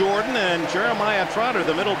Lamont Jordan, and Jeremiah Trotter,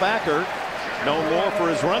 the middle backer, no more for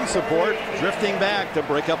his run support, drifting back to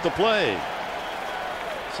break up the play.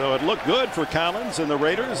 So it looked good for Collins and the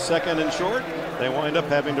Raiders. Second and short, they wind up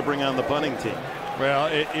having to bring on the punting team. Well,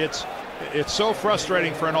 it's so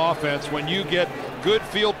frustrating for an offense when you get good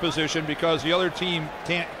field position because the other team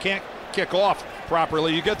can't kick off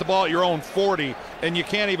properly. You get the ball at your own 40, and you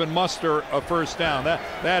can't even muster a first down.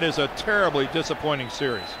 That is a terribly disappointing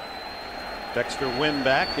series. Dexter Wynn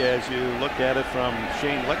back as you look at it from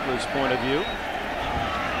Shane Leckler's point of view.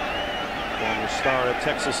 Former star at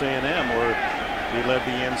Texas A&M, where he led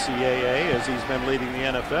the NCAA as he's been leading the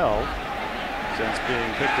NFL since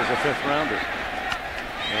being picked as a 5th rounder.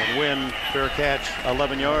 And Wynn, fair catch,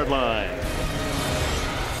 11-yard line.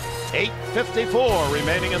 8:54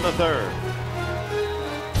 remaining in the third.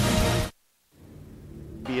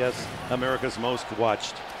 CBS, America's most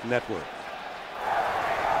watched network.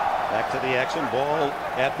 Back to the action. Ball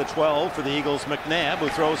at the 12 for the Eagles. McNabb, who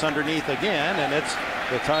throws underneath again, and it's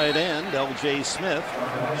the tight end, L.J. Smith.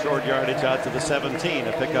 Short yardage out to the 17,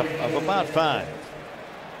 a pickup of about 5.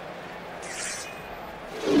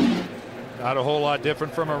 Not a whole lot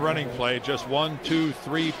different from a running play. Just 1, 2,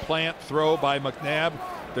 3 plant throw by McNabb.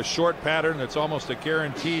 The short pattern that's almost a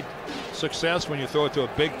guaranteed success when you throw it to a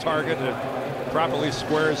big target that properly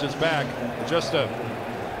squares his back. Just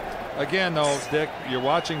again, though, Dick, you're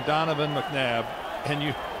watching Donovan McNabb,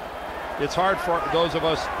 and it's hard for those of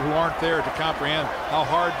us who aren't there to comprehend how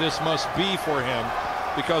hard this must be for him,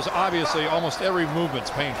 because obviously almost every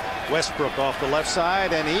movement's painful. Westbrook off the left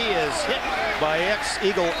side, and he is hit by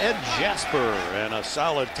ex-Eagle Ed Jasper, and a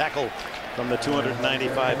solid tackle from the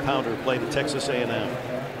 295-pounder played at Texas A&M.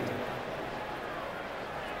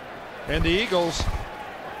 And the Eagles,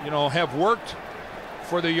 have worked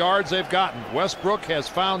for the yards they've gotten. Westbrook has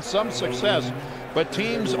found some success, but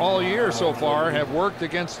teams all year so far have worked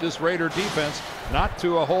against this Raider defense not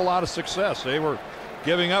to a whole lot of success. They were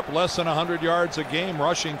giving up less than 100 yards a game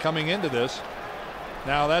rushing coming into this.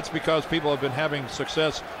 Now that's because people have been having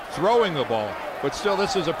success throwing the ball, but still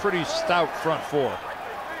this is a pretty stout front four.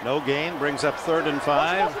 No gain, brings up 3rd and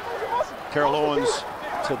 5. Terrell Owens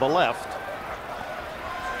to the left,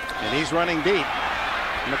 and he's running deep.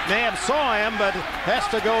 McNabb saw him, but has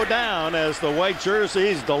to go down as the white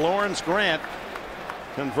jerseys, DeLawrence Grant,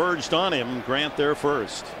 converged on him. Grant there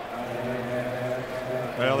first.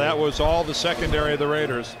 Well, that was all the secondary of the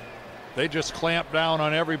Raiders. They just clamped down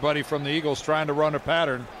on everybody from the Eagles trying to run a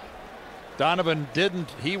pattern. Donovan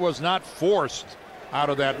didn't. He was not forced out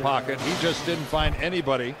of that pocket. He just didn't find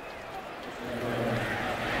anybody.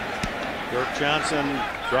 Dirk Johnson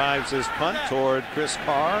drives his punt toward Chris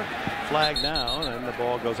Carr. Flag down, and the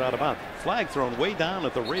ball goes out of bounds. Flag thrown way down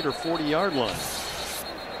at the Raider 40-yard line.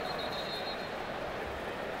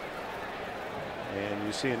 And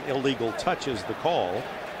you see an illegal touch is the call.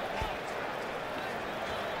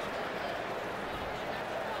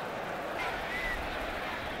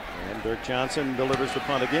 And Dirk Johnson delivers the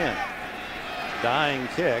punt again. Dying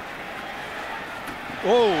kick.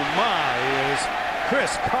 Oh my, is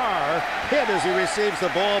Chris Carr hit as he receives the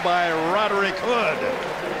ball by Roderick Hood.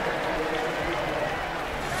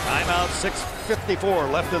 Timeout,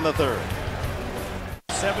 6:54 left in the third.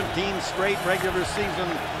 17 straight regular season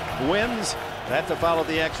wins. That to follow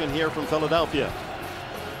the action here from Philadelphia.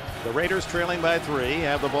 The Raiders trailing by 3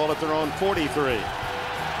 have the ball at their own 43.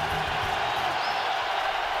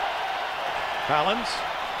 Collins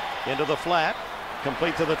into the flat,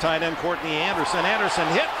 complete to the tight end Courtney Anderson. Anderson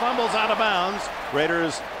hit, fumbles out of bounds.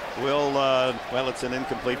 Raiders will, well, it's an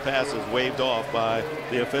incomplete pass, is waved off by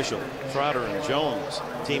the official. Trotter and Jones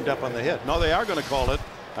teamed up on the hit. No, they are going to call it.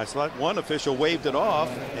 I saw one official waved it off,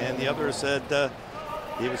 and the other said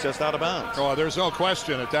he was just out of bounds. Oh, there's no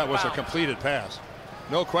question that was a completed pass.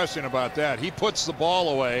 No question about that. He puts the ball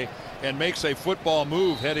away and makes a football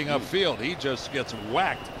move heading upfield. He just gets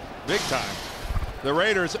whacked big time. The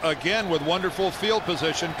Raiders again with wonderful field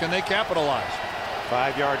position. Can they capitalize?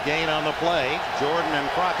 5-yard gain on the play. Jordan and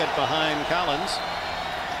Crockett behind Collins.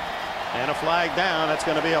 And a flag down. That's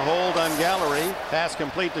going to be a hold on Gallery. Pass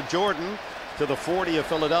complete to Jordan to the 40 of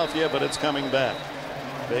Philadelphia, but it's coming back.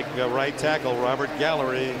 Big right tackle Robert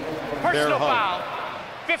Gallery. Personal foul.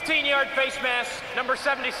 15-yard face mask, number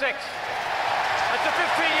 76. That's a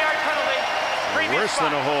 15-yard penalty. Worse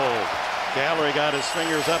than a hold. Gallery got his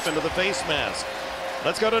fingers up into the face mask.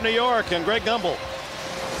 Let's go to New York and Greg Gumbel.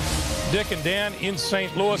 Dick and Dan in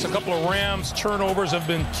St. Louis. A couple of Rams turnovers have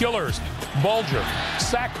been killers. Bulger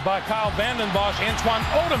sacked by Kyle Vandenbosch. Antoine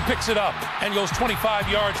Odom picks it up and goes 25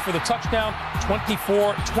 yards for the touchdown.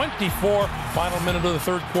 24-24. Final minute of the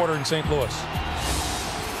third quarter in St. Louis.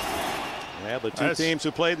 Yeah, the two teams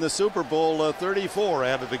who played in the Super Bowl 34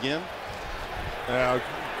 at it again.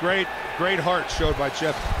 Great heart showed by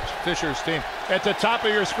Jeff Fisher's team. At the top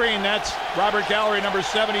of your screen, that's Robert Gallery, number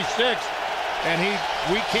 76. And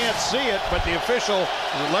we can't see it, but the official,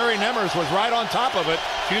 Larry Nemmers, was right on top of it,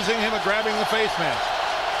 accusing him of grabbing the face mask.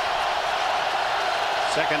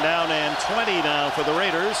 Second down and 20 now for the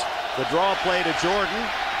Raiders. The draw play to Jordan.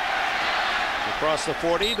 Across the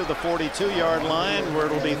 40 to the 42-yard line, where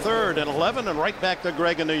it'll be 3rd and 11, and right back to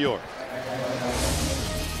Greg in New York.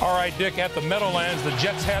 All right, Dick, at the Meadowlands, the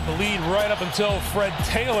Jets had the lead right up until Fred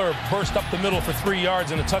Taylor burst up the middle for 3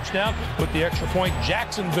 yards and a touchdown. With the extra point,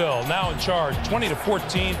 Jacksonville now in charge,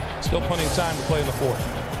 20-14. Still plenty of time to play in the 4th.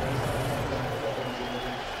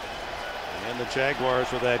 And the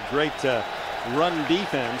Jaguars with that great run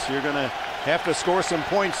defense, you're going to have to score some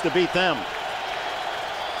points to beat them.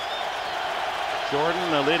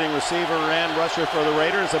 Jordan, the leading receiver and rusher for the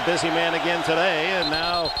Raiders, a busy man again today, and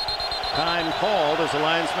now time called as the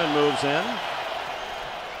linesman moves in.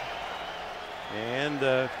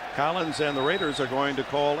 And Collins and the Raiders are going to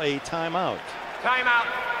call a timeout. Timeout,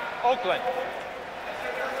 Oakland.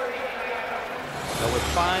 Now with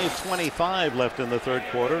 5:25 left in the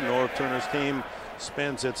 3rd quarter, Norv Turner's team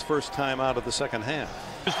spends its first time out of the 2nd half.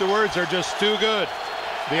 The words are just too good.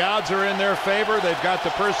 The odds are in their favor. They've got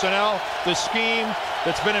the personnel, the scheme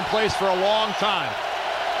that's been in place for a long time.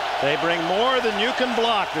 They bring more than you can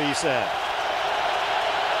block, he said.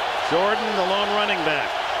 Jordan, the lone running back.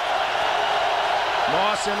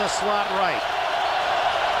 Moss in the slot right.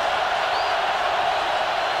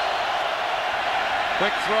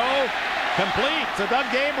 Quick throw, complete to Doug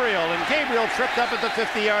Gabriel, and Gabriel tripped up at the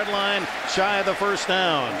 50-yard line, shy of the 1st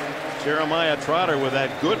down. Jeremiah Trotter with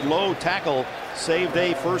that good low tackle saved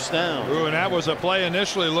a 1st down. Ooh, and that was a play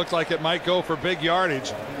initially looked like it might go for big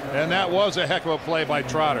yardage, and that was a heck of a play by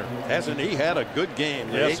Trotter. Hasn't he had a good game?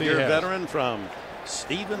 The Yes, he 8-year has. Veteran from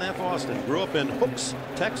Stephen F. Austin, grew up in Hooks,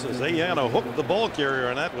 Texas. They had to hook the ball carrier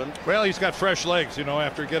on that one. Well, he's got fresh legs, you know,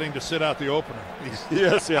 after getting to sit out the opener.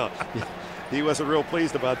 Yes, yeah. He wasn't real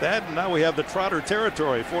pleased about that. And now we have the Trotter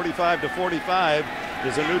territory. 45-45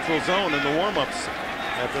 is a neutral zone in the warm-ups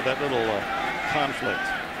after that little conflict.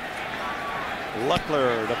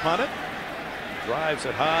 Luckler to punt it. Drives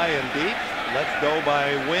it high and deep. Let go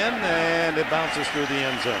by Wynn, and it bounces through the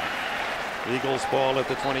end zone. Eagles ball at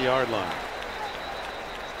the 20-yard line.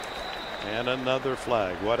 And another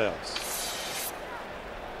flag. What else?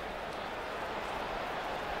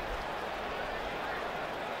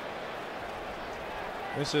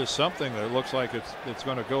 This is something that looks like it's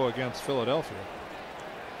going to go against Philadelphia.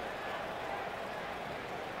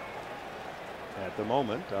 At the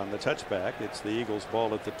moment, on the touchback, it's the Eagles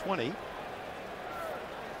ball at the 20.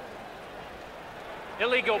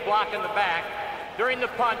 Illegal block in the back. During the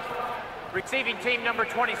punt, receiving team number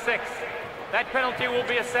 26. That penalty will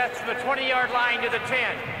be assessed from the 20-yard line to the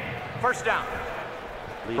 10. 1st down.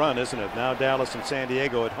 Run, isn't it? Now Dallas and San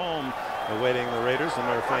Diego at home, awaiting the Raiders and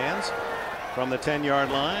their fans. From the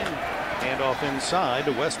 10-yard line, handoff inside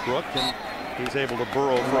to Westbrook, and he's able to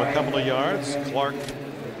burrow for a couple of yards. Clark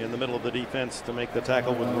in the middle of the defense to make the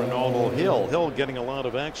tackle with Ronaldo Hill. Hill getting a lot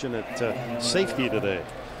of action at safety today.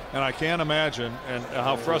 And I can't imagine and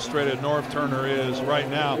how frustrated Norv Turner is right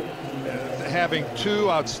now, having 2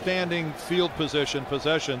 outstanding field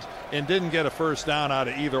possessions and didn't get a 1st down out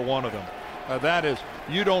of either one of them. That is,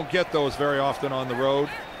 you don't get those very often on the road.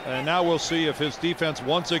 And now we'll see if his defense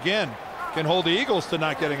once again can hold the Eagles to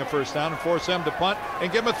not getting a 1st down and force them to punt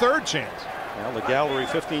and give them a 3rd chance. Well, the Gallery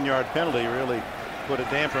 15-yard penalty really put a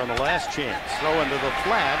damper on the last chance. Throw into the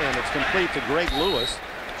flat, and it's complete to Greg Lewis.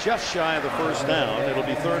 Just shy of the 1st down. It'll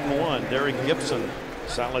be 3rd and 1. Derek Gibson,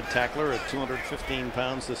 solid tackler at 215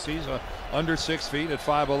 pounds this season. Under 6 feet at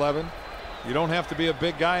 5'11". You don't have to be a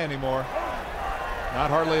big guy anymore. Not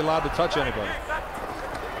hardly allowed to touch anybody.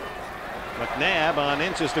 McNabb on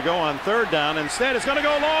inches to go on 3rd down. Instead, it's going to go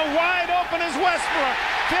long. Wide open is Westbrook.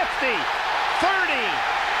 50, 30,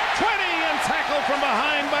 20, and tackled from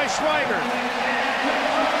behind by Schweiger.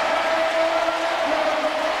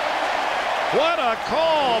 What a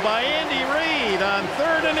call by Andy Reid on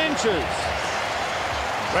 3rd and inches.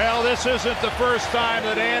 Well, this isn't the first time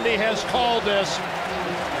that Andy has called this.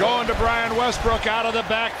 Going to Brian Westbrook out of the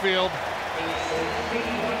backfield.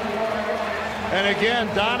 And again,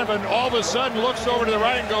 Donovan all of a sudden looks over to the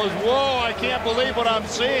right and goes, whoa, I can't believe what I'm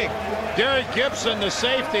seeing. Derek Gibson, the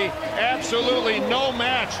safety, absolutely no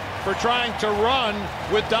match for trying to run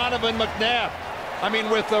with Donovan McNabb. I mean,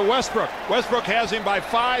 with Westbrook. Westbrook has him by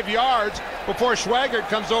 5 yards before Schweiger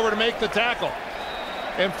comes over to make the tackle.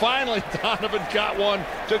 And finally, Donovan got one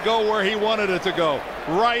to go where he wanted it to go,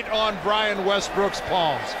 right on Brian Westbrook's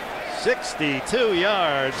palms. 62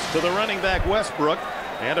 yards to the running back Westbrook,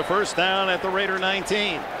 and a 1st down at the Raider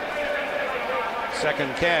 19.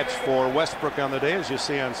 2nd catch for Westbrook on the day, as you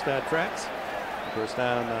see on StatTracks. 1st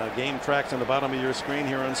down game tracks on the bottom of your screen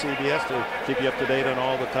here on CBS to keep you up to date on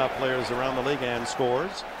all the top players around the league and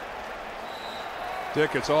scores.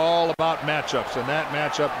 Dick, it's all about matchups, and that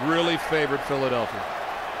matchup really favored Philadelphia.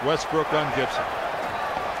 Westbrook on Gibson.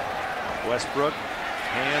 Westbrook,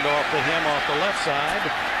 hand off to him off the left side.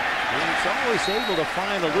 He's always able to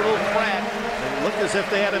find a little crack. It looked as if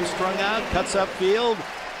they had him strung out, cuts upfield,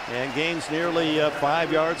 and gains nearly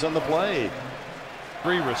 5 yards on the play.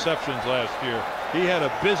 3 receptions last year. He had a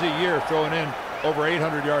busy year throwing in over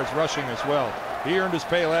 800 yards rushing as well. He earned his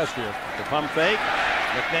pay last year. The pump fake.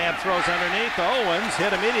 McNabb throws underneath. Owens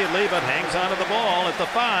hit immediately, but hangs onto the ball at the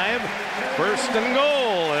 5. First and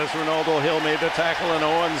goal as Ronaldo Hill made the tackle, and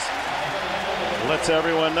Owens lets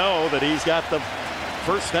everyone know that he's got the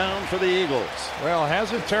first down for the Eagles. Well,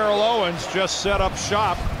 hasn't Terrell Owens just set up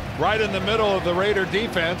shop right in the middle of the Raider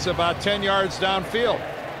defense about 10 yards downfield?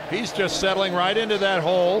 He's just settling right into that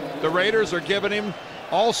hole. The Raiders are giving him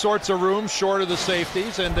all sorts of room short of the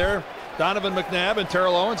safeties, and Donovan McNabb and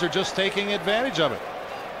Terrell Owens are just taking advantage of it.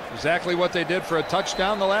 Exactly what they did for a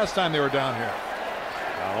touchdown the last time they were down here.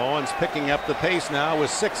 Now Owens picking up the pace now with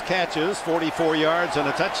 6 catches, 44 yards and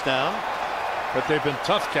a touchdown. But they've been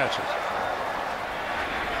tough catches.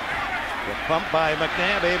 The pump by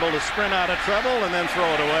McNabb, able to sprint out of trouble and then throw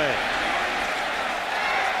it away.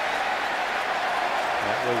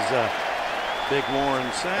 That was Big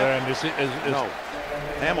Warren sack. And no,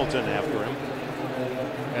 Hamilton after him.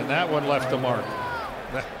 And that one left a mark.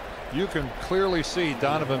 You can clearly see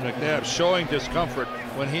Donovan McNabb showing discomfort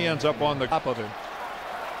when he ends up on the top of him.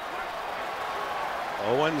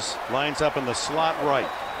 Owens lines up in the slot right.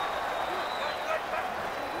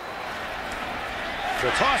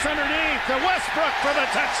 The toss underneath to Westbrook for the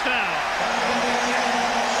touchdown.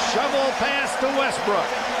 Shovel pass to Westbrook.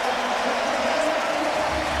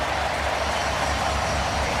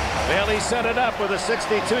 Bailey set it up with a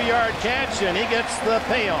 62-yard catch, and he gets the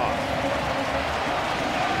payoff.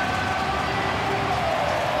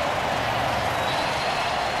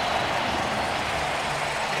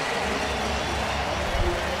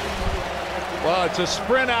 Well, it's a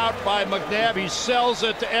sprint out by McNabb. He sells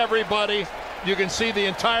it to everybody. You can see the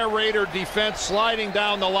entire Raider defense sliding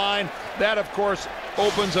down the line. That, of course,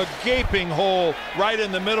 opens a gaping hole right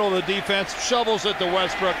in the middle of the defense. Shovels it to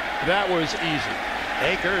Westbrook. That was easy.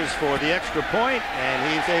 Akers for the extra point, and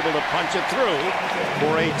he's able to punch it through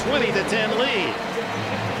for a 20-10 lead.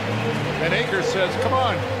 And Akers says, come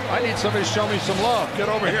on, I need somebody to show me some love. Get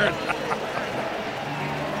over here.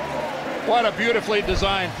 What a beautifully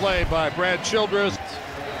designed play by Brad Childress.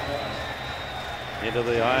 Into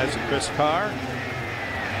the eyes of Chris Carr.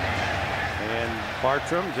 And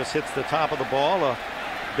Bartram just hits the top of the ball. A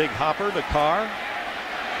big hopper to Carr.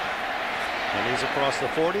 And he's across the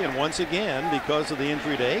 40. And once again, because of the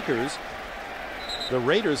injury to Akers, the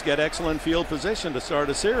Raiders get excellent field position to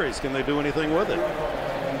start a series. Can they do anything with it?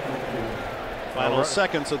 Final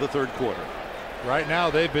seconds of the third quarter. Right now,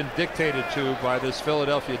 they've been dictated to by this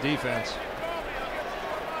Philadelphia defense.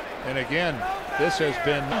 And again, this has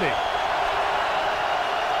been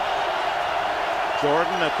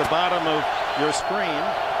Jordan at the bottom of your screen.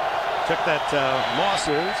 Took that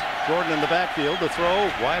Moss's. Jordan in the backfield. The throw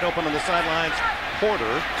wide open on the sidelines.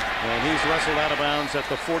 Porter. And he's wrestled out of bounds at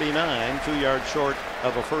the 49. 2 yards short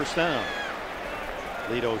of a first down.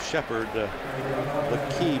 Lito Shepard, the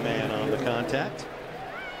key man on the contact.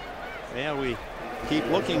 And we keep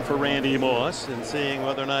looking for Randy Moss and seeing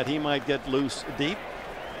whether or not he might get loose deep.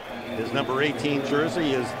 His number 18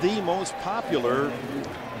 jersey is the most popular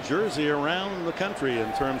jersey around the country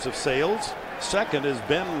in terms of sales. Second is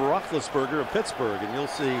Ben Roethlisberger of Pittsburgh, and you'll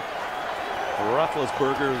see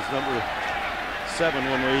Roethlisberger's number 7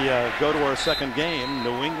 when we go to our second game.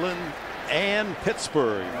 New England and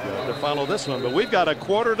Pittsburgh to follow this one, but we've got a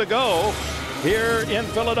quarter to go here in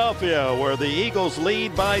Philadelphia, where the Eagles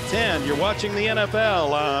lead by 10. You're watching the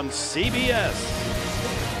NFL on CBS.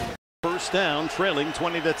 First down, trailing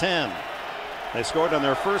 20-10. They scored on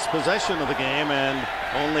their first possession of the game, and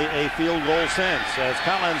only a field goal since, as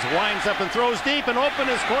Collins winds up and throws deep, and open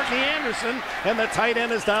is Courtney Anderson, and the tight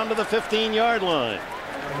end is down to the 15-yard line.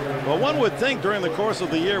 Well, one would think during the course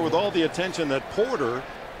of the year, with all the attention that Porter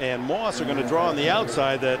and Moss are going to draw on the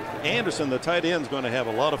outside, that Anderson, the tight end, is going to have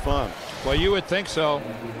a lot of fun. Well, you would think so.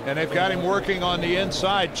 And they've got him working on the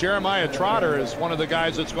inside. Jeremiah Trotter is one of the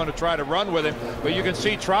guys that's going to try to run with him. But you can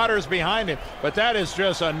see Trotter's behind him. But that is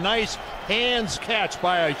just a nice hands catch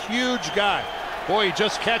by a huge guy. Boy, he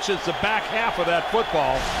just catches the back half of that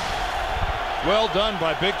football. Well done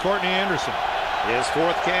by big Courtney Anderson. His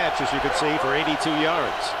fourth catch, as you can see, for 82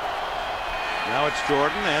 yards. Now it's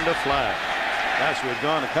Jordan and a flag. Gosh, we've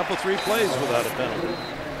gone a couple 3 plays without a penalty.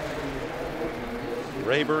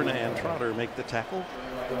 Rayburn and Trotter make the tackle.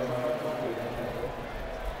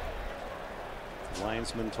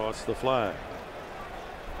 Linesman tossed the flag.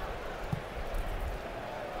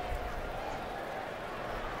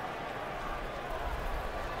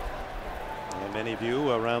 And many of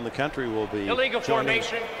you around the country will be illegal joining.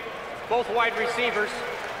 formation. Both wide receivers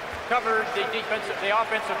covered the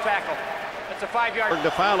offensive tackle. It's a 5-yard.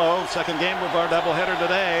 DeFallo, second game of our doubleheader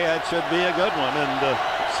today. That should be a good one, and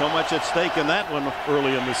so much at stake in that one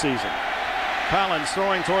early in the season. Collins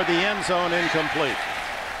throwing toward the end zone, incomplete.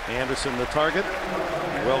 Anderson the target,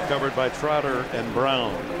 well covered by Trotter and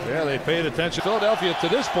Brown. Yeah, they paid attention. Philadelphia to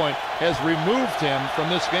this point has removed him from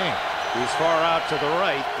this game. He's far out to the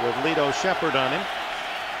right with Lito Shepherd on him.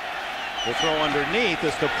 The throw underneath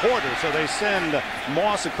is to Porter, so they send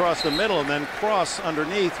Moss across the middle and then cross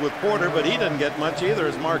underneath with Porter, but he didn't get much either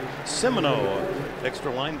as Mark Simino,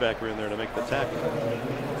 extra linebacker, in there to make the tackle.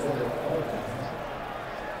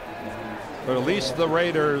 But at least the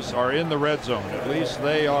Raiders are in the red zone. At least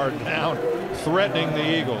they are down, threatening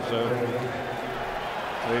the Eagles. So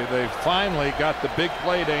they finally got the big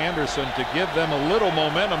play to Anderson to give them a little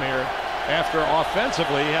momentum here after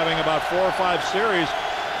offensively having about 4 or 5 series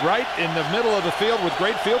right in the middle of the field with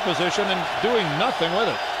great field position and doing nothing with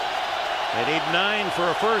it. They need 9 for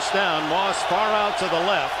a first down. Moss far out to the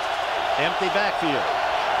left. Empty backfield.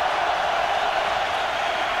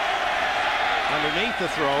 Underneath the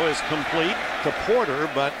throw is complete to Porter,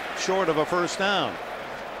 but short of a first down.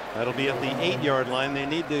 That'll be at the 8-yard line. They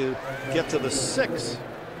need to get to the 6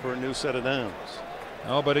 for a new set of downs.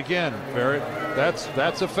 Oh, but again, Barrett,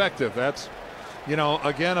 that's effective. That's, you know,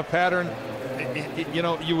 again, a pattern. You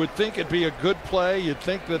know, you would think it'd be a good play. You'd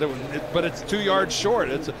think that but it's 2 yards short.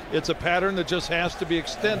 It's a pattern that just has to be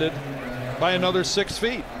extended by another 6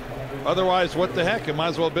 feet. Otherwise, what the heck? It might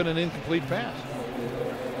as well have been an incomplete pass.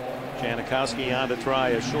 Janikowski on to try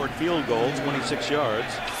a short field goal, 26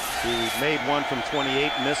 yards. He made one from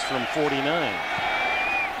 28, missed from 49.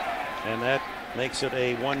 And that makes it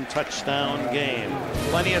a 1-touchdown game.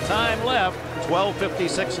 Plenty of time left.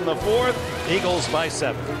 12:56 in the fourth. Eagles by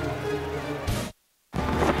 7.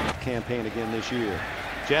 Campaign again this year.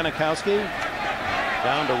 Janikowski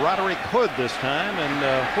down to Roderick Hood this time, and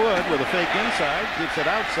Hood with a fake inside keeps it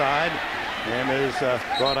outside and is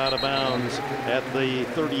brought out of bounds at the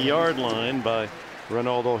 30-yard line by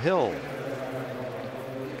Ronaldo Hill.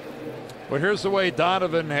 Well, here's the way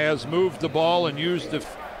Donovan has moved the ball and used it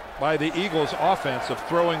by the Eagles offense of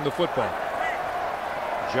throwing the football.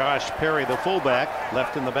 Josh Perry, the fullback,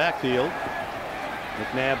 left in the backfield.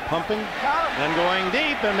 McNabb pumping and going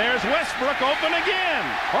deep, and there's Westbrook open again,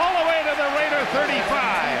 all the way to the Raider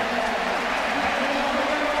 35.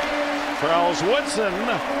 Charles Woodson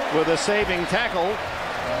with a saving tackle.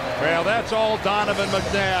 Well, that's all Donovan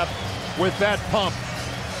McNabb with that pump.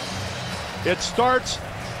 It starts,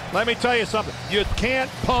 let me tell you something, you can't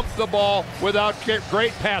pump the ball without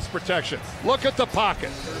great pass protection. Look at the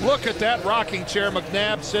pocket. Look at that rocking chair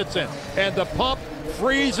McNabb sits in. And the pump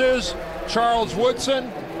freezes Charles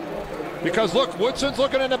Woodson, because look, Woodson's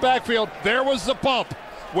looking in the backfield. There was the pump.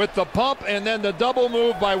 With the pump and then the double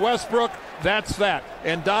move by Westbrook, that's that.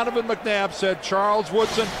 And Donovan McNabb said, Charles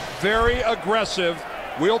Woodson, very aggressive.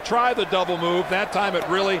 We'll try the double move. That time it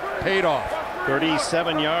really paid off.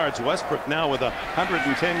 37 yards. Westbrook now with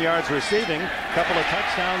 110 yards receiving, couple of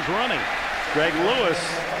touchdowns running. Greg Lewis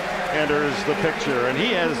enters the picture, and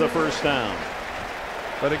he has the first down.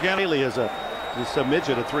 But again, Haley is a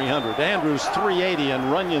midget at 300. Andrews 380 and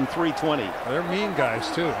Runyon 320. They're mean guys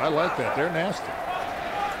too. I like that. They're nasty.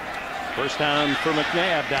 First down for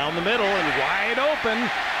McNabb, down the middle and wide open.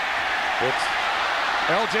 It's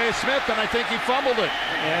L.J. Smith, and I think he fumbled it.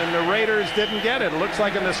 And the Raiders didn't get it. It looks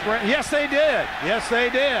like in the sprint. Yes, they did. Yes, they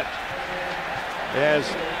did. As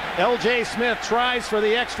L.J. Smith tries for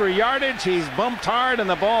the extra yardage, he's bumped hard and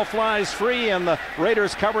the ball flies free, and the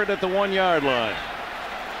Raiders covered at the 1-yard line.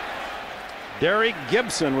 Derek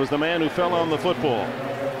Gibson was the man who fell on the football.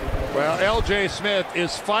 Well, L.J. Smith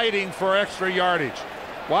is fighting for extra yardage.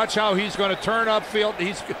 Watch how he's going to turn upfield.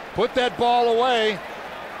 He's put that ball away.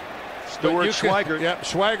 Stuart Schweigert. Yep,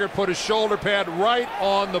 Schweigert put his shoulder pad right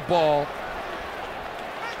on the ball.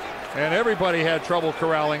 And everybody had trouble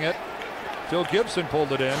corralling it. Till Gibson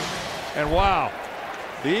pulled it in. And wow,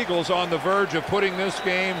 the Eagles on the verge of putting this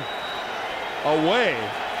game away.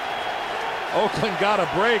 Oakland got a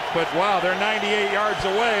break, but wow, they're 98 yards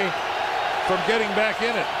away from getting back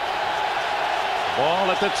in it.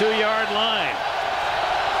 Ball at the 2-yard line.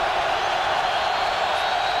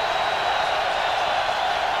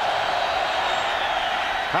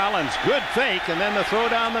 Collins, good fake, and then the throw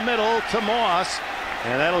down the middle to Moss,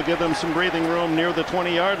 and that'll give them some breathing room near the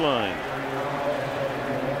 20-yard line.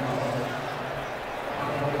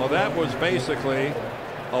 Well, that was basically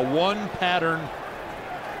a one-pattern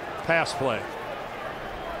pass play.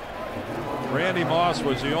 Randy Moss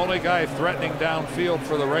was the only guy threatening downfield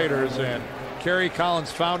for the Raiders, and Kerry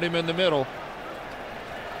Collins found him in the middle.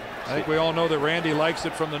 I think we all know that Randy likes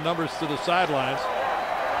it from the numbers to the sidelines,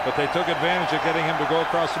 but they took advantage of getting him to go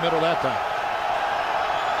across the middle that time.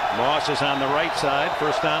 Moss is on the right side,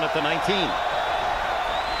 first down at the 19.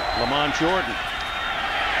 Lamont Jordan.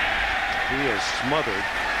 He is smothered,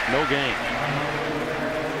 no gain.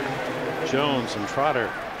 Jones and Trotter,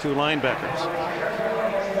 two linebackers.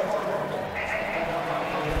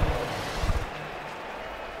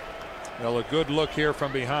 Well, a good look here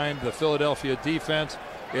from behind the Philadelphia defense.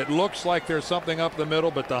 It looks like there's something up the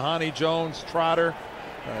middle, but Dhani, Jones, Trotter,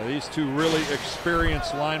 these two really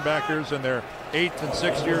experienced linebackers in their 8th and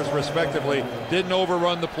 6th years respectively, didn't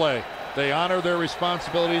overrun the play. They honor their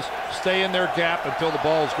responsibilities, stay in their gap until the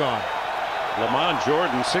ball's gone. Lamont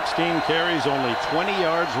Jordan, 16 carries, only 20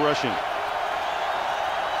 yards rushing.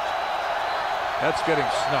 That's getting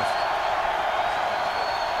snuffed.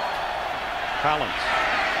 Collins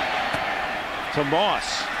to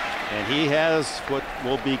Moss, and he has what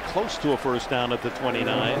will be close to a first down at the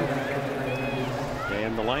 29.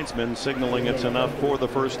 And the linesman signaling it's enough for the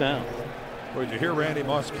first down. Boy, did you hear Randy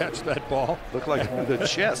Moss catch that ball? Looked like the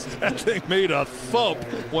chest. That thing made a thump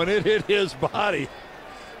when it hit his body.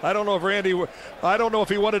 I don't know if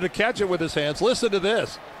he wanted to catch it with his hands. Listen to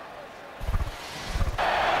this.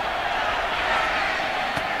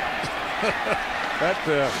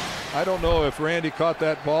 I don't know if Randy caught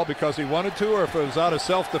that ball because he wanted to or if it was out of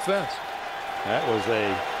self-defense. That was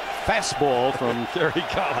a fastball from Kerry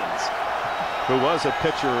Collins, who was a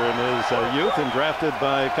pitcher in his youth and drafted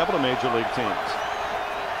by a couple of major league teams.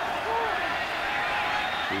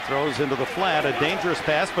 He throws into the flat, a dangerous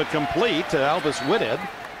pass, but complete to Alvis Whitted.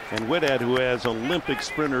 And Whitted, who has Olympic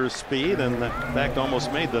sprinter speed and in fact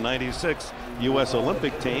almost made the '96 U.S.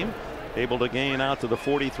 Olympic team, able to gain out to the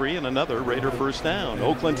 43 and another Raider first down.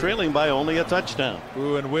 Oakland trailing by only a touchdown.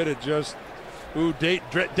 Ooh, and Whitted just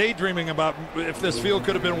daydreaming about if this field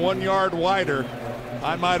could have been 1 yard wider,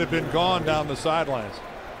 I might have been gone down the sidelines.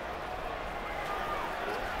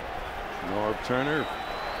 Norv Turner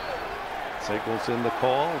signals in the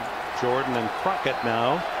call. Jordan and Crockett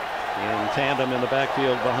now in tandem in the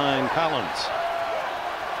backfield behind Collins.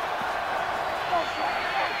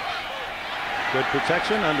 Good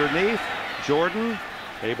protection underneath. Jordan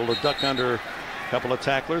able to duck under a couple of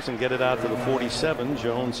tacklers and get it out to the 47.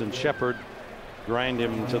 Jones and Shepard grind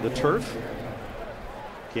him to the turf.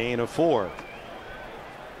 Gain of 4.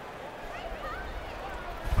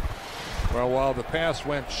 Well, while the pass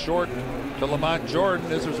went short to Lamont Jordan,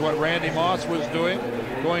 this is what Randy Moss was doing,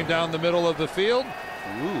 going down the middle of the field.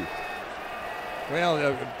 Ooh.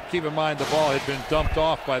 Well, keep in mind the ball had been dumped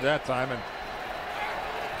off by that time, and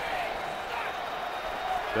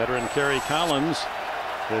veteran Kerry Collins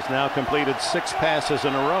has now completed 6 passes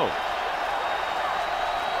in a row.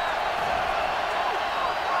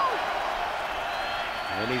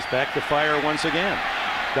 And he's back to fire once again.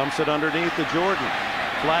 Dumps it underneath to Jordan.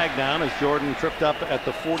 Flag down as Jordan tripped up at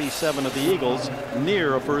the 47 of the Eagles,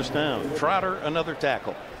 near a first down. Trotter another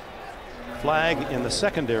tackle. Flag in the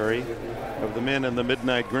secondary of the men in the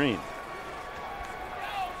midnight green.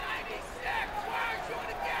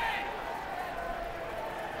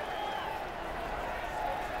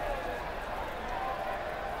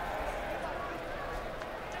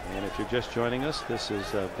 And if you're just joining us, this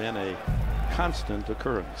has been a constant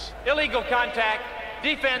occurrence. Illegal contact.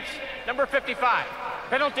 Defense, number 55.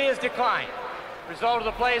 Penalty is declined. Result of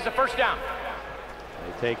the play is a first down.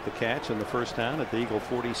 They take the catch in the first down at the Eagle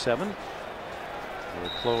 47. We're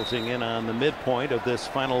closing in on the midpoint of this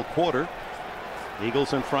final quarter.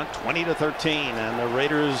 Eagles in front 20-13, and the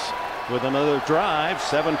Raiders with another drive,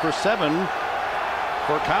 7 for 7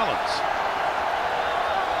 for Collins.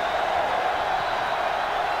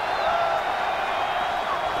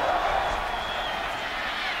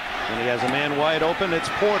 And he has a man wide open. It's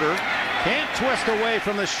Porter. Can't twist away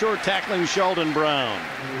from the short tackling Sheldon Brown.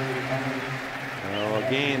 A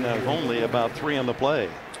gain of only about 3 on the play.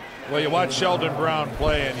 Well, you watch Sheldon Brown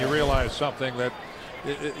play and you realize something, that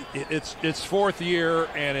it's 4th year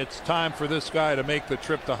and it's time for this guy to make the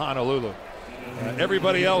trip to Honolulu.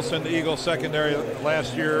 Everybody else in the Eagles secondary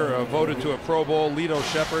last year voted to a Pro Bowl. Lito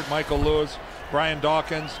Shepard, Michael Lewis, Brian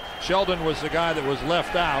Dawkins. Sheldon was the guy that was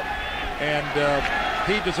left out, and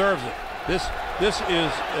he deserves it. This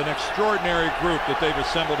is an extraordinary group that they've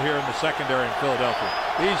assembled here in the secondary in Philadelphia.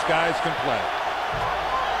 These guys can play.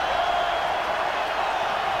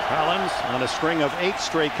 Collins on a string of 8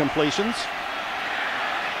 straight completions.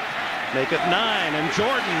 make it 9, and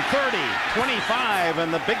Jordan 30, 25,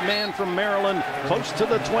 and the big man from Maryland close to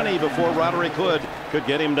the 20 before Roderick Hood could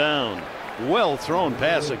get him down. Well thrown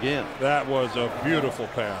pass again. That was a beautiful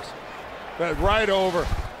pass. That right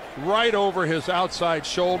over his outside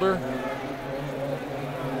shoulder.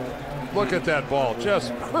 Look at that ball,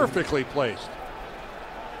 just perfectly placed.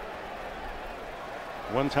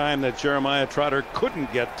 One time that Jeremiah Trotter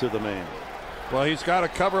couldn't get to the man. Well, he's got to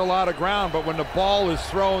cover a lot of ground, but when the ball is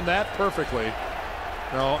thrown that perfectly,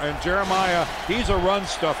 and Jeremiah, he's a run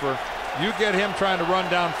stuffer. You get him trying to run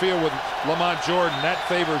downfield with Lamont Jordan, that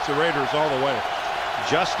favors the Raiders all the way.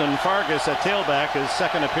 Justin Fargas at tailback, his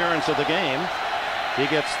second appearance of the game. He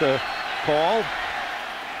gets the call.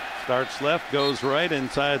 Starts left, goes right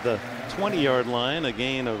inside the 20-yard line, a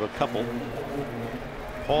gain of a couple.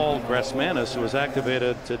 Paul Grasmanis, who was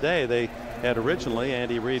activated today, they had originally,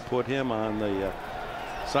 Andy Reid put him on the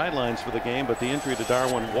sidelines for the game, but the injury to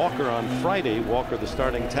Darwin Walker on Friday, Walker the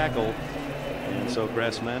starting tackle, and so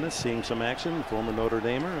Grasmanis seeing some action, former Notre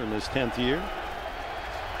Damer in his 10th year.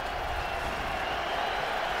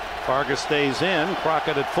 Fargas stays in,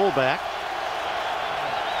 Crockett at fullback.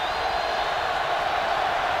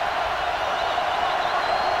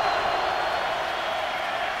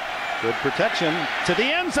 Good protection to the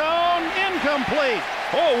end zone, incomplete.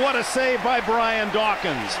 Oh, what a save by Brian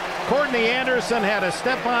Dawkins. Courtney Anderson had a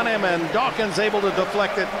step on him, and Dawkins able to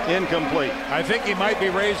deflect it, incomplete. I think he might be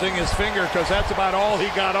raising his finger because that's about all he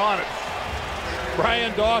got on it.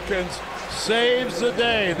 Brian Dawkins saves the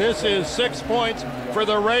day. This is 6 points for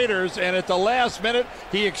the Raiders, and at the last minute,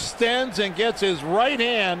 he extends and gets his right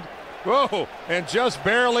hand, and just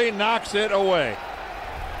barely knocks it away.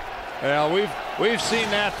 Well, we've seen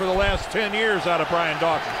that for the last 10 years out of Brian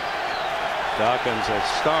Dawkins. Dawkins a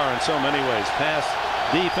star in so many ways. Pass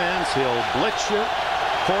defense, he'll blitz you,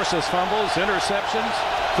 forces fumbles, interceptions.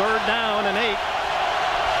 3rd down and 8.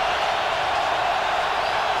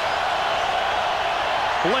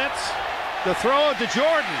 Blitz, the throw to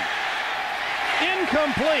Jordan.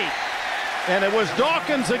 Incomplete. And it was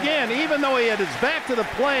Dawkins again, even though he had his back to the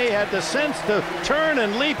play, had the sense to turn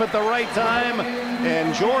and leap at the right time,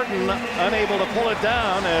 and Jordan unable to pull it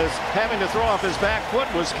down, as having to throw off his back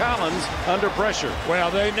foot was Collins under pressure. Well,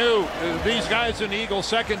 they knew, these guys in the Eagles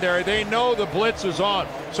secondary, they know the blitz is on,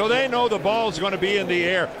 so they know the ball's going to be in the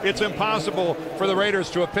air. It's impossible for the Raiders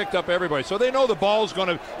to have picked up everybody, so they know the ball's going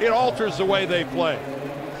to, it alters the way they play.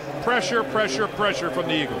 Pressure, pressure, pressure from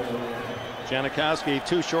the Eagles. Janikowski,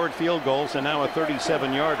 2 short field goals and now a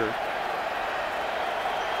 37-yarder.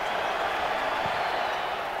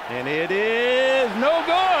 And it is no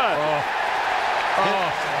good.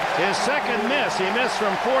 His second miss. He missed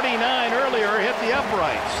from 49 earlier, hit the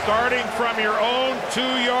upright. Starting from your own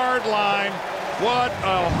 2-yard line. What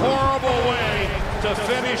a horrible way to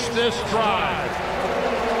finish this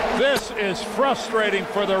drive. This is frustrating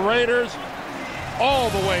for the Raiders all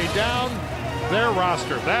the way down their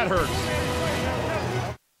roster. That hurts.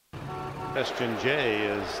 Christian J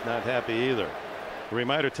is not happy either. A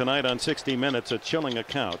reminder tonight on 60 Minutes, a chilling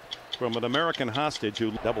account from an American hostage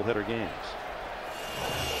who doubleheader games.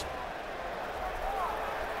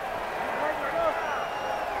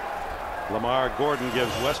 Lamar Gordon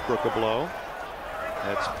gives Westbrook a blow.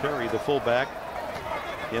 That's Perry, the fullback,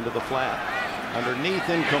 into the flat. Underneath,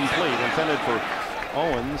 incomplete, intended for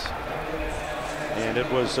Owens. And it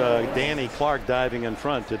was Danny Clark diving in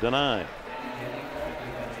front to deny.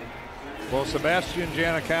 Well, Sebastian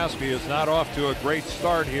Janikowski is not off to a great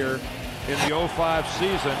start here in the 05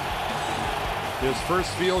 season. His first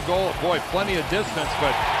field goal, boy, plenty of distance,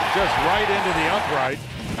 but just right into the upright.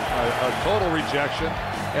 A total rejection.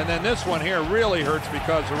 And then this one here really hurts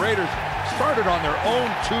because the Raiders started on their own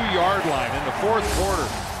 2-yard line in the 4th quarter.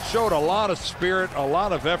 Showed a lot of spirit, a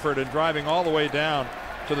lot of effort in driving all the way down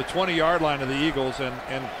to the 20-yard line of the Eagles,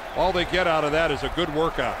 and all they get out of that is a good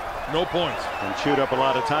workout. No points. And chewed up a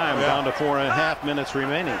lot of time, down to 4.5 minutes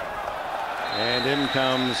remaining. And in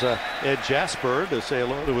comes Ed Jasper to say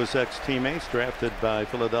hello to his ex-teammates, drafted by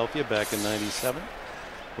Philadelphia back in '97.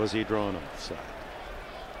 Was he drawn offside?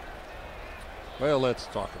 Well, let's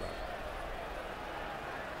talk about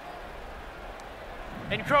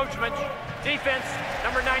it. Encroachment, defense,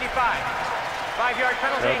 number 95. 5-yard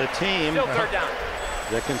penalty. The team still 3rd down.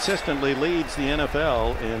 That consistently leads the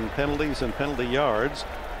NFL in penalties and penalty yards.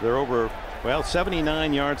 They're over,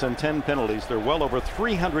 79 yards on 10 penalties. They're well over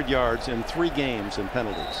 300 yards in 3 games in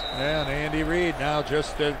penalties. And Andy Reid now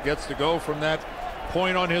just gets to go from that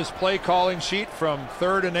point on his play calling sheet from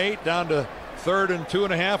 3rd and 8 down to 3rd and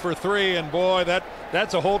 2.5 or 3. And boy,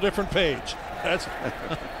 that's a whole different page. That's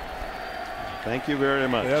Thank you very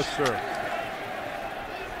much. Yes, sir.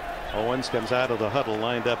 Owens comes out of the huddle,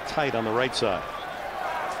 lined up tight on the right side.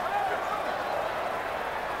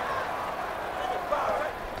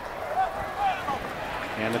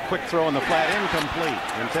 And a quick throw in the flat,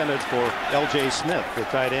 incomplete, intended for L.J. Smith, the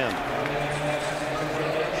tight end.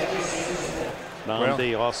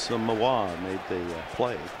 Nnamdi Asomugha made the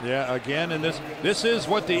play. Yeah, again, and this is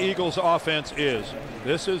what the Eagles' offense is.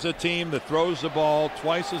 This is a team that throws the ball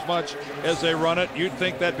twice as much as they run it. You'd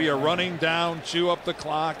think that'd be a running down, chew up the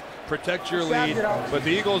clock, protect your lead, but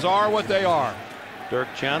the Eagles are what they are. Dirk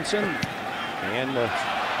Johnson, and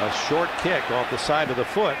a short kick off the side of the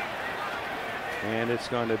foot. And it's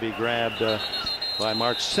going to be grabbed by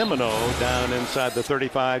Mark Simoneau down inside the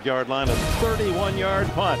 35-yard line. A 31-yard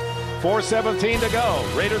punt. 4:17 to go.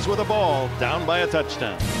 Raiders with the ball, down by a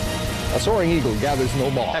touchdown. A soaring eagle gathers no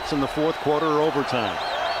ball. That's in the fourth quarter overtime.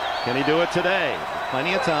 Can he do it today?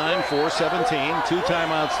 Plenty of time. 4:17. 2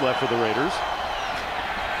 timeouts left for the Raiders.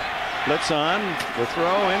 Blitz on. The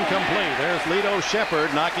throw incomplete. There's Lito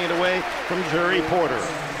Shepherd knocking it away from Jerry Porter.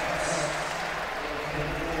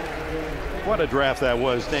 What a draft that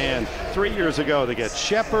was, Dan. 3 years ago to get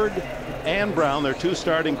Shepherd and Brown, their 2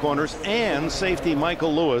 starting corners, and safety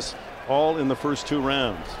Michael Lewis, all in the first 2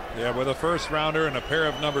 rounds. Yeah, with a first rounder and a pair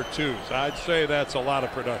of number 2s. I'd say that's a lot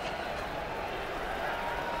of production.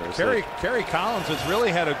 Kerry Collins has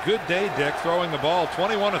really had a good day, Dick, throwing the ball.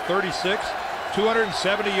 21 of 36,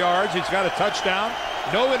 270 yards. He's got a touchdown,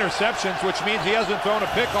 no interceptions, which means he hasn't thrown a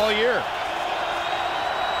pick all year.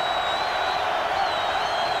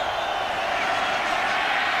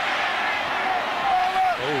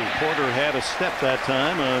 Porter had a step that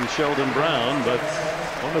time on Sheldon Brown, but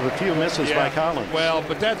one of the few misses by Collins. Well,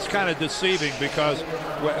 but that's kind of deceiving because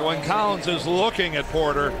when Collins is looking at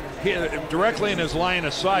Porter, directly in his line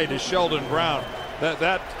of sight is Sheldon Brown.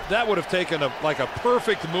 That would have taken like a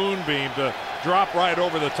perfect moonbeam to drop right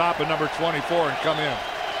over the top of number 24 and come in.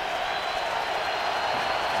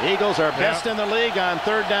 The Eagles are best in the league on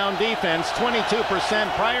third down defense,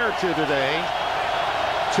 22% prior to today.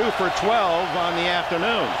 2 for 12 on the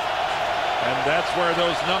afternoon. And that's where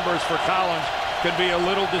those numbers for Collins can be a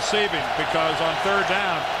little deceiving because on third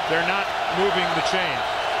down, they're not moving the chains.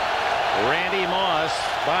 Randy Moss,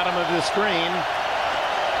 bottom of the screen.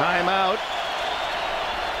 Timeout.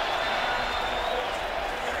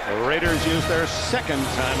 The Raiders use their second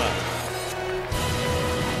timeout.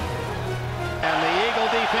 And the Eagle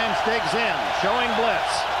defense digs in, showing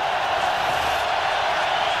blitz.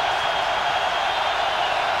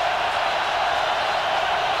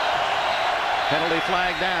 Penalty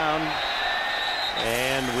flag down,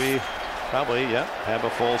 and we probably, have a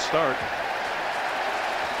full start.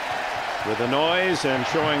 With the noise and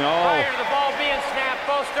showing all. Prior to the ball being snapped,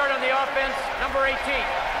 false start on the offense, number 18.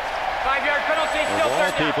 5-yard penalty, still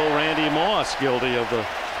third down. People, Randy Moss guilty of the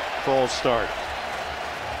false start.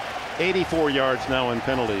 84 yards now in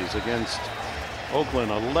penalties against Oakland,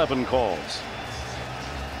 11 calls.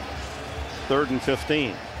 3rd and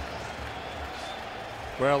 15.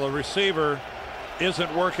 Well, the receiver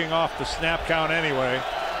isn't working off the snap count anyway.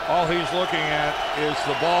 All he's looking at is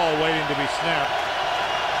the ball waiting to be snapped.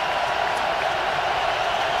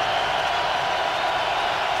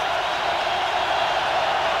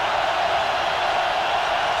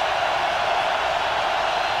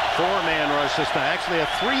 Four-man rush this time, actually a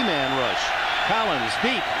 3-man rush. Collins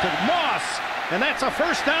deep to Moss, and that's a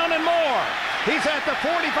first down and more. He's at the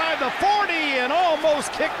 45, the 40, and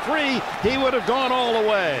almost kicked free. He would have gone all the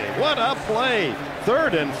way. What a play.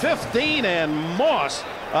 3rd and 15, and Moss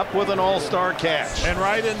up with an all-star catch. And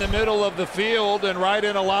right in the middle of the field and right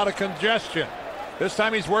in a lot of congestion. This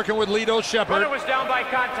time he's working with Lito Shepherd. Runner was down by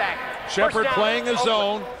contact. Shepherd playing a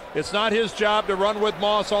zone. It's not his job to run with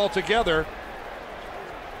Moss altogether.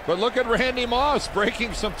 But look at Randy Moss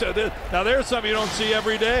breaking some. Now there's something you don't see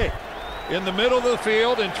every day. In the middle of the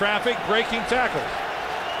field in traffic, breaking tackles.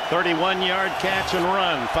 31-yard catch and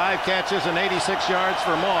run. 5 catches and 86 yards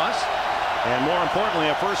for Moss. And more importantly,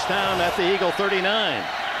 a first down at the Eagle 39.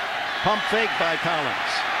 Pump fake by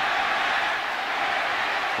Collins.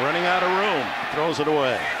 Running out of room. Throws it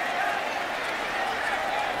away.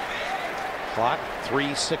 Clock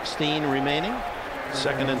 3:16 remaining.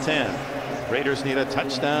 2nd and 10. Raiders need a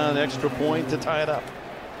touchdown, extra point to tie it up.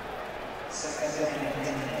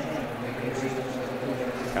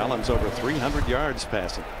 Collins over 300 yards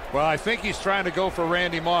passing. Well, I think he's trying to go for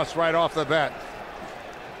Randy Moss right off the bat.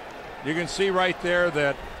 You can see right there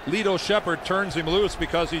that Lito Shepherd turns him loose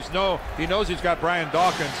because he knows he's got Brian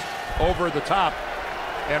Dawkins over the top.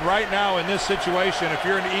 And right now in this situation, if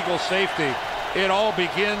you're an Eagle safety, it all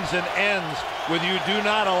begins and ends with you do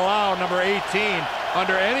not allow number 18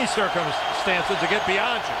 under any circumstances to get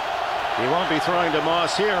beyond you. He won't be throwing to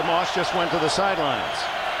Moss here. Moss just went to the sidelines.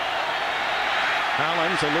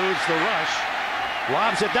 Collins eludes the rush.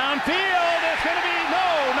 Lobs it downfield. It's going to be, no,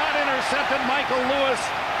 not intercepted. Michael Lewis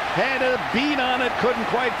had a beat on it, couldn't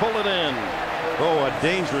quite pull it in. Oh, a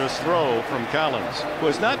dangerous throw from Collins, who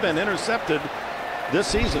has not been intercepted this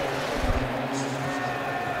season.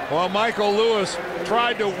 Well, Michael Lewis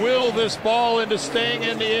tried to will this ball into staying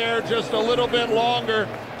in the air just a little bit longer.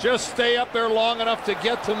 Just stay up there long enough to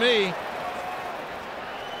get to me.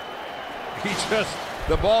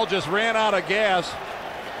 The ball just ran out of gas.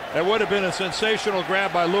 It would have been a sensational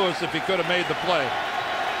grab by Lewis if he could have made the play.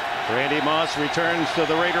 Randy Moss returns to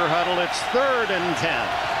the Raider huddle. It's 3rd and 10.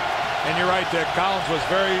 And you're right, Dick. Collins was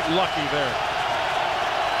very lucky there.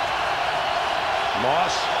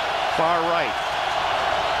 Moss, far right.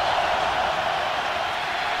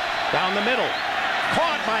 Down the middle.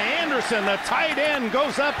 Caught by Anderson. The tight end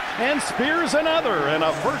goes up and spears another. And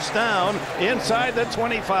a first down inside the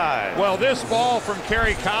 25. Well, this ball from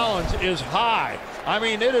Kerry Collins is high. I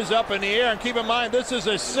mean, it is up in the air. And keep in mind, this is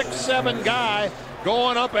a 6'7" guy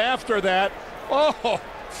going up after that. Oh,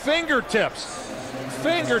 fingertips.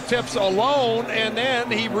 Fingertips alone, and then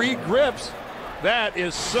he re-grips. That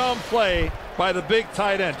is some play by the big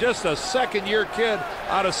tight end. Just a second-year kid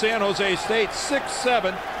out of San Jose State,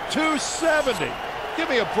 6'7", 270. Give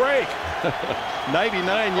me a break.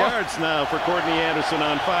 99 yards now for Courtney Anderson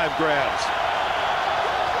on 5 grabs.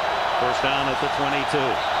 First down at the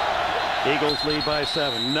 22. Eagles lead by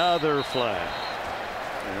 7. Another flag.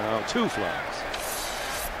 No, 2 flags.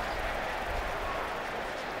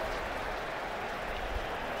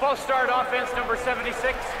 False start offense, number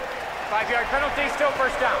 76. 5-yard penalty, still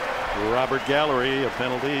first down. Robert Gallery, a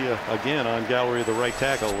penalty again on Gallery, the right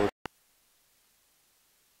tackle.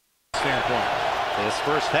 Standpoint. This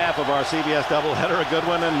first half of our CBS doubleheader, a good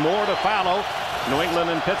one and more to follow. New England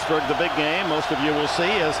and Pittsburgh, the big game. Most of you will see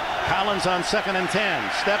as Collins on 2nd and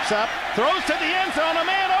 10. Steps up, throws to the end zone, a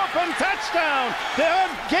man open, touchdown. Doug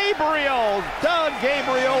Gabriel. Doug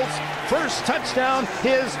Gabriel's first touchdown.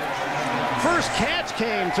 His first catch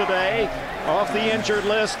came today off the injured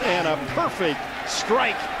list, and a perfect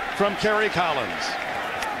strike from Kerry Collins.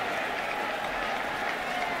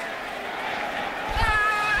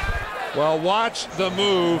 Well, watch the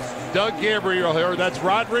move. Doug Gabriel here. That's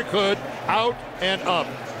Roderick Hood out and up.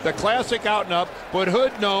 The classic out and up, but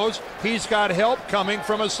Hood knows he's got help coming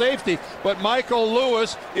from a safety. But Michael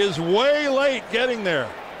Lewis is way late getting there.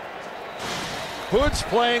 Hood's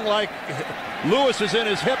playing like Lewis is in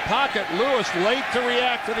his hip pocket. Lewis late to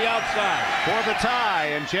react to the outside. For the tie,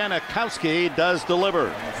 and Janikowski does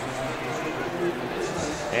deliver.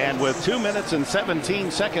 And with 2 minutes and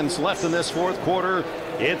 17 seconds left in this fourth quarter,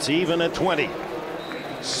 it's even at 20.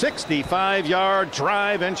 65-yard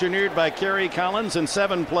drive engineered by Kerry Collins in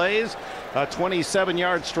 7 plays. A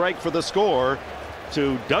 27-yard strike for the score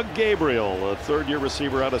to Doug Gabriel, a third-year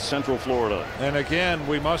receiver out of Central Florida. And again,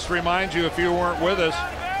 we must remind you, if you weren't with us,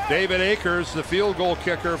 David Akers, the field goal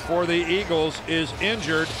kicker for the Eagles, is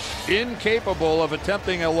injured, incapable of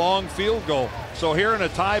attempting a long field goal. So here in a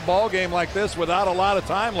tie ball game like this, without a lot of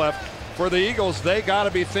time left for the Eagles, they've got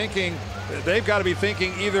to be thinking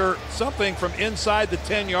either something from inside the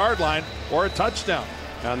 10-yard line or a touchdown.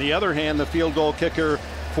 On the other hand, the field goal kicker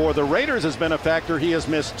for the Raiders has been a factor. He has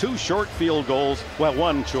missed 2 short field goals. Well,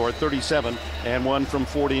 1 short, 37, and 1 from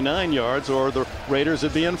 49 yards, or the Raiders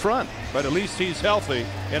would be in front. But at least he's healthy,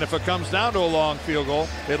 and if it comes down to a long field goal,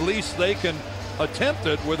 at least they can attempt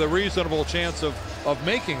it with a reasonable chance of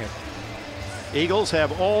making it. Eagles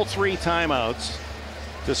have all 3 timeouts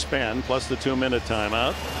to spend, plus the 2-minute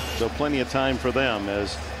timeout. So plenty of time for them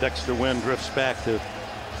as Dexter Wynn drifts back to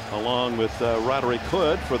along with Roderick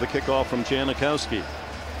Hood for the kickoff from Janikowski.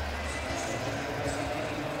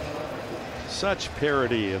 Such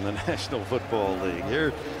parity in the National Football League.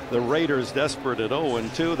 Here the Raiders desperate at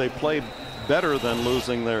 0-2. They played better than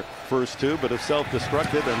losing their first 2, but have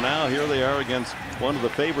self-destructed, and now here they are against one of the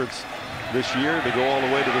favorites this year to go all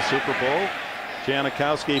the way to the Super Bowl.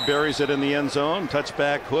 Janikowski buries it in the end zone.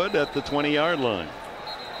 Touchback Hood at the 20-yard line.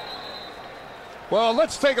 Well,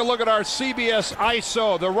 let's take a look at our CBS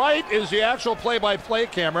ISO. The right is the actual play-by-play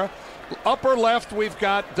camera. Upper left, we've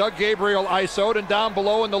got Doug Gabriel ISO'd, and down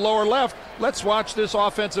below in the lower left, let's watch this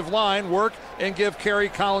offensive line work and give Kerry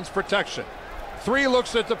Collins protection. 3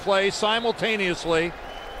 looks at the play simultaneously.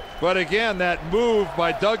 But again, that move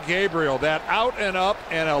by Doug Gabriel, that out and up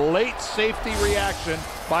and a late safety reaction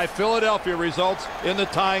by Philadelphia results in the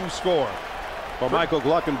tying score. Well, Michael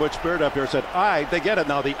Gluck and Butch Beard up here said, they get it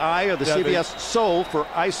now. The I of the CBS SO for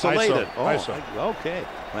isolated. ISO. Okay.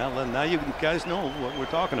 Well, then now you guys know what we're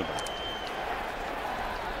talking about.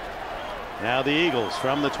 Now the Eagles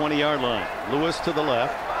from the 20-yard line. Lewis to the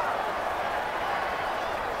left.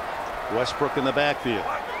 Westbrook in the backfield.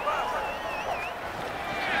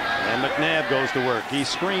 And McNabb goes to work. He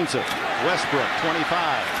screens it. Westbrook,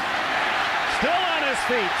 25. Still on his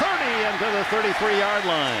feet, 30 into the 33-yard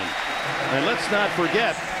line. And let's not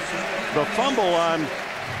forget the fumble on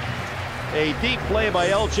a deep play by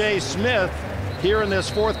L.J. Smith here in this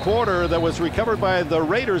fourth quarter that was recovered by the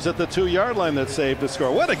Raiders at the 2-yard line that saved the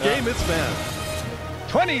score. What a game it's been.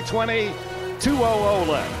 20-20, 2:00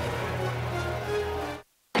 left.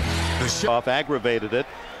 Off aggravated it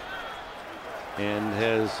and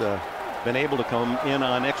has been able to come in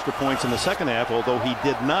on extra points in the second half, although he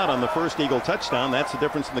did not on the first Eagle touchdown. That's the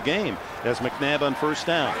difference in the game as McNabb on first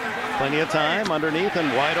down. Plenty of time underneath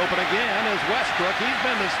and wide open again is Westbrook. He's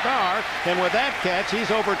been the star, and with that catch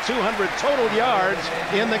he's over 200 total yards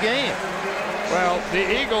in the game. Well,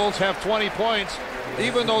 the Eagles have 20 points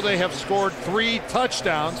even though they have scored 3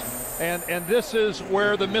 touchdowns, and this is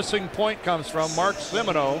where the missing point comes from. Mark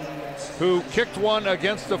Semino, who kicked one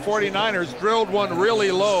against the 49ers, drilled one really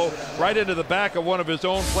low right into the back of one of his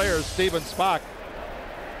own players, Steven Spock.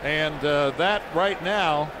 And that right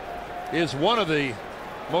now is one of the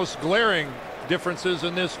most glaring differences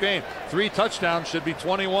in this game. 3 touchdowns should be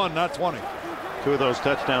 21, not 20. 2 of those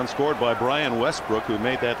touchdowns scored by Brian Westbrook, who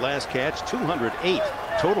made that last catch. 208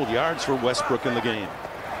 total yards for Westbrook in the game.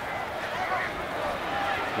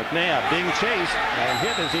 McNabb being chased and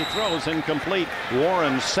hit as he throws, incomplete.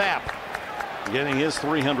 Warren Sapp getting his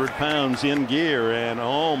 300 pounds in gear and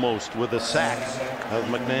almost with a sack of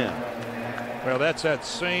McNabb. Well, that's that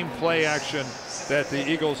same play action that the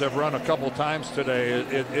Eagles have run a couple times today.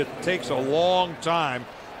 It takes a long time,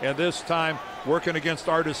 and this time working against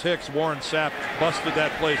Artis Hicks, Warren Sapp busted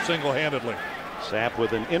that play single-handedly. Sapp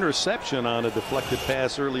with an interception on a deflected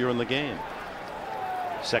pass earlier in the game.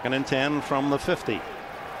 2nd and 10 from the 50.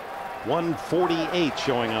 1:48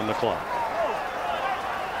 showing on the clock.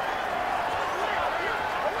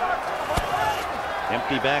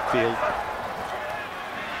 Empty backfield.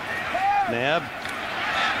 Nab,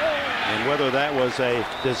 and whether that was a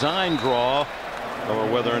design draw or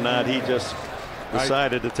whether or not he just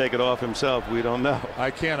decided to take it off himself, we don't know. I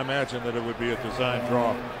can't imagine that it would be a design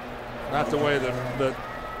draw. Not the way that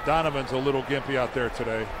Donovan's a little gimpy out there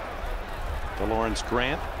today. DeLawrence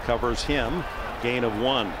Grant covers him. Gain of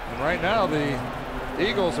 1. And right now the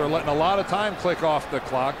Eagles are letting a lot of time click off the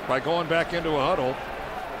clock by going back into a huddle.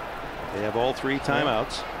 They have all 3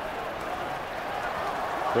 timeouts.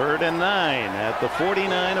 3rd and 9 at the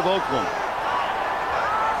 49 of Oakland.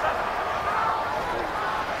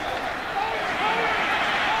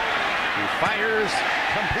 He fires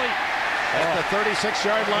complete at the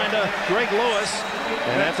 36-yard line to Greg Lewis,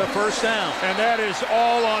 and that's a first down. And that is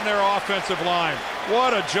all on their offensive line.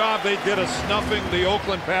 What a job they did of snuffing the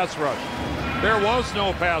Oakland pass rush. There was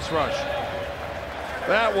no pass rush.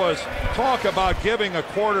 That was talk about giving a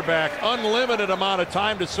quarterback unlimited amount of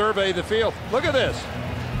time to survey the field. Look at this.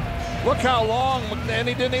 Look how long, and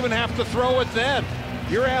he didn't even have to throw it then.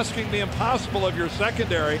 You're asking the impossible of your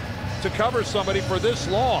secondary to cover somebody for this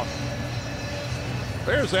long.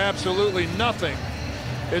 There's absolutely nothing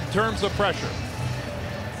in terms of pressure.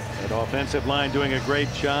 That offensive line doing a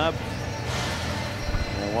great job.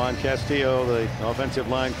 And Juan Castillo, the offensive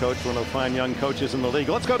line coach, one of the fine young coaches in the league.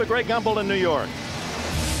 Let's go to Greg Gumbel in New York.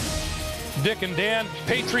 Dick and Dan,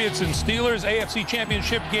 Patriots and Steelers AFC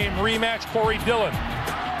Championship game rematch. Corey Dillon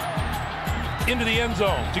into the end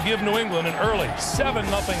zone to give New England an early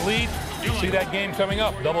 7-0 lead. You'll see that game coming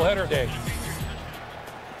up, doubleheader day.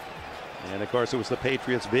 And of course it was the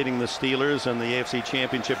Patriots beating the Steelers in the AFC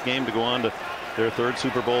Championship game to go on to their 3rd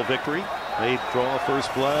Super Bowl victory. They draw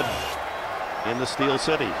first blood in the Steel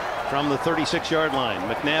City from the 36-yard line.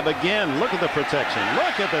 McNabb again. Look at the protection.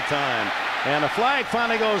 Look at the time. And a flag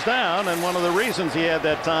finally goes down, and one of the reasons he had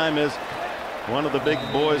that time is one of the big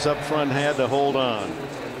boys up front had to hold on.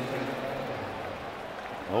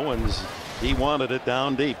 Owens, he wanted it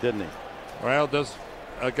down deep, didn't he? Well, does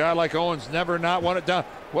a guy like Owens never not want it down?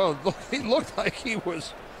 Well, he looked like he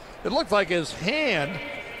was, it looked like his hand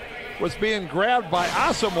was being grabbed by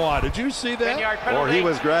Asamoah. Did you see that? Or he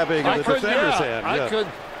was grabbing the defender's hand. I could,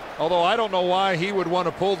 although I don't know why he would want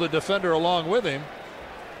to pull the defender along with him.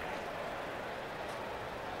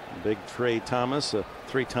 Big Trey Thomas, a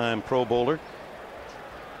 3-time Pro Bowler.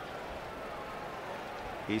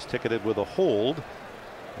 He's ticketed with a hold.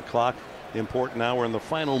 The clock, the important now, we're in the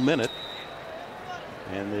final minute.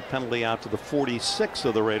 And the penalty out to the 46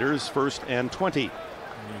 of the Raiders, 1st and 20. And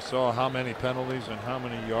you saw how many penalties and how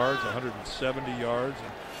many yards, 170 yards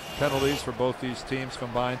and penalties for both these teams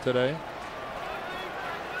combined today.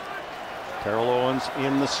 Terrell Owens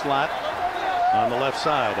in the slot on the left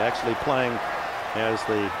side, actually playing as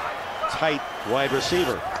the tight wide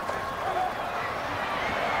receiver.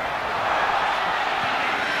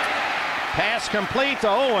 Pass complete to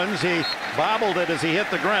Owens. He bobbled it as he hit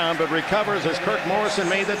the ground, but recovers as Kirk Morrison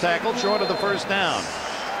made the tackle short of the first down.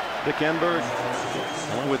 Dick ENBERG,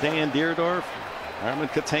 along with Dan Dierdorff, Armin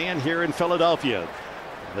Katan here in Philadelphia.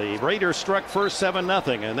 The Raiders struck first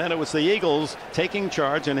 7-0, and then it was the Eagles taking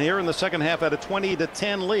charge, and here in the second half had a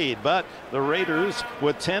 20-10 lead. But the Raiders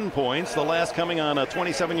with 10 points, the last coming on a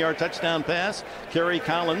 27-yard touchdown pass. Kerry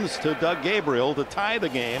Collins to Doug Gabriel to tie the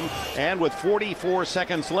game, and with 44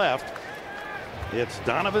 seconds left, it's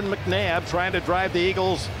Donovan McNabb trying to drive the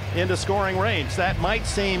Eagles into scoring range. That might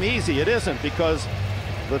seem easy. It isn't, because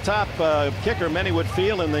the top kicker, many would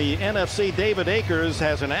feel, in the NFC, David Akers,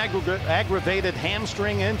 has an aggravated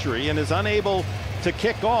hamstring injury and is unable to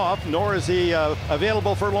kick off, nor is he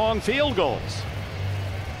available for long field goals.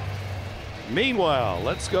 Meanwhile,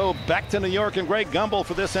 let's go back to New York and Greg Gumbel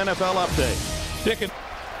for this NFL update.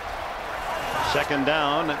 Second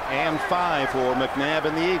down and 5 for McNabb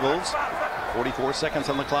and the Eagles. 44 seconds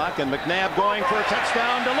on the clock, and McNabb going for a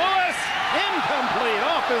touchdown to Lewis. Incomplete,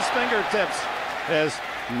 off his fingertips, as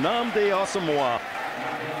Nnamdi Asomugha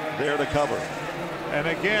there to cover. And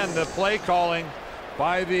again, the play calling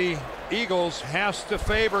by the Eagles has to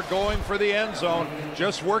favor going for the end zone.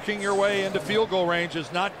 Just working your way into field goal range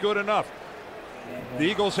is not good enough. The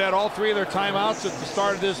Eagles had all 3 of their timeouts at the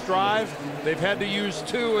start of this drive. They've had to use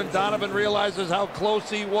 2, and Donovan realizes how close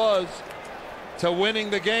he was to winning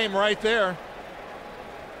the game right there.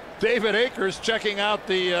 David Akers checking out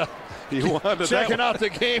the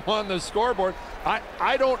game on the scoreboard.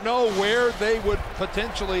 I don't know where they would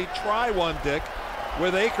potentially try one, Dick,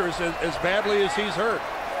 with Akers as badly as he's hurt.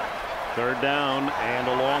 Third down and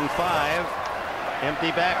a long 5.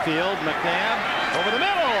 Empty backfield. McNabb over the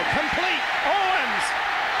middle, complete. Owens.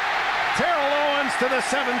 Terrell Owens to the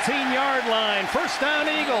 17-yard line. First down,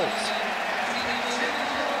 Eagles.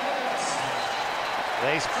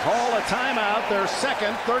 They call a timeout, their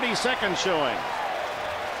second, 30 seconds showing.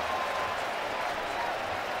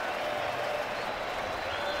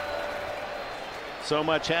 So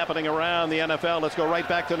much happening around the NFL. Let's go right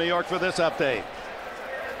back to New York for this update.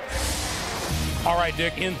 All right,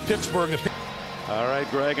 Dick, in Pittsburgh. All right,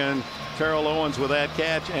 Greg, and Terrell Owens with that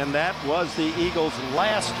catch, and that was the Eagles'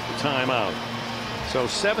 last timeout. So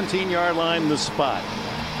 17-yard line, the spot.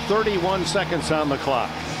 31 seconds on the clock.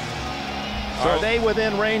 So are they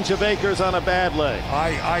within range of Akers on a bad leg?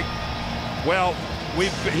 Well,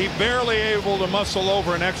 he barely able to muscle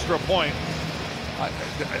over an extra point.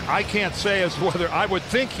 I can't say as whether I would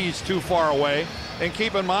think he's too far away. And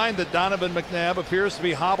keep in mind that Donovan McNabb appears to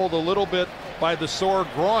be hobbled a little bit by the sore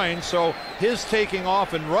groin, so his taking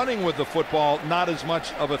off and running with the football not as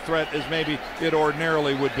much of a threat as maybe it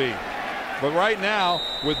ordinarily would be. But right now,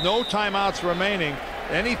 with no timeouts remaining,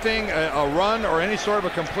 anything, a run or any sort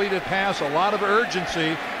of a completed pass, a lot of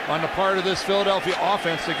urgency on the part of this Philadelphia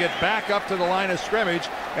offense to get back up to the line of scrimmage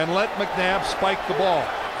and let McNabb spike the ball.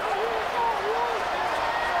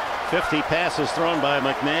 50 passes thrown by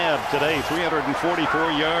McNabb today,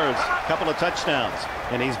 344 yards, a couple of touchdowns,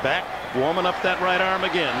 and he's back warming up that right arm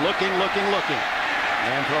again, looking,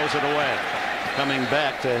 and throws it away. Coming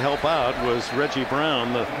back to help out was Reggie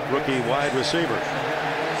Brown, the rookie wide receiver.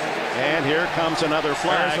 And here comes another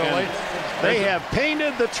flag. They have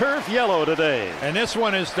painted the turf yellow today. And this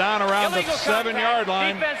one is down around the 7-yard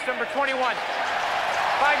line. Defense number 21.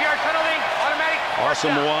 5-yard penalty, automatic.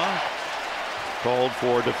 Asomugha called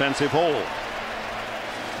for defensive hold.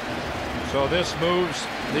 So this moves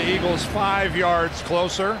the Eagles 5 yards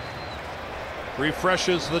closer.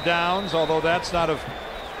 Refreshes the downs, although that's not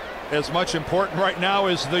as much important right now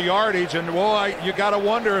as the yardage. And you got to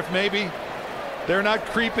wonder if maybe they're not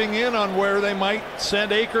creeping in on where they might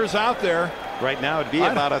send Akers out there. Right now it'd be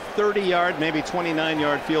about a 30-yard, maybe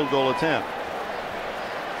 29-yard field goal attempt.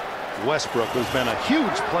 Westbrook has been a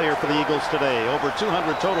huge player for the Eagles today, over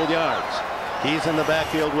 200 total yards. He's in the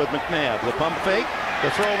backfield with McNabb. The pump fake,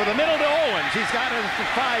 the throw over the middle to Owens. He's got it at the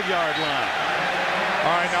 5-yard line.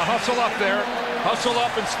 All right, now hustle up there. Hustle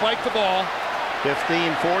up and spike the ball.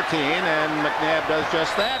 15-14, and McNabb does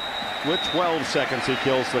just that. With 12 seconds, he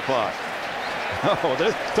kills the clock. Oh,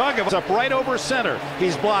 this talk about up right over center.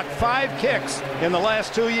 He's blocked 5 kicks in the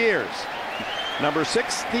last 2 years. Number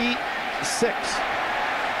 66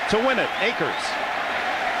 to win it, Akers.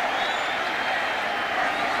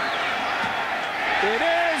 It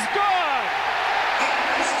is good.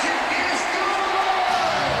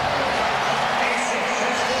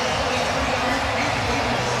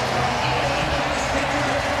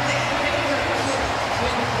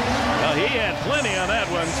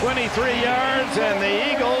 23 yards, and the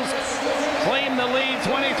Eagles claim the lead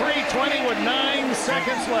 23-20 with 9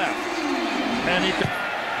 seconds left. And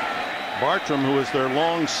Bartram, who is their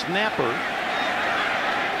long snapper.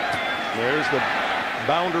 There's the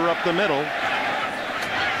bounder up the middle.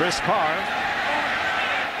 Chris Carr.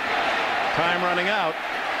 Time running out.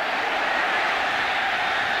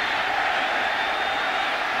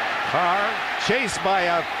 Carr chased by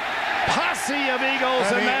a posse of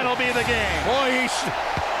Eagles, and that'll be the game. Boy,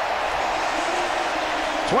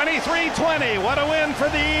 23-20. What a win for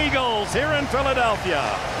the Eagles here in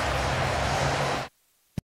Philadelphia.